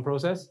is one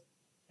process.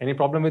 Any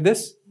problem with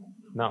this?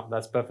 No,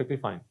 that's perfectly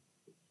fine.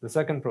 The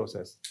second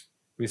process.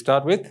 We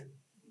start with,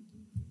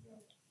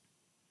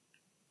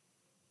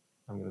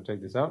 I'm going to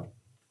take this out.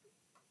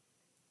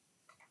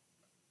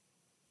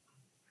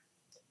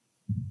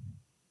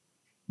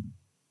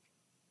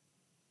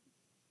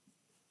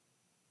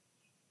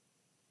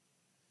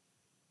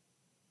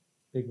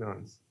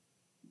 Ignorance.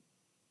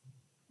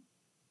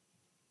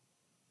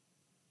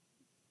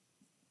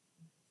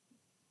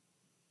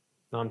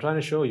 Now I'm trying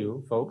to show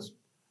you, folks,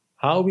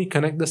 how we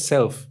connect the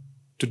self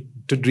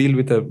to deal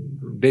with a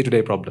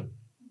day-to-day problem.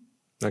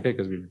 Okay,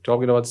 because we're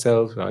talking about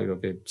self, right?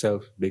 Okay,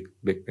 self,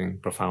 big thing,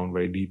 profound,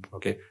 very deep.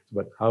 Okay,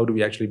 but how do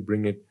we actually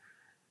bring it,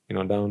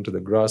 down to the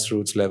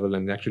grassroots level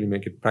and actually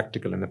make it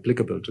practical and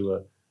applicable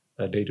to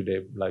a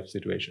day-to-day life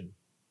situation?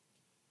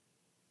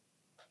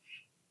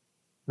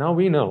 Now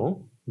we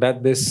know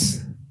that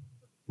this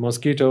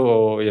mosquito,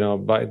 or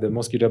by the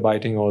mosquito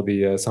biting, or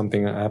the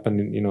something happened,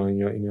 in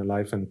your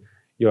life, and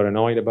you're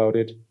annoyed about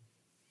it,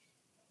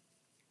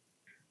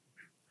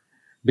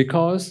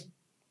 because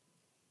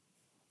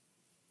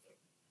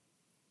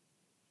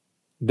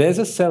there's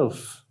a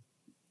self,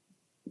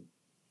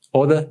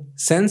 or the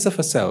sense of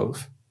a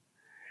self,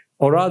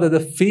 or rather the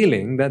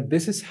feeling that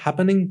this is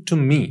happening to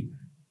me.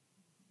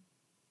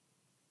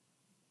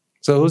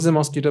 So who's the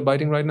mosquito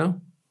biting right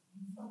now?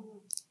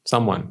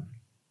 Someone.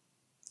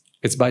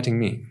 It's biting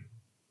me.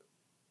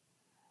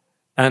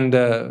 And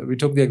we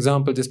took the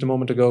example just a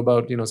moment ago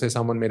about, say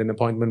someone made an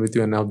appointment with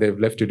you and now they've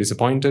left you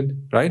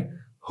disappointed, right?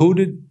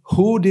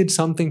 Who did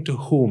something to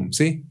whom?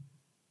 See?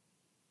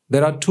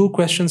 There are two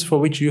questions for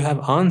which you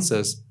have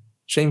answers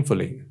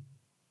shamefully.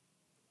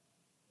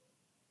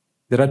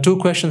 There are two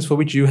questions for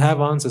which you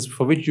have answers,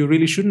 for which you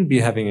really shouldn't be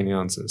having any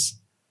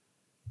answers.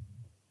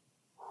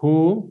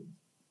 Who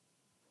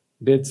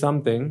did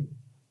something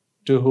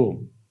to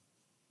whom?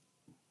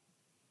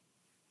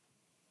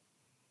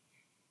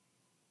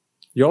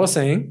 You're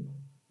saying,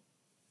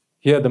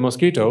 here the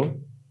mosquito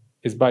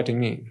is biting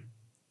me.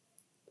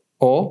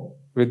 Or,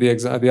 with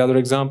the other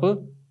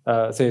example,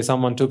 say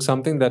someone took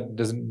something that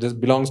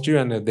doesn't belongs to you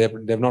and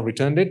they've not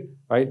returned it,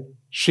 right?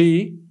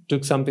 She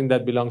took something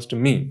that belongs to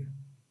me.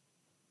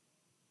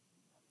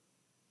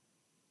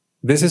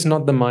 This is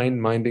not the mind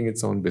minding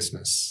its own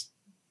business.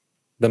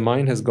 The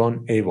mind has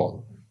gone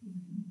AWOL.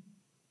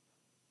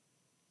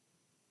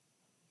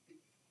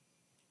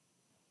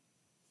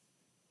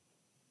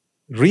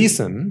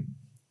 Reason,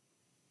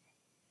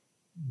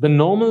 the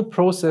normal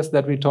process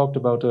that we talked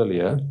about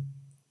earlier,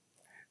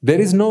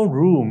 there is no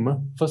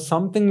room for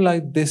something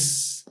like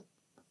this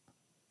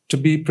to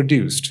be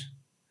produced.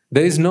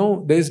 There's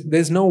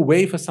no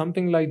way for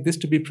something like this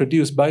to be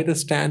produced by the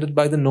standard,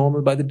 by the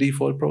normal, by the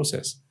default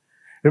process.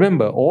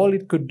 Remember, all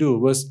it could do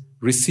was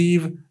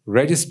receive,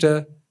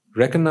 register,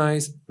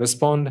 recognize,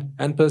 respond,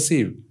 and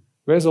perceive.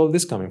 Where's all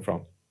this coming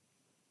from?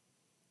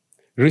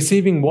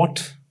 Receiving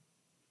what?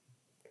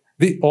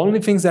 The only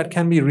things that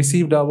can be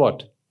received are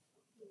what?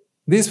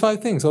 These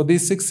 5 things, or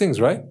these 6 things,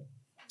 right?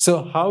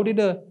 So how was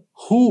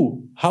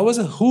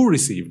a who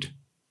received?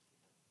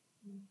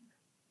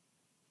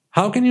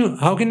 How can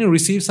you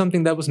receive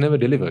something that was never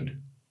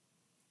delivered?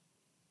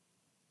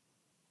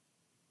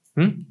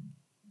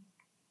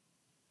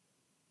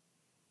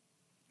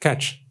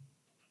 Catch.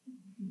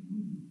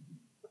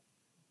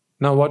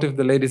 Now what if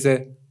the lady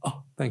said,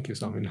 "Oh, thank you,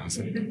 Swami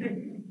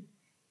Namaste,"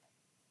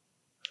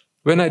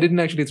 when I didn't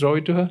actually throw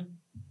it to her?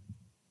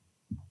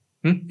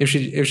 If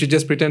she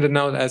just pretended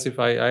now as if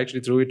I actually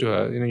threw it to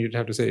her, you'd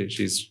have to say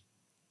she's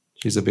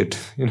a bit,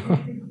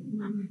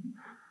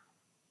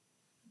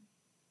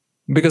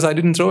 because I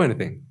didn't throw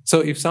anything. So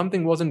if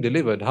something wasn't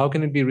delivered, how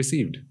can it be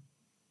received?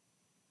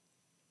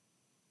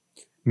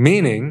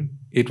 Meaning,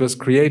 it was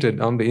created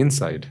on the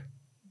inside.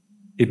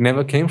 It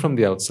never came from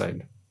the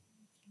outside.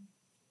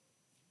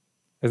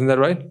 Isn't that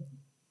right?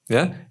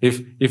 Yeah?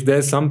 If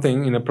there's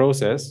something in a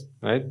process,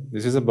 right?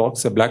 This is a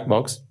box, a black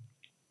box.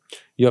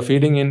 You're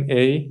feeding in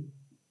A,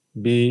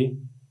 B,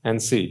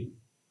 and C.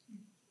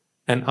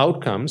 And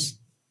out comes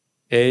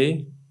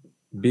A,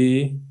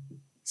 B,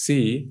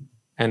 C,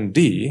 and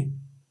D.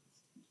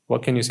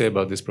 What can you say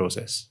about this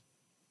process?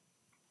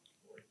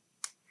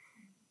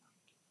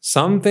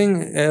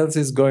 Something else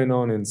is going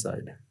on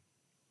inside.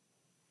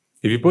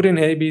 If you put in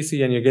A, B,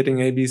 C and you're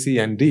getting A, B, C,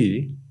 and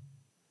D,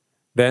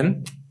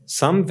 then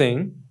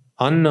something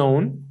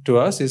unknown to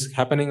us is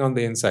happening on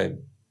the inside.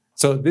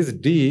 So this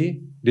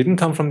D didn't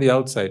come from the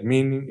outside,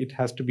 meaning it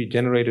has to be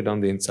generated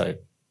on the inside.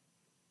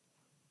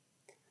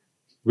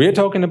 We're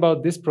talking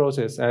about this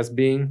process as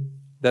being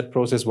that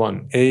process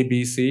 1, A,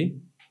 B, C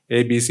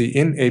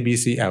in, A, B,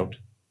 C out.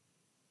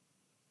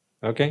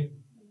 Okay?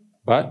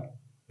 But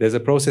there's a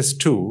process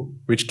 2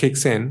 which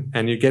kicks in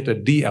and you get a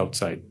D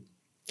outside.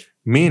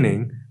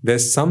 Meaning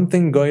there's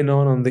something going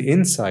on the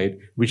inside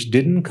which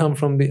didn't come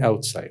from the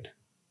outside.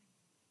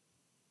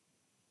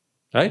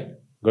 Right?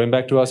 Going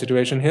back to our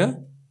situation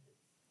here.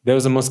 There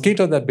was a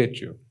mosquito that bit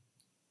you.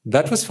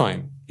 That was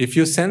fine. If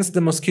you sense the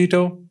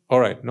mosquito,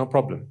 all right, no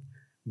problem.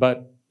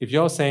 But if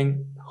you're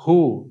saying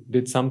who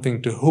did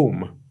something to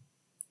whom,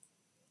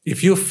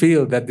 if you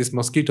feel that this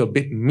mosquito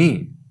bit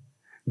me,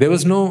 there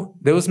was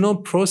no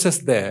process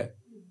there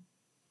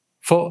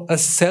for a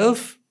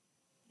self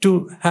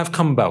to have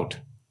come about.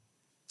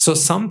 So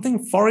something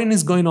foreign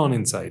is going on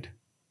inside.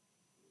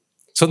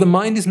 So the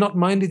mind is not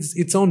mind, it's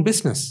its own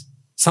business.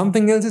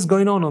 Something else is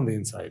going on the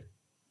inside.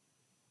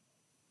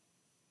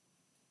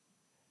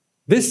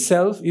 This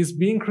self is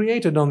being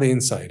created on the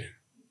inside.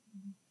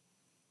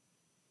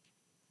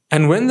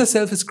 And when the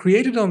self is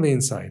created on the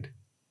inside,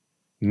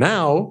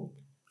 now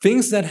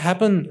things that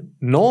happen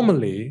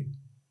normally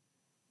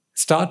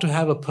start to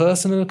have a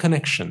personal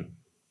connection.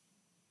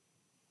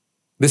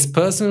 This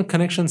personal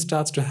connection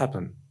starts to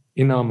happen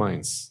in our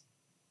minds.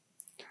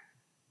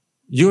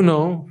 You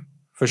know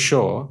for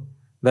sure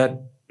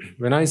that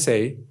when I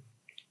say,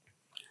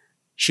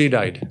 she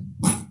died,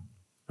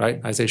 right?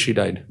 I say she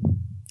died.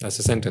 That's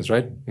a sentence,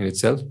 right? In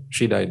itself,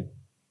 she died.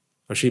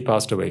 Or she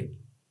passed away.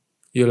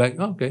 You're like,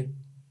 oh, okay.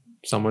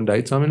 Someone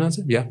died,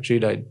 Swaminathan? Yeah, she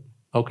died.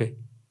 Okay,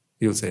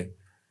 you'll say.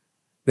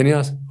 Then you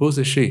ask, who's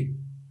the she?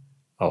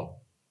 Oh,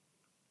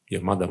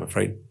 your mother, I'm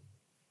afraid.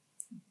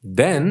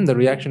 Then the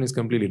reaction is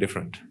completely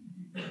different.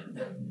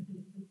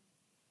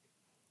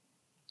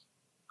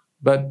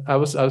 But I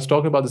was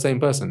talking about the same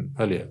person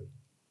earlier.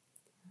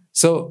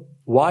 So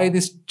why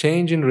this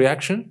change in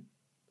reaction?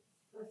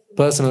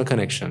 Personal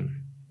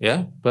connection.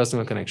 Yeah,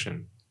 personal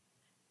connection.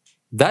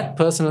 That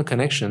personal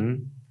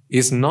connection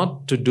is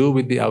not to do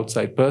with the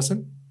outside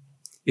person.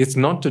 It's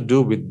not to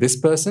do with this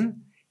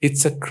person.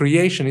 It's a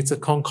creation, it's a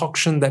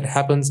concoction that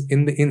happens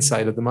in the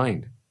inside of the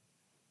mind.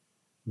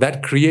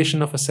 That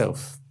creation of a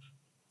self.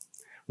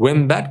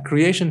 When that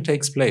creation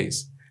takes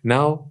place,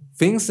 now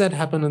things that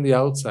happen on the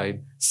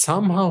outside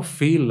somehow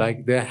feel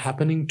like they're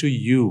happening to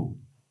you.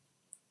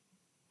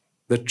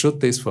 The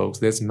truth is, folks,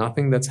 there's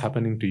nothing that's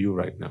happening to you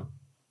right now.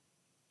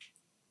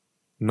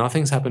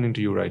 Nothing's happening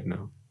to you right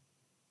now.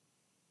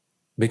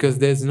 Because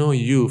there's no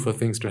you for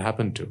things to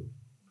happen to.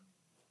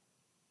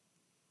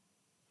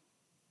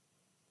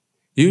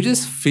 You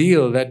just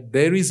feel that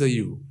there is a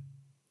you.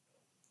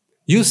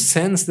 You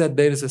sense that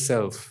there is a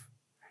self.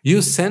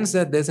 You sense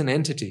that there's an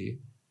entity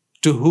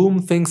to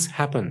whom things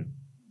happen.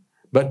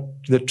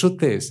 But the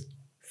truth is,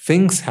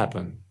 things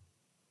happen.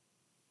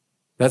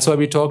 That's why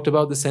we talked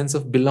about the sense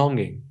of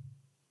belonging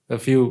a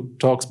few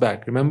talks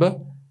back, remember?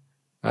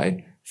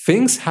 Right?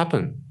 Things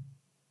happen.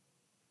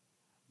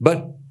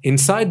 But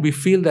inside we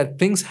feel that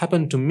things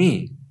happen to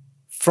me,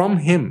 from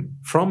him,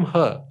 from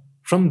her,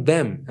 from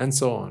them, and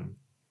so on.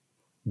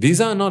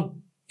 These are not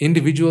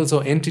individuals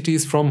or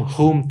entities from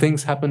whom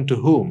things happen to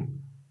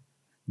whom.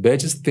 They're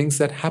just things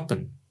that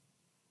happen.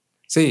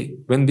 See,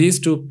 when these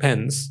two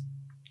pens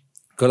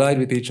collide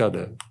with each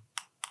other,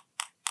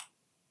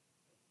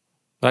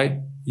 right?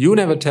 You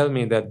never tell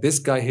me that this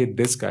guy hit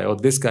this guy or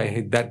this guy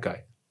hit that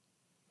guy,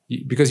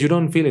 because you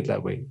don't feel it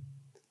that way.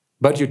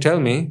 But you tell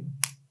me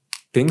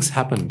things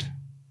happened.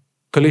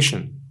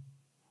 Collision,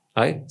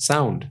 right?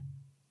 Sound,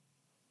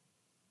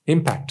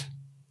 impact.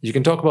 You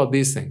can talk about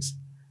these things.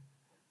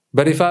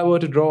 But if I were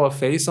to draw a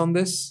face on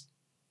this,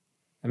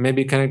 and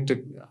maybe connect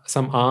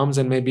some arms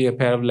and maybe a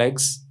pair of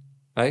legs,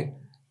 right?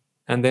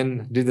 And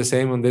then do the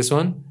same on this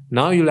one,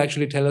 now you'll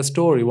actually tell a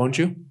story, won't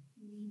you?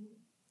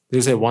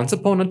 You'll say, once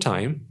upon a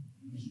time,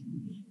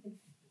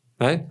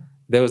 right?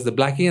 There was the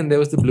blackie and there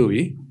was the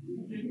bluey,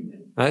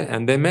 right?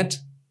 And they met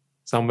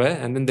somewhere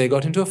and then they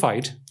got into a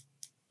fight,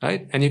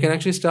 right? And you can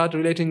actually start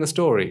relating a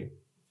story.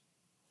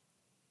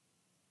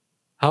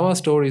 How are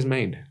stories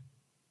made?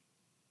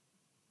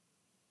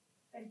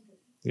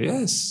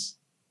 Yes.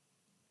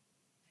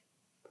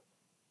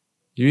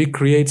 We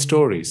create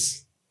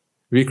stories.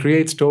 We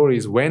create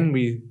stories when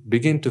we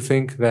begin to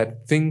think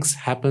that things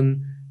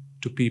happen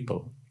to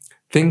people.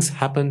 Things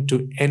happen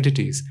to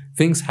entities.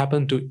 Things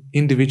happen to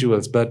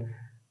individuals. But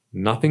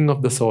nothing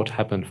of the sort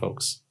happened,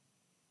 folks.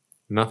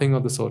 Nothing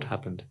of the sort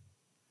happened.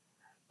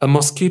 A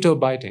mosquito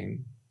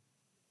biting.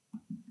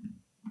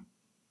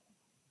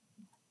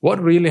 What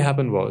really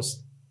happened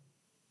was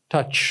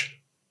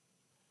touch.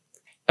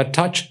 A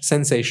touch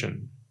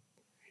sensation.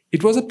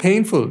 It was a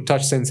painful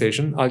touch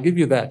sensation, I'll give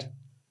you that.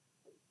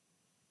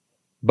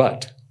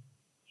 But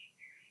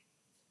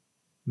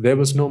there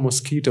was no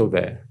mosquito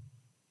there.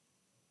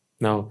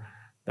 Now,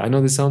 I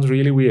know this sounds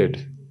really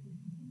weird,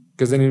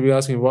 because then you'll be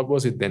asking, what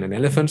was it then? An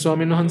elephant,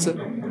 Swami Hansa?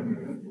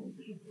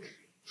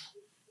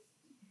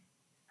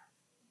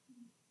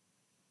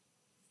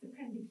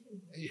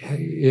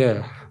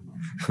 Yeah.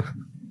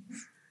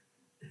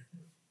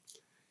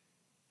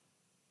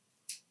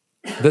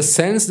 The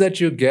sense that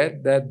you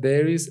get that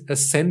there is a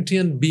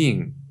sentient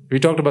being. We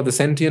talked about the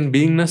sentient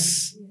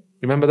beingness.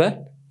 Remember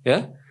that?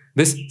 Yeah?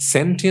 This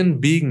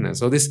sentient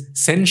beingness or this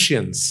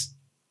sentience.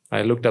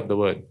 I looked up the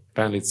word.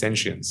 Apparently it's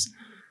sentience.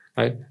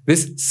 Right?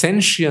 This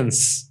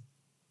sentience.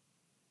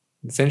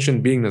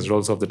 Sentient beingness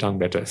rolls off the tongue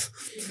better.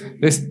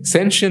 This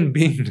sentient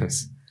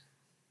beingness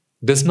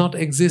does not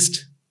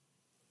exist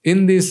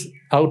in these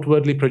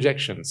outwardly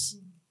projections.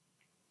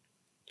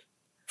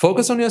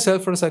 Focus on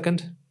yourself for a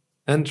second.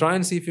 And try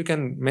and see if you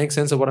can make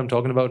sense of what I'm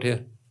talking about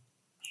here.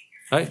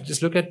 Right?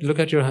 Just look at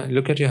your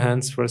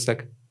hands for a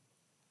second.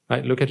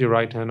 Right? Look at your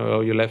right hand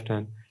or your left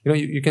hand. You know,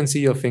 you can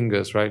see your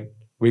fingers, right?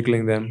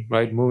 Wiggling them,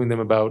 right? Moving them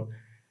about.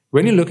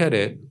 When you look at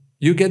it,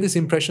 you get this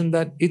impression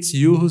that it's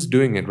you who's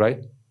doing it, right?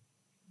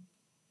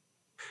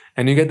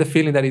 And you get the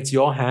feeling that it's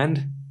your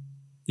hand,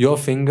 your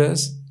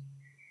fingers.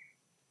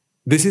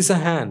 This is a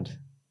hand.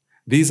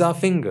 These are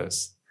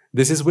fingers.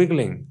 This is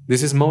wiggling.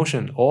 This is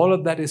motion. All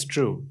of that is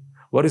true.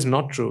 What is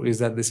not true is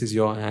that this is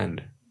your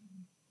hand.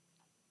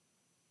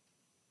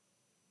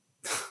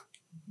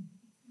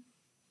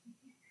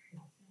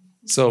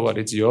 So what,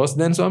 it's yours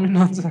then,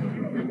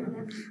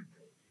 Swaminathan?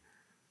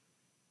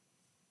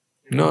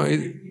 No,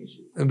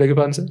 I beg your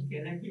pardon, sir?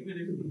 Can I give a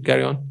little?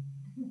 Carry on.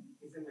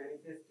 It's a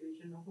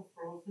manifestation of a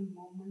frozen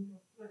moment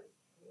of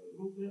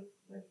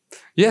life.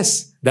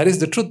 Yes, that is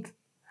the truth.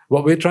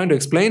 What we're trying to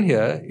explain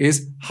here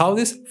is how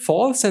this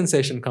false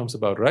sensation comes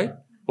about, right?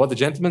 What the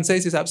gentleman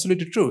says is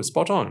absolutely true,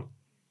 spot on.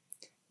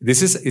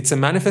 It's a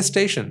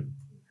manifestation.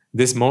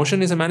 This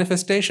motion is a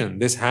manifestation.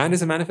 This hand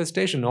is a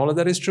manifestation. All of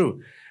that is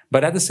true.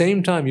 But at the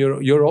same time,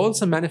 you're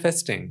also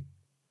manifesting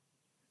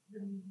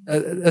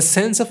a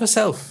sense of a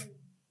self.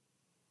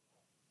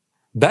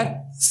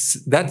 That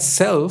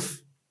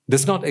self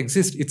does not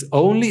exist. It's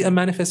only a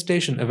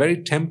manifestation, a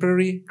very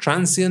temporary,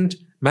 transient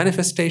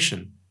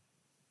manifestation.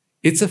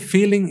 It's a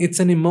feeling, it's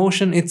an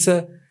emotion, it's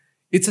a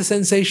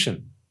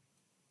sensation.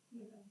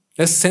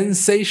 A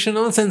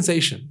sensational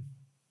sensation.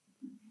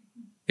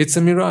 It's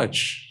a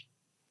mirage.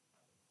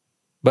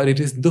 But it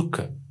is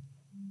dukkha,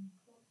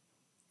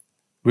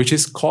 which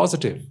is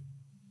causative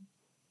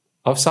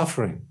of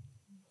suffering.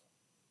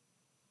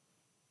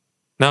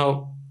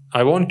 Now,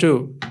 I want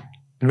to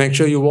make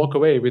sure you walk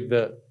away with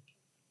the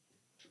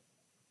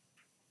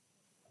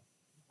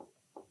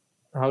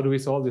how do we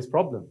solve this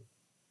problem?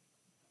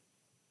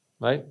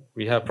 Right?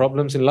 We have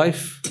problems in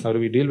life. How do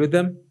we deal with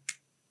them?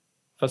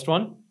 First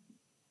one,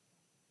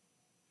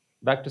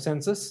 back to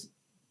senses.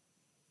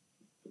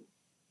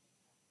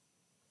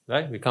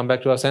 Right? We come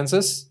back to our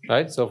senses.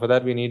 Right? So for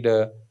that we need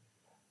a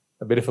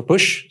bit of a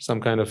push, some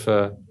kind of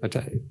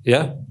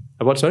yeah.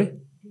 A what? Sorry?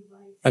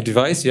 A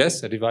device.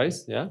 Yes, a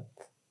device. Yeah.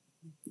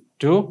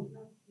 Two,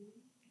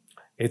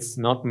 it's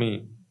not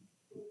me.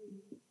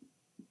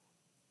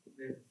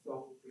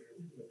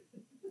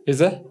 Is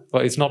that?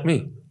 Well, it's not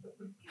me.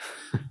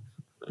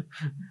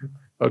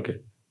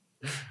 Okay.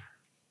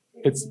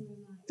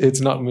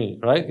 It's not me,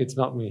 right? It's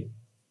not me.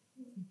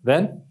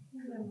 Then,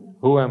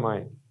 who am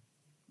I?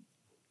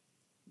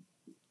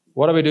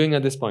 What are we doing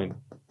at this point?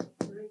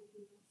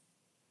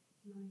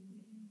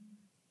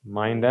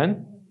 Mind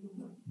and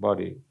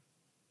body.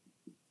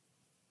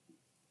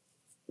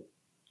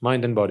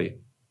 Mind and body.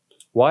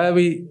 Why are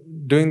we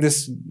doing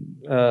this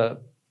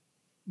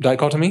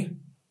dichotomy?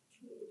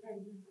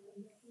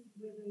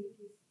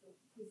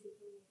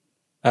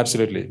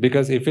 Absolutely.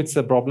 Because if it's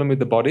a problem with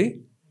the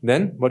body,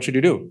 then what should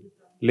you do?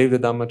 Leave the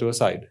Dhamma to a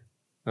side.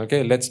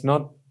 Okay? Let's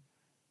not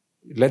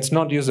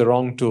use the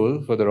wrong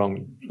tool for the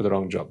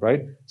wrong job,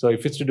 right? So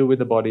if it's to do with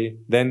the body,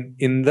 then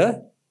in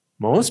the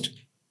most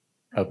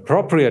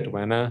appropriate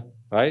manner,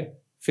 right?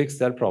 Fix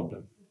that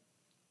problem.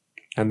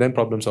 And then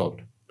problem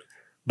solved.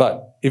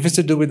 But if it's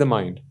to do with the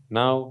mind,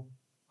 now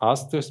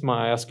ask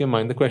your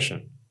mind the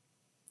question.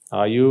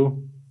 Are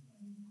you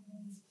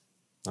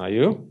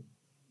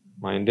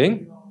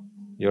minding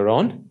your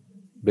own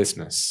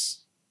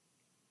business?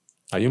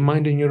 Are you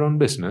minding your own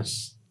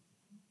business?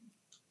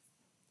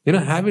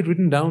 Have it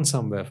written down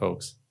somewhere,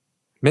 folks.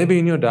 Maybe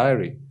in your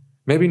diary,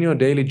 maybe in your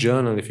daily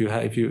journal if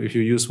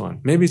you use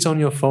one. Maybe it's on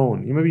your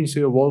phone. Maybe it's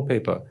your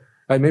wallpaper.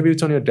 Right? Maybe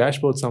it's on your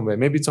dashboard somewhere.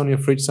 Maybe it's on your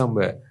fridge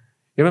somewhere.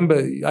 I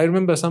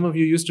remember some of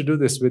you used to do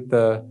this with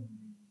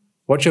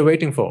what you're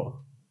waiting for.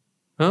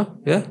 Huh?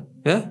 Yeah?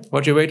 Yeah?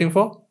 What you're waiting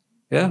for?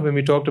 Yeah? When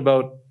we talked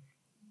about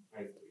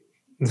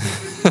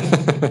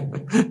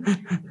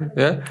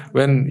yeah?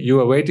 When you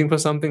were waiting for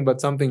something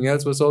but something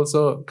else was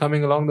also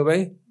coming along the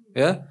way.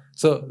 Yeah?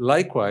 So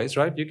likewise,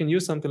 right? You can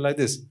use something like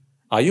this.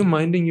 Are you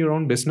minding your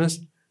own business?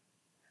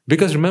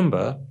 Because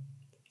remember,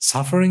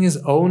 suffering is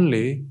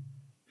only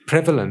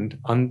prevalent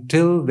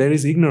until there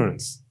is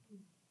ignorance.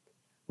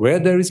 Where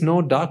there is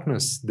no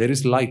darkness, there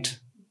is light.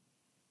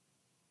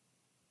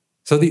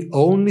 So the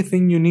only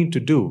thing you need to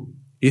do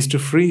is to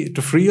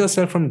free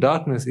yourself from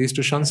darkness is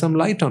to shine some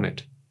light on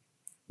it.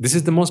 This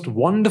is the most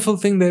wonderful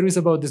thing there is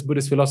about this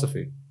Buddhist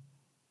philosophy.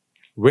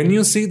 When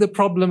you see the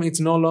problem, it's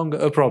no longer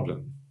a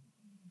problem.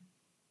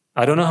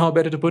 I don't know how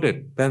better to put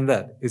it than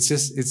that.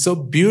 It's so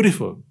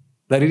beautiful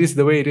that it is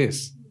the way it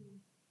is.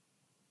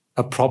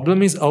 A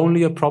problem is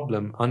only a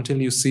problem until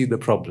you see the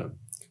problem.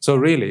 So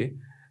really,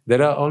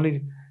 there are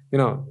only,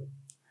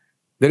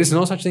 there is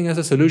no such thing as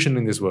a solution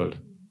in this world.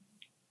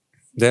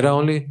 There are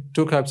only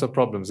two types of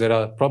problems. There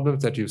are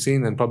problems that you've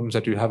seen and problems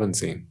that you haven't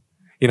seen.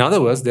 In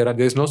other words, there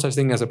is no such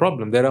thing as a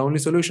problem. There are only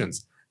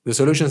solutions. The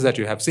solutions that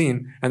you have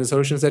seen and the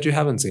solutions that you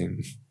haven't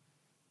seen.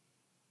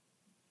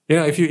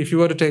 If you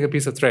were to take a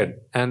piece of thread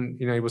and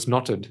it was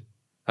knotted,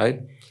 right?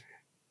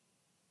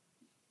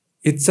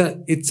 It's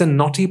a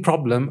knotty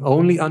problem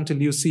only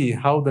until you see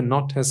how the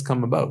knot has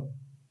come about.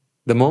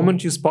 The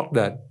moment you spot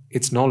that,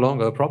 it's no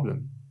longer a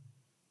problem.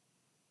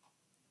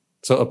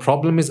 So a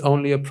problem is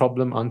only a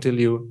problem until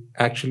you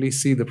actually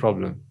see the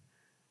problem.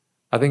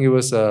 I think it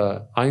was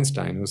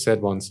Einstein who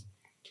said once,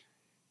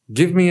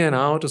 give me an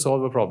hour to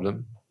solve a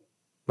problem,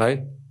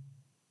 right?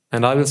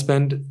 And I will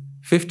spend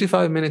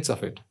 55 minutes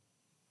of it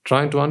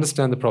trying to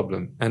understand the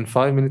problem and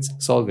 5 minutes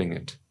solving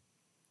it.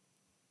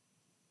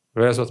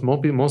 Whereas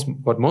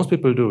what most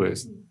people do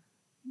is,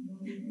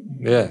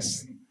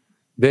 yes,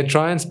 they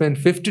try and spend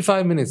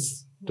 55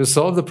 minutes to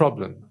solve the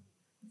problem.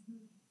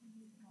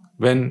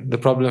 when the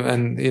problem,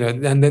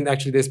 and then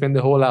actually they spend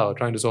the whole hour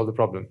trying to solve the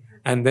problem,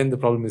 and then the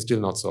problem is still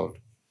not solved.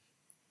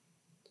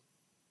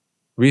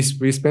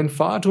 We spend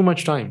far too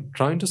much time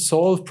trying to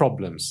solve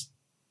problems.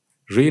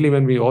 Really,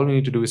 when all we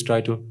need to do is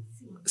try to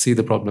see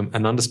the problem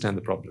and understand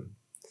the problem.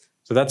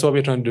 So that's what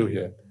we're trying to do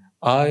here.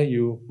 Are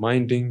you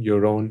minding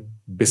your own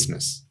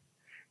business?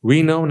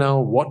 We know now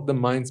what the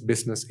mind's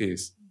business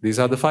is. These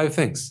are the 5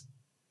 things,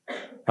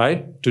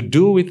 right? To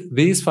do with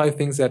these 5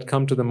 things that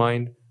come to the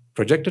mind,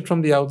 projected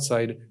from the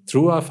outside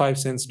through our 5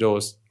 sense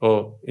doors,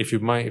 or if you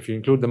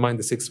include the mind,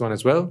 the 6th one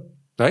as well,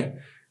 right?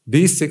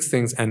 These 6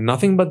 things, and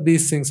nothing but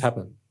these things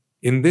happen.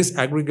 In this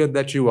aggregate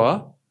that you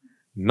are,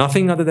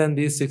 nothing other than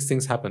these 6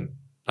 things happen.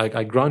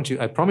 I grant you,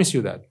 I promise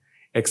you that,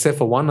 except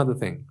for one other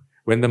thing.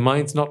 When the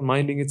mind's not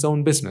minding its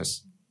own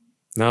business,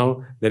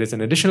 now there is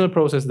an additional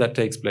process that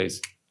takes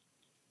place,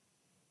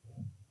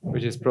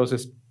 which is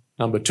process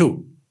number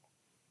 2,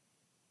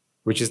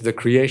 which is the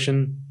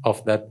creation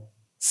of that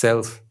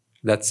self,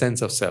 that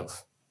sense of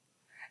self.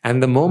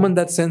 And the moment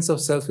that sense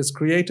of self is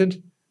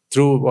created,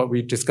 through what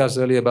we discussed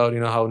earlier about,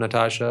 how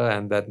Natasha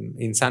and that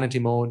insanity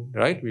mode,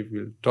 right? We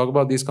will talk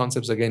about these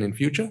concepts again in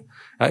future,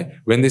 right?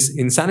 When this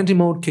insanity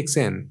mode kicks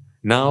in,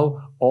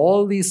 now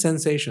all these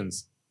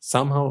sensations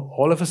somehow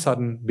all of a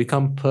sudden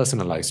become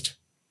personalized.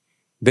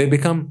 They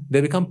become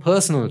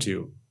personal to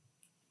you.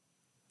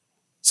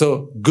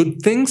 So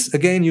good things,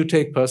 again, you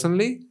take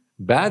personally.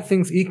 Bad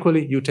things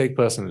equally you take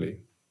personally.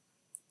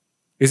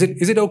 Is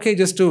it okay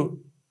just to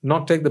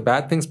not take the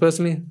bad things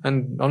personally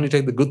and only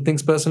take the good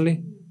things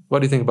personally? What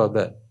do you think about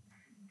that?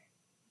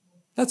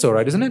 That's all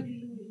right, isn't it?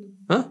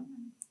 Huh?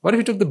 What if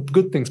you took the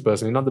good things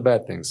personally, not the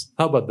bad things?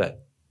 How about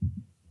that?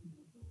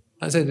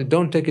 I said,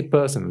 don't take it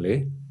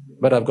personally,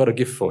 but I've got a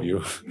gift for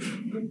you.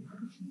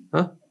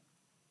 Huh?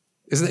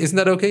 Isn't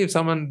that okay if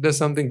someone does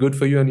something good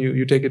for you and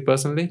you take it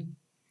personally?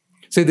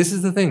 See, this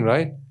is the thing,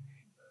 right?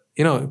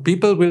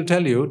 People will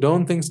tell you,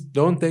 don't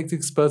take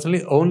things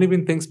personally only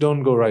when things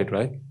don't go right,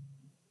 right?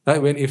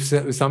 Right?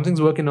 If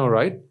something's working all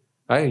right,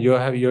 right?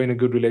 You're in a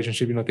good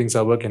relationship, things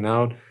are working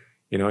out,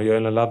 you're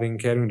in a loving,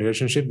 caring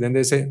relationship, then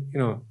they say,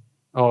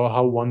 oh,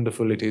 how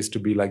wonderful it is to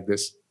be like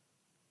this.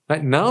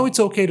 Right? Now it's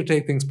okay to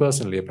take things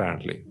personally,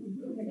 apparently.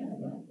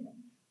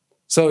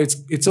 So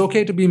it's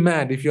okay to be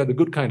mad if you're the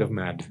good kind of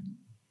mad.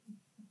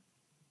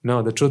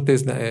 No, the truth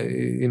is,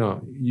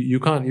 you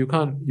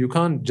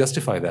can't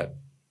justify that.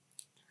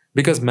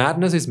 Because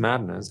madness is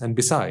madness, and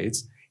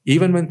besides,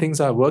 even when things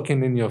are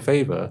working in your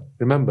favor,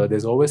 remember,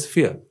 there's always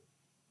fear.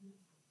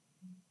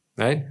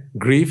 Right?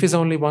 Grief is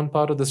only one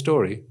part of the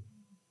story.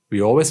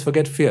 We always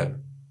forget fear.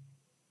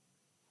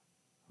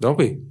 Don't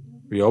we?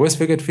 We always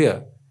forget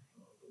fear.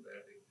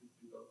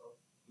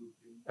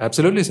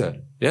 Absolutely,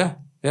 sir. Yeah.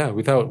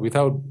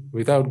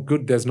 Without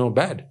good, there's no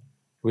bad.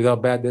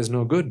 Without bad, there's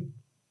no good.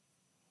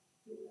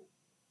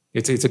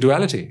 It's a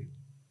duality.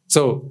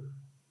 So,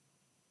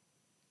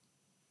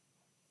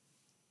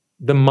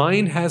 the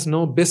mind has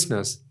no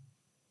business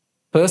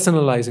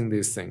personalizing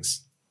these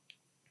things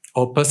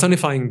or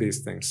personifying these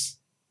things.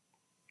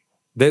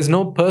 There's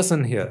no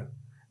person here.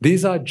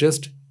 These are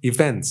just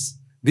events.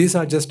 These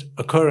are just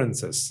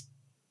occurrences.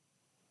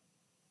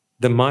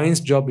 The mind's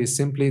job is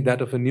simply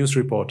that of a news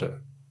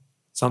reporter.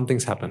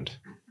 Something's happened.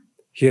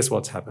 Here's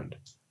what's happened.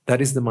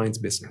 That is the mind's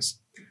business.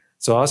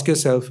 So ask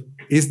yourself,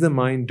 is the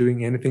mind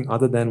doing anything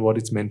other than what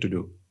it's meant to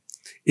do?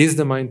 Is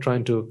the mind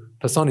trying to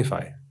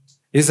personify?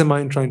 Is the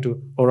mind trying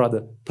to, or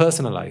rather,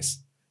 personalize,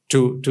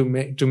 to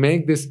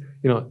make this,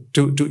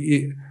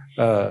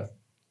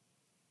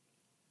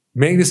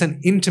 make this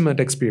an intimate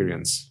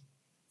experience?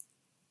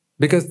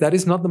 Because that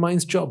is not the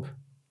mind's job.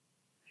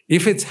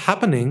 If it's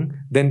happening,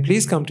 then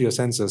please come to your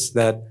senses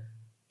that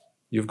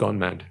you've gone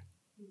mad.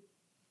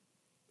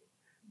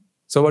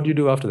 So what do you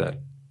do after that?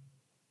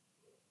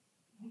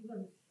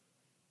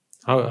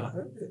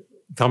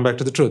 Come back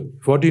to the truth.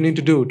 What do you need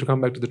to do to come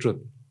back to the truth?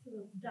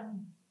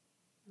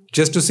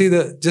 Just to see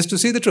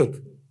the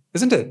truth,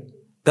 isn't it?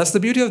 That's the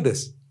beauty of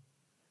this.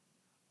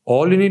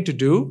 All you need to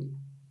do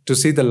to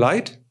see the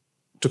light,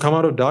 to come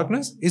out of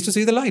darkness, is to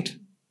see the light.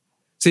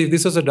 See, if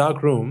this was a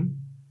dark room,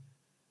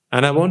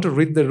 and I want to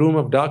rid the room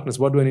of darkness,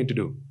 what do I need to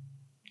do?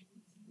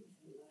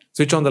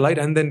 Switch on the light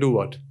and then do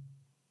what?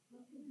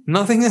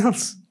 Nothing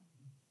else.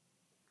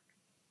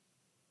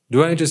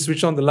 Do I need to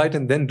switch on the light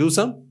and then do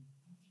some?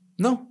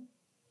 No.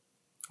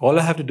 All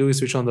I have to do is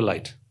switch on the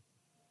light.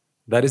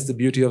 That is the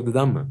beauty of the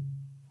Dhamma.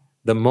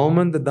 The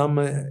moment the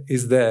Dhamma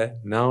is there,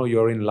 now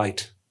you're in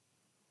light.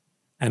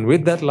 And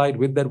with that light,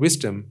 with that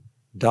wisdom,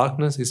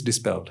 darkness is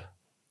dispelled.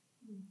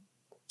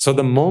 So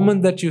the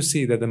moment that you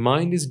see that the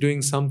mind is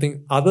doing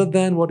something other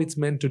than what it's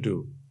meant to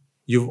do,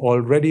 you've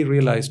already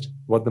realized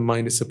what the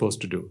mind is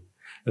supposed to do.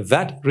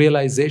 That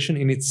realization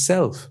in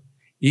itself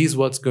is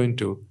what's going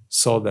to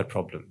solve that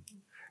problem.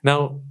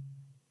 Now,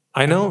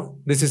 I know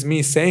this is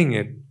me saying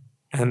it,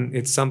 and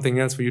it's something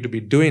else for you to be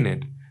doing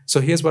it. So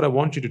here's what I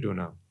want you to do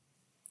now.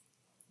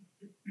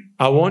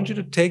 I want you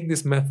to take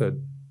this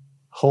method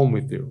home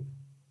with you,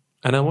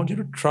 and I want you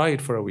to try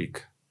it for a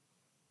week.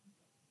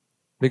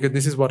 Because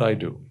this is what I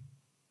do.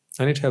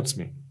 And it helps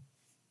me.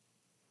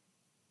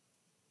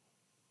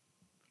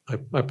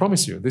 I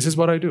promise you, this is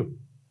what I do.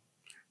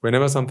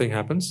 Whenever something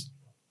happens,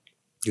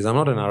 because I'm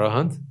not an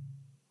arahant,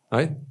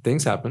 right?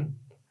 Things happen.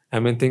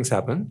 And when things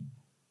happen,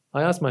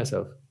 I ask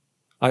myself,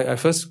 I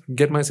first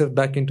get myself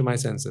back into my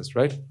senses,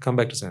 right? Come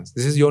back to sense.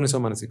 This is yoniso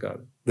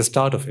manasikara, the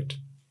start of it.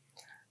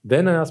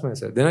 Then I ask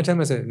myself, then I tell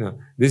myself, no,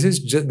 this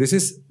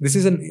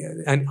is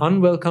an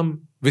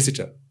unwelcome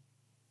visitor.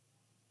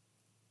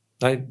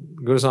 Right?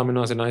 Guru Swami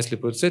Nasa nicely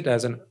puts it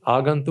as an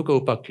agantuka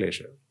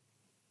upaklesha.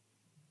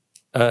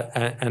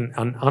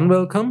 An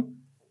unwelcome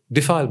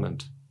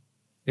defilement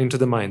into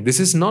the mind. This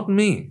is not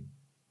me.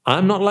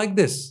 I'm not like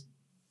this.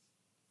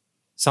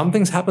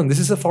 Something's happened. This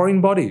is a foreign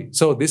body.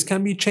 So this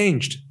can be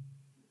changed.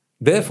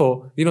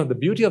 Therefore, the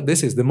beauty of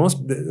this is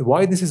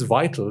why this is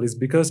vital is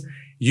because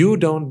you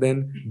don't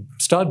then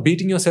start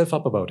beating yourself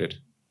up about it.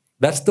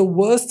 That's the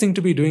worst thing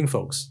to be doing,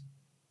 folks.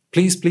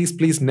 Please, please,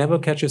 please never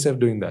catch yourself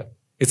doing that.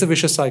 It's a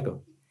vicious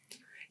cycle.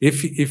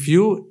 If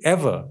you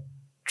ever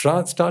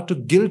start to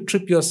guilt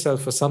trip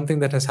yourself for something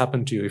that has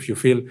happened to you, if you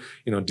feel,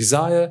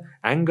 desire,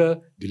 anger,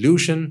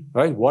 delusion,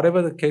 right,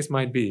 whatever the case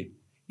might be,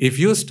 if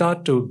you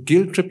start to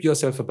guilt trip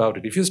yourself about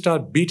it, if you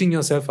start beating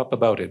yourself up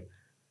about it,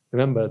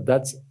 remember,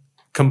 that's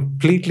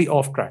completely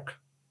off track.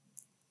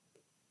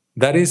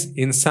 That is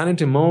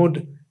insanity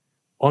mode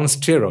on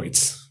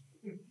steroids.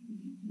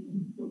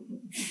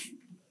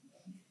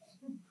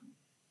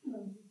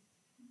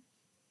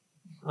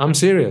 I'm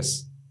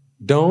serious.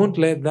 Don't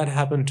let that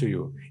happen to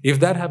you. If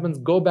that happens,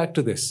 go back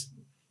to this.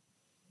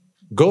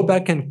 Go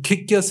back and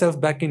kick yourself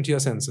back into your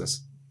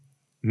senses.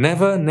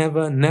 Never,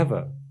 never,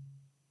 never.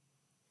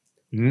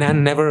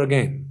 Never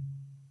again.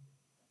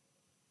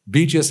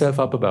 Beat yourself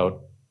up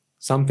about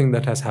something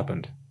that has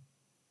happened.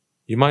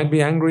 You might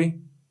be angry,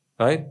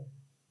 right?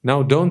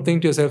 Now don't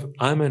think to yourself,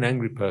 I'm an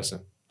angry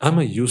person. I'm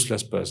a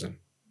useless person.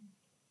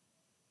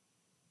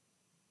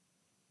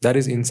 That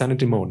is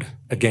insanity mode.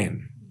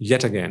 Again.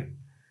 Yet again.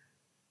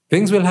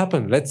 Things will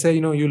happen. Let's say,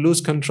 you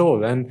lose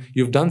control and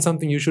you've done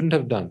something you shouldn't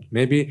have done.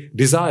 Maybe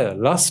desire,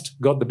 lust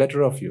got the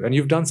better of you and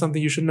you've done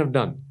something you shouldn't have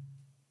done.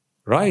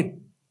 Right?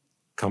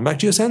 Come back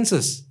to your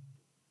senses.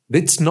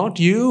 It's not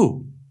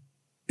you.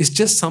 It's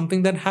just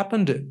something that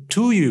happened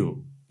to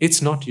you.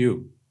 It's not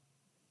you.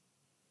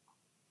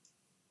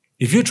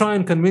 If you try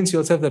and convince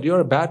yourself that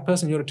you're a bad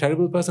person, you're a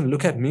terrible person,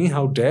 look at me,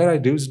 how dare I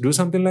do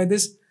something like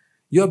this?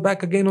 You're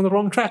back again on the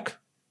wrong track.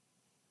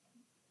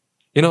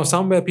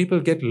 Somewhere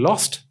people get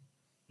lost,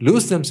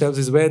 lose themselves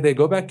is where they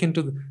go back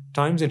into the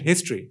times in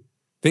history,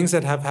 things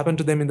that have happened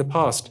to them in the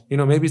past,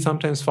 maybe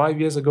sometimes 5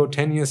 years ago,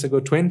 10 years ago,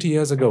 20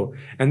 years ago,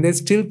 and they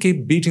still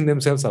keep beating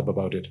themselves up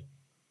about it.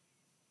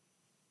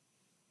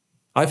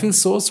 I feel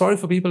so sorry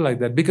for people like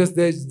that because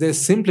they're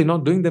simply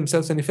not doing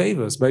themselves any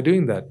favors by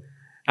doing that.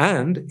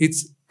 And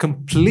it's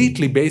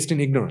completely based in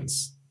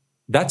ignorance.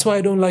 That's why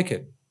I don't like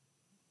it.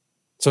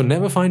 So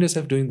never find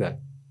yourself doing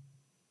that.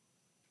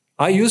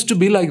 I used to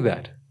be like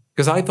that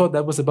because I thought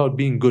that was about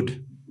being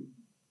good.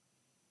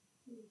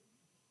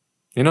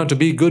 To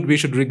be good, we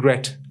should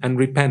regret and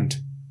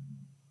repent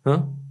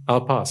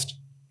our past.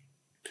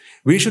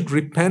 We should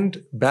repent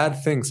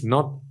bad things,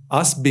 not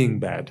us being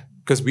bad,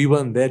 because we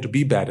weren't there to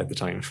be bad at the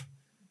time.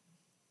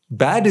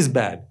 Bad is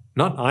bad,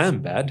 not I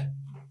am bad.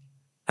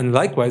 And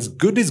likewise,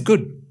 good is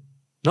good,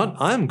 not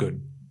I am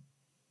good.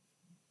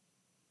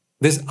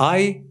 This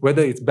I,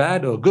 whether it's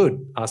bad or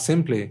good, are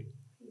simply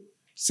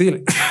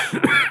excuse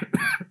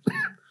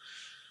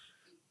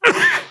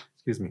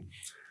me,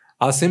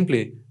 are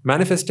simply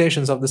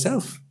manifestations of the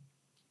self.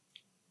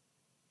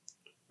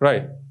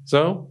 Right.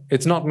 So,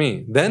 it's not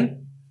me.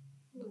 Then,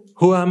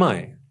 who am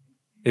I?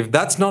 If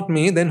that's not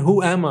me, then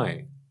who am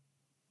I?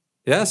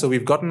 Yeah, so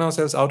we've gotten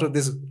ourselves out of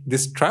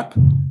this trap.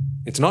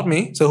 It's not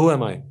me, so who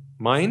am I?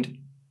 Mind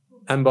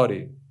and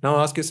body. Now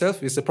ask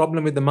yourself, is the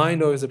problem with the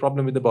mind or is the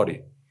problem with the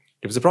body?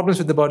 If it's a problem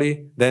with the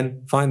body,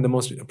 then find the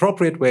most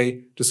appropriate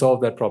way to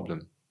solve that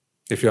problem.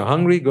 If you're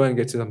hungry, go and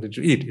get yourself something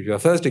to eat. If you're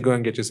thirsty, go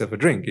and get yourself a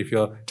drink. If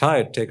you're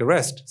tired, take a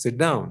rest, sit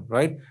down,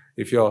 right?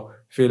 If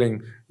you're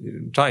feeling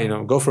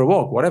tired, go for a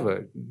walk,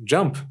 whatever,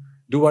 jump,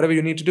 do whatever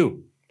you need to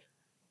do.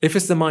 If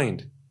it's the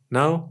mind,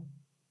 now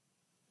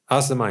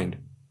ask the mind,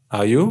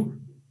 are you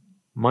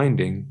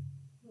minding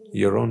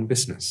your own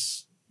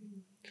business?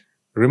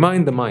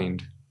 Remind the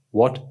mind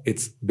what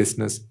its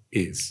business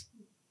is.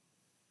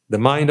 The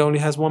mind only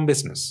has one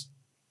business.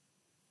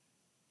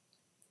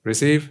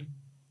 Receive,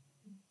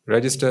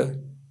 register,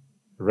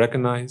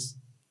 recognize,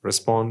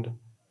 respond,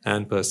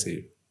 and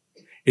perceive.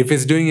 If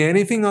it's doing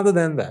anything other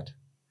than that,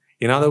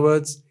 in other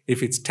words,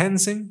 if it's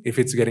tensing, if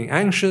it's getting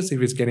anxious,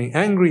 if it's getting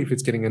angry, if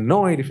it's getting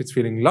annoyed, if it's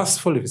feeling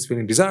lustful, if it's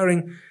feeling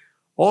desiring,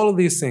 all of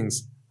these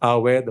things are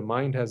where the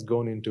mind has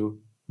gone into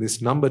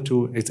this number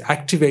 2, it's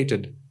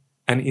activated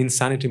an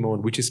insanity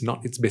mode, which is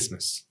not its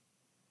business.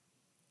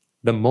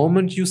 The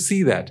moment you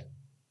see that,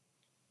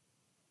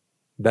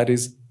 that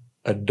is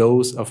a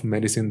dose of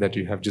medicine that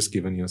you have just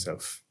given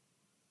yourself.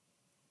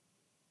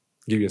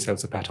 Give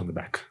yourselves a pat on the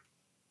back.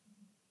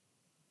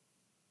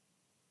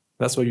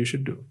 That's what you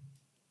should do.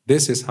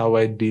 This is how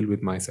I deal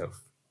with myself.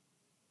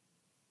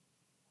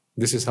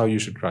 This is how you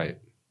should try it.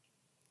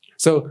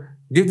 So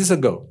give this a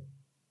go.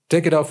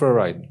 Take it out for a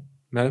ride.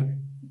 Madam?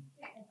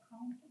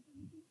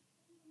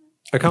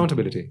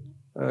 Accountability.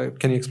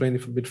 Can you explain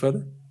it a bit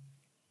further?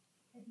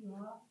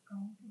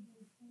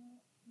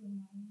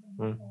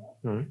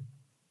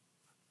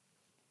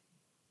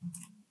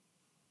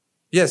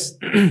 Yes,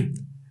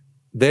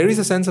 there is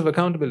a sense of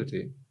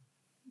accountability.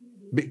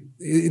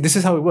 This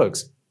is how it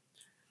works.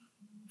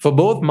 For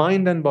both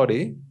mind and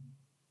body,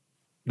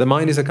 the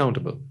mind is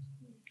accountable.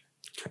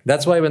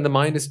 That's why when the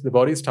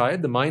body is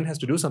tired, the mind has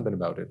to do something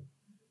about it,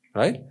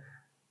 right?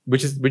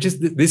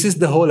 This is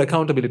the whole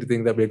accountability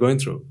thing that we're going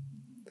through.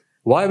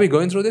 Why are we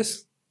going through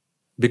this?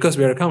 Because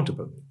we are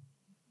accountable.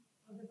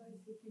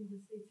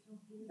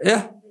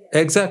 Yeah,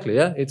 exactly.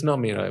 Yeah, it's not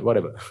me, right?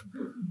 Whatever.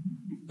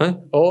 Huh?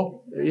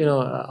 Or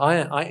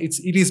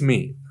it is me,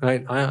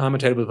 right? I'm a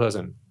terrible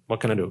person.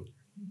 What can I do?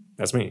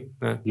 That's me.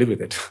 Live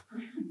with it.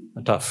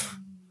 Tough.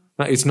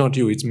 It's not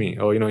you, it's me.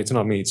 Or it's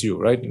not me, it's you,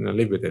 right?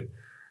 Live with it.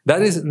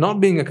 That is not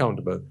being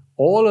accountable.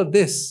 All of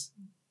this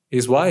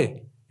is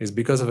why? Is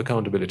because of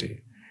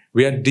accountability.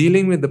 We are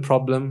dealing with the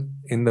problem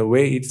in the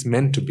way it's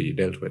meant to be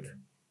dealt with.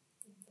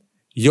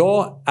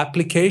 Your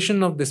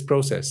application of this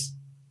process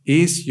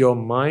is your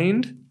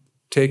mind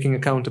taking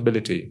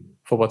accountability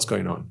for what's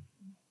going on.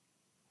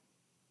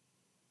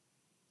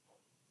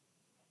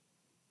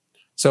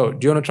 So,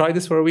 do you want to try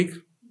this for a week?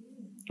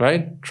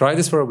 Right? Try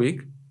this for a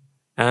week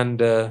and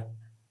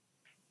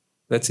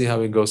let's see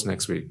how it goes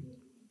next week.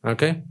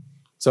 Okay?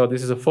 So,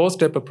 this is a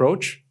 4-step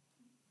approach.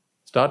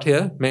 Start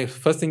here.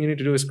 First thing you need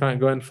to do is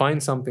go and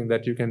find something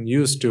that you can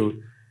use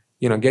to,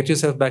 get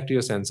yourself back to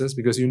your senses,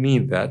 because you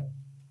need that.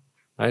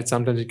 Right?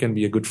 Sometimes it can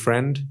be a good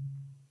friend.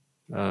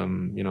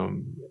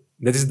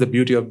 This is the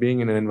beauty of being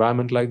in an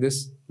environment like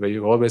this, where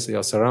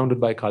you're surrounded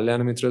by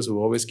Kalyana Mitras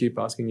who always keep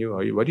asking you,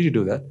 why did you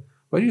do that?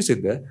 Why do you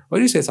sit there? Why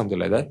do you say something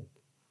like that?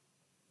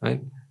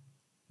 Right?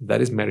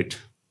 That is merit.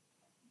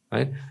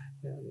 Right?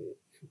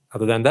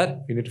 Other than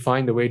that, you need to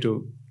find a way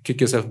to kick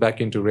yourself back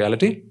into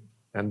reality,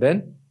 and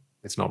then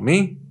it's not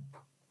me.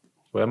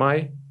 Who am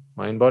I?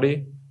 Mind,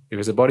 body. If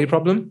it's a body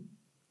problem,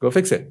 go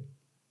fix it.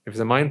 If it's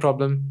a mind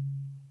problem,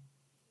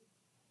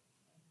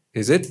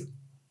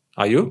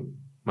 are you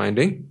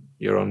minding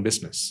your own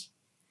business?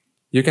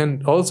 You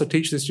can also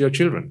teach this to your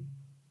children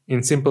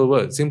in simpler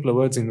words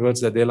in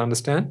words that they'll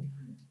understand,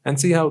 and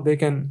see how they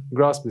can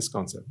grasp this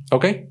concept.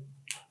 Okay?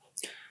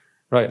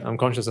 Right, I'm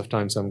conscious of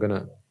time, so I'm going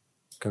to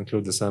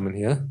conclude the sermon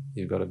here.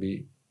 You've got to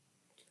be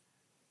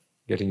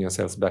getting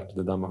yourselves back to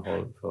the Dhamma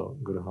hall for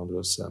Guru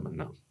Hamdu's sermon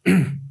now.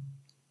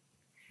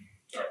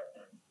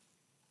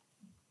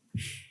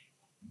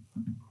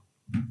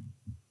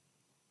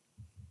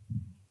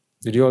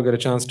 Did you all get a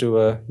chance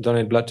to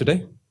donate blood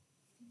today?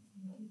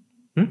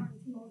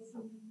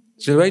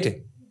 Still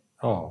waiting?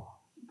 Oh.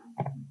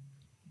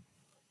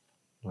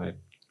 Right.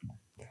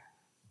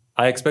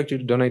 I expect you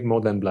to donate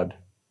more than blood.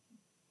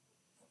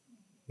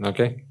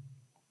 Okay?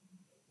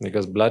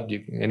 Because blood,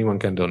 anyone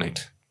can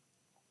donate.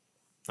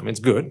 I mean, it's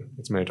good.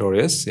 It's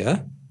meritorious,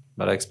 yeah?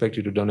 But I expect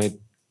you to donate.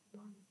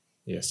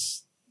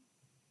 Yes.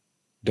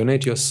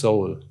 Donate your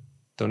soul.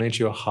 Donate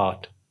your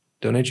heart.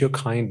 Donate your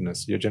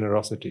kindness, your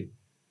generosity,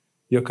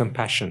 your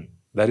compassion.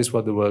 That is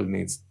what the world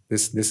needs.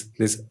 This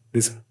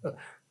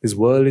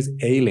world is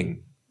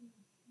ailing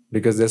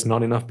because there's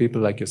not enough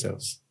people like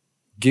yourselves.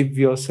 Give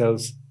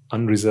yourselves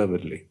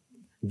unreservedly.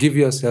 Give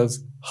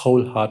yourselves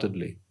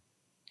wholeheartedly,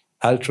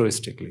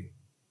 altruistically,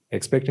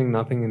 expecting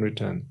nothing in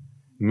return.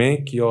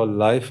 Make your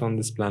life on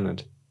this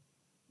planet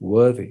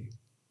worthy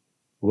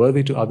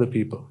to other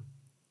people.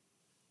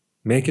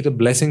 Make it a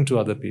blessing to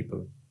other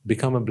people.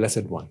 Become a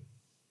blessed one.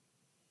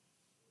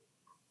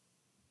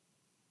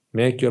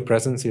 Make your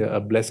presence here a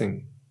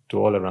blessing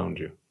to all around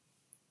you.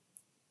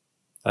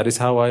 That is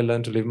how I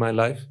learned to live my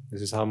life.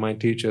 This is how my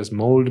teachers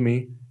mold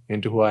me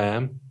into who I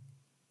am.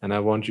 And I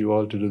want you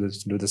all to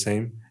do the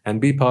same and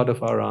be part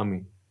of our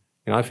army.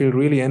 I feel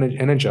really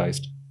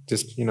energized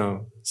just,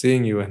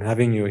 seeing you and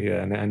having you here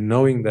and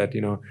knowing that,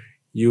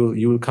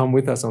 you will come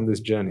with us on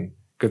this journey.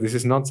 Because this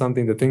is not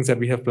something, the things that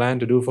we have planned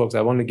to do, folks,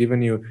 I've only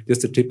given you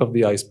just the tip of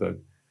the iceberg.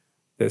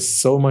 There's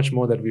so much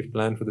more that we've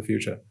planned for the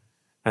future.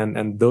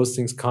 And those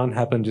things can't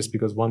happen just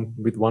because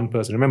with one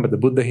person. Remember, the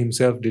Buddha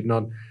himself did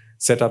not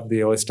set up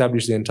or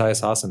establish the entire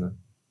sasana.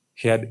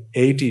 He had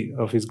 80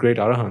 of his great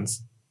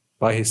arahants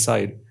by his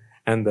side,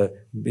 and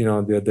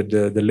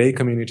the lay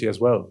community as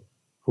well,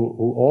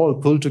 who all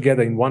pulled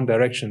together in one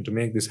direction to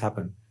make this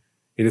happen.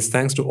 It is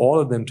thanks to all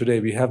of them today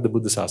we have the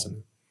Buddha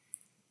Sasana.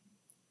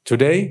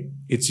 Today,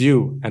 it's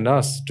you and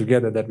us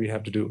together that we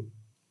have to do.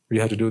 We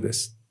have to do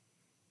this.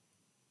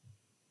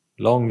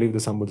 Long live the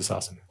Sambuddha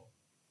Sasana.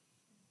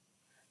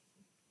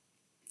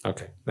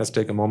 Okay, let's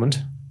take a moment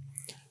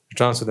to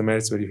transfer the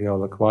merits which we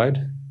all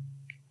acquired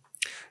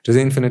to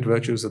the infinite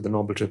virtues of the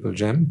Noble Triple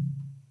Gem,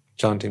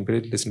 chanting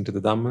Pirit, listening to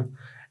the Dhamma,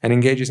 and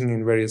engaging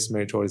in various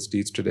meritorious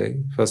deeds today.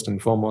 First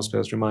and foremost, let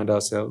us remind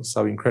ourselves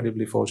how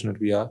incredibly fortunate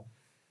we are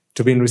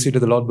To be in receipt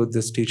of the Lord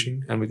Buddha's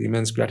teaching, and with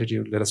immense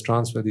gratitude, let us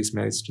transfer these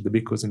merits to the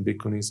bhikkhus and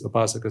bhikkhunis,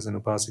 upasakas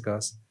and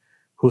upasikas,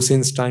 who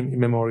since time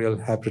immemorial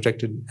have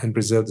protected and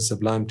preserved the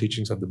sublime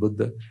teachings of the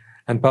Buddha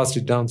and passed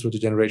it down through the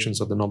generations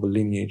of the noble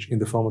lineage in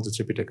the form of the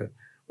Tripitaka,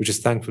 which is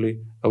thankfully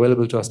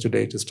available to us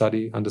today to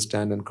study,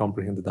 understand, and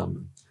comprehend the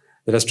Dhamma.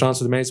 Let us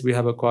transfer the merits we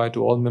have acquired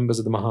to all members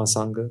of the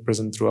Mahasangha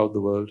present throughout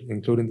the world,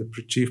 including the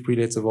chief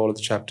prelates of all of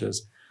the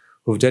chapters,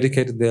 who have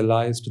dedicated their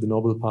lives to the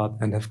noble path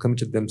and have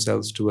committed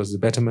themselves towards the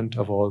betterment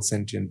of all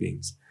sentient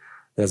beings.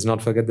 Let us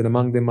not forget that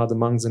among them are the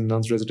monks and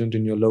nuns resident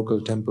in your local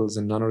temples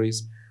and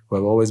nunneries, who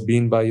have always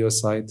been by your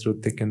side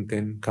through thick and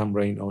thin, come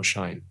rain or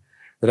shine.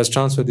 Let us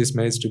transfer these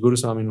merits to Guru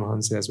Swami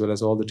Mahanse, as well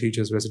as all the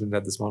teachers resident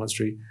at this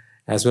monastery,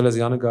 as well as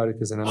the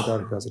Anugarikas and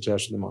Anugarikas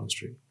attached to the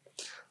monastery.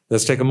 Let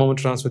us take a moment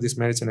to transfer these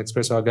merits and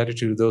express our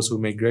gratitude to those who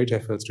make great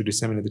efforts to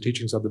disseminate the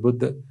teachings of the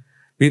Buddha,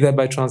 be that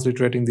by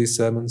transliterating these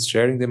sermons,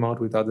 sharing them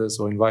out with others,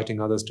 or inviting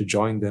others to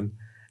join them.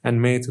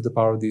 And may, through the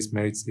power of these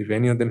merits, if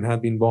any of them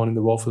have been born in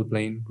the woeful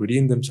plane,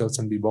 redeem themselves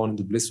and be born in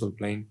the blissful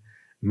plane.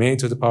 May,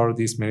 through the power of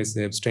these merits,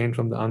 they abstain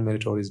from the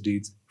unmeritorious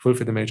deeds,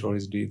 fulfill the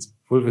meritorious deeds,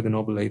 fulfill the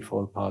noble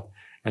eightfold path,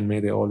 and may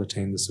they all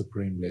attain the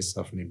supreme bliss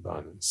of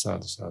Nibbana.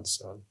 Sadhu, sadhu,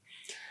 sadhu.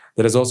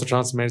 Let us also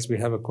transfer merits we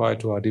have acquired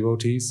to our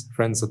devotees,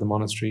 friends of the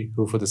monastery,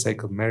 who, for the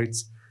sake of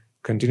merits,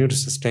 continue to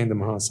sustain the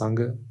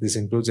Mahasangha. This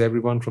includes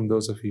everyone from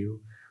those of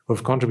you who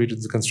have contributed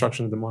to the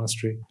construction of the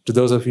monastery, to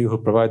those of you who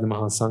provide the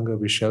Mahasangha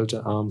with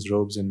shelter, alms,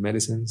 robes, and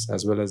medicines,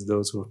 as well as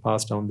those who have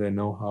passed down their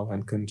know-how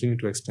and continue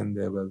to extend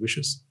their well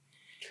wishes.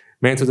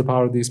 May, through the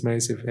power of these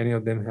merits, if any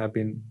of them have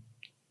been,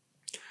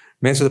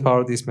 may, through the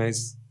power of these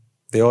merits,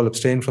 they all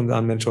abstain from the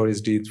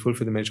unmeritorious deeds,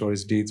 fulfill the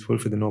meritorious deeds,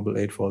 fulfill the noble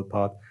eightfold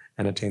path,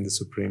 and attain the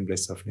supreme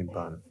bliss of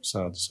Nibbana.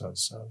 Sadhu, sadhu,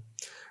 sadhu.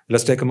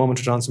 Let's take a moment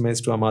to transfer merits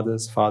to our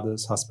mothers,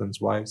 fathers,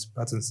 husbands, wives,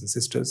 brothers and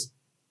sisters,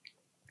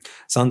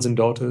 sons and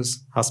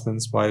daughters,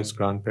 husbands, wives,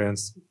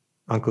 grandparents,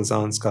 uncles,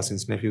 aunts,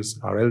 cousins, nephews,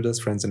 our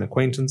elders, friends and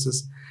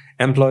acquaintances,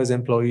 employees,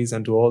 employees,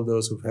 and to all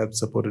those who have helped,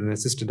 supported, and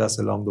assisted us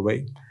along the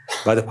way.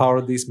 By the power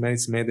of these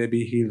merits, may they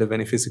be healed of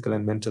any physical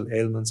and mental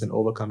ailments and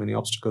overcome any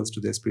obstacles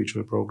to their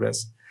spiritual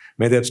progress.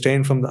 May they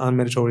abstain from the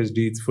unmeritorious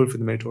deeds, fulfill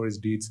the meritorious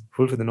deeds,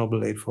 fulfill the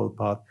noble eightfold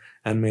path,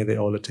 and may they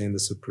all attain the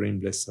supreme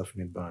bliss of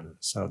Nibbana.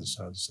 Sadhu,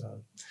 sadhu,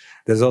 sadhu.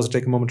 Let us also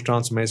take a moment to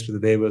transfer merits to the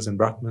Devas and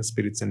Brahmas,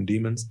 spirits and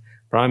demons,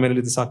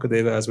 primarily the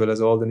Sakadeva, as well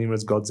as all the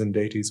numerous gods and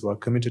deities who are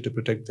committed to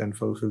protect and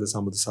fulfill the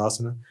Sambuddha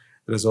Sasana.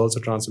 Let us also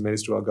transfer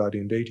merits to our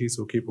guardian deities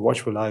who keep a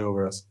watchful eye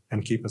over us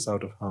and keep us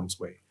out of harm's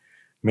way.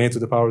 May,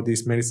 through the power of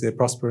these merits, they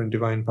prosper in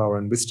divine power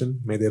and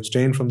wisdom. May they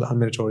abstain from the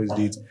unmeritorious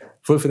deeds,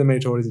 fulfill the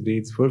meritorious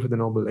deeds, fulfill the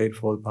noble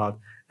eightfold path,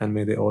 and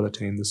may they all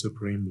attain the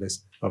supreme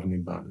bliss of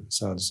Nibbana.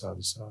 Sadhu,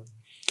 sadhu, sadhu.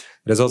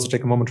 Let us also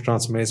take a moment to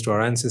transfer merits to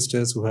our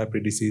ancestors who have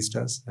predeceased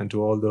us, and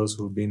to all those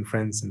who have been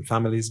friends and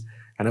families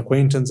and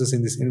acquaintances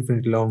in this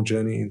infinitely long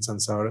journey in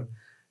samsara.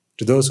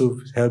 To those who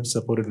have helped,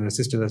 supported, and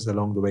assisted us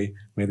along the way,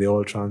 may they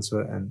all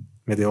transfer and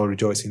may they all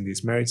rejoice in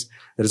these merits.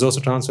 Let us also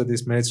transfer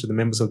these merits to the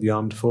members of the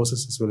armed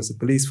forces as well as the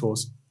police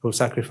force who have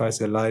sacrificed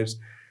their lives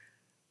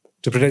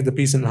to protect the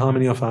peace and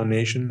harmony of our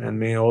nation, and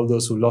may all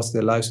those who lost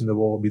their lives in the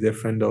war, be their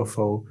friend or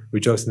foe,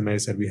 rejoice in the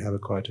merits that we have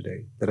acquired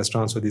today. Let us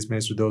transfer these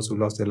merits to those who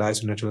lost their lives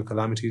in natural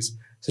calamities,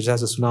 such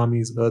as the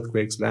tsunamis,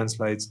 earthquakes,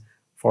 landslides,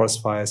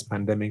 forest fires,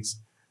 pandemics,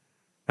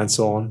 and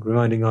so on,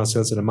 reminding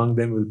ourselves that among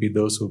them will be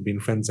those who have been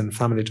friends and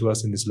family to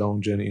us in this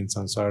long journey in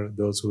samsara,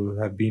 those who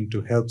have been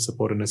to help,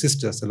 support, and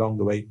assist us along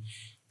the way.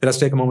 Let us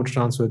take a moment to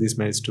transfer these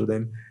merits to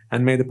them,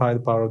 and may the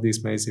power of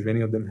these merits, if any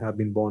of them have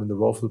been born in the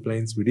woeful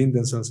planes, redeem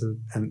themselves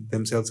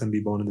and be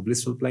born in the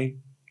blissful plane.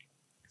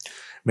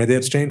 May they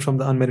abstain from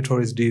the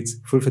unmeritorious deeds,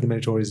 fulfill the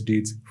meritorious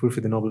deeds,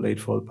 fulfill the noble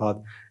eightfold path,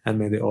 and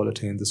may they all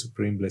attain the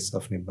supreme bliss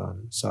of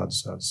Nibbana. Sadhu,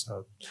 sadhu,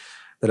 sadhu.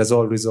 Let us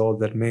all resolve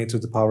that may, through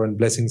the power and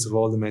blessings of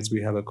all the merits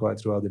we have acquired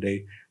throughout the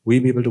day, we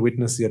be able to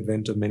witness the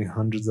advent of many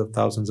hundreds of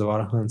thousands of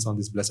Arahants on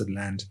this blessed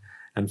land.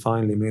 And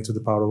finally, may, through the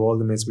power of all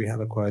the merits we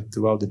have acquired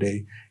throughout the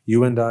day,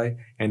 you and I,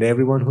 and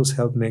everyone who's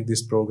helped make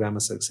this program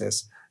a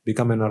success,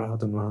 become an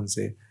Arahatun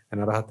Mahanse, an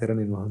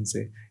Arahatheranin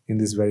Mahanse, in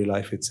this very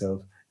life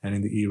itself, and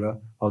in the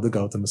era of the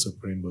Gautama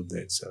Supreme Buddha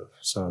itself.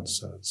 Sadhu,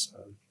 sadhu,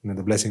 sadhu. May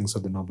the blessings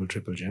of the Noble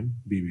Triple Gem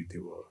be with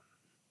you all.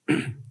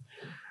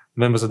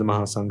 Members of the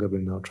Mahasangha will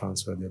now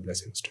transfer their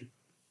blessings to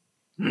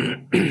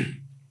you.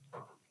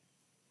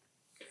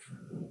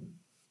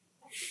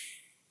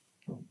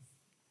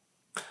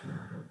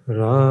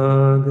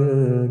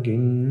 Raga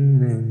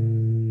ginnen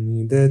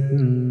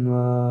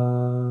nidatva,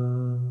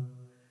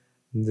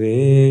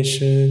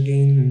 dvesha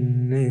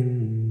ginnen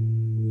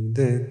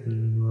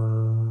nidatva,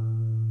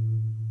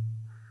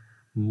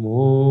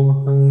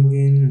 moha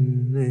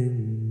ginnen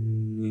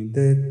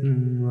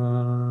nidatva,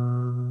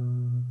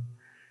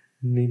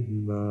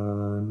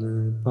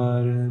 Nibbana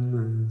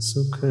Parama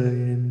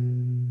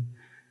Sukhayan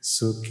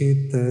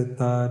Sukhita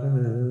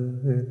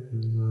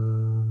Taratma.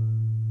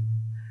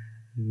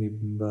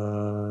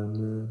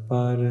 Nibbana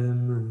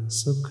Parama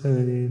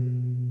Sukhayan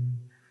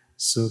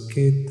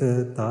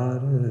Sukhita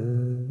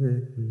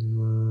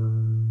Taratma.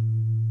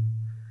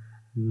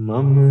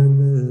 මමද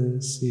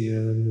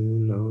සියලු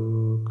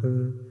ලෝක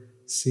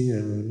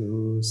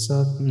සියලු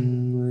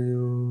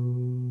සත්වයෝ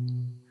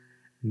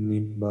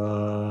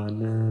නිබ්බාන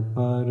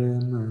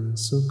පරම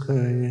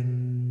සුඛයෙන්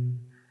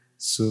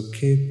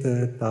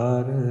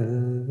සුඛිතතර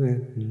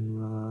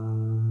වෙත්වා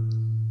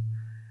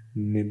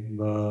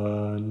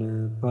නිබ්බාන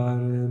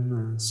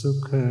පරම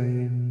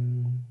සුඛයෙන්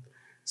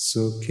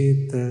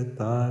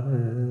සුඛිතතර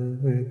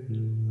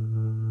වෙත්වා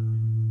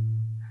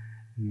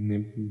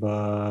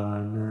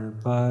නිබ්බාන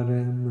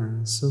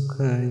පරම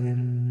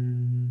සුඛයෙන්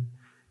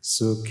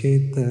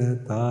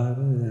සුඛිතතර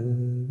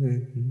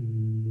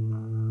වෙත්වා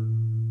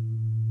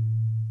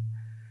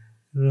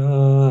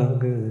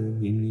රාග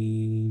ගිනි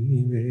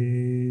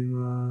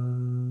නිවේවා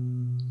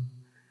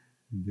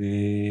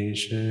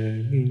ද්වේෂ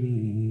ගිනි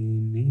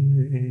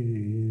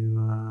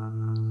නිවේවා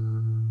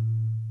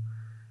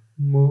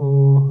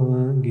මෝහ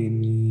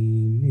ගිනි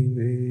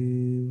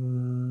නිවේවා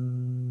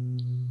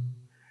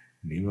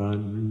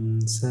නිවන්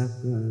සැප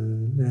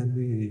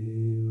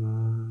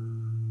ලැබේවා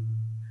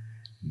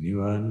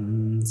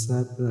නිවන්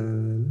සැප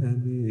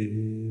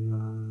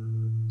ලැබේවා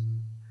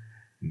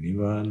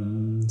නිවන්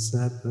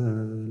සැප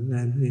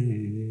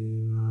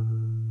ලැබේවා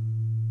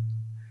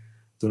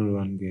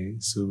තුනුරුවන්ගේ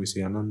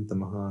සූවිසි අනන්ත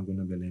මහා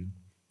ගුණ බලෙන්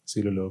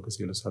සියලු ලෝක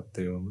සියලු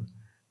සත්ත්වයෝම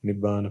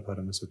නිබ්බාන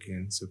පරම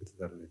සුඛයෙන්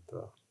සුඛිතතර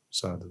වෙත්වා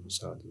සාදු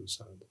සාදු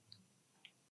සාදු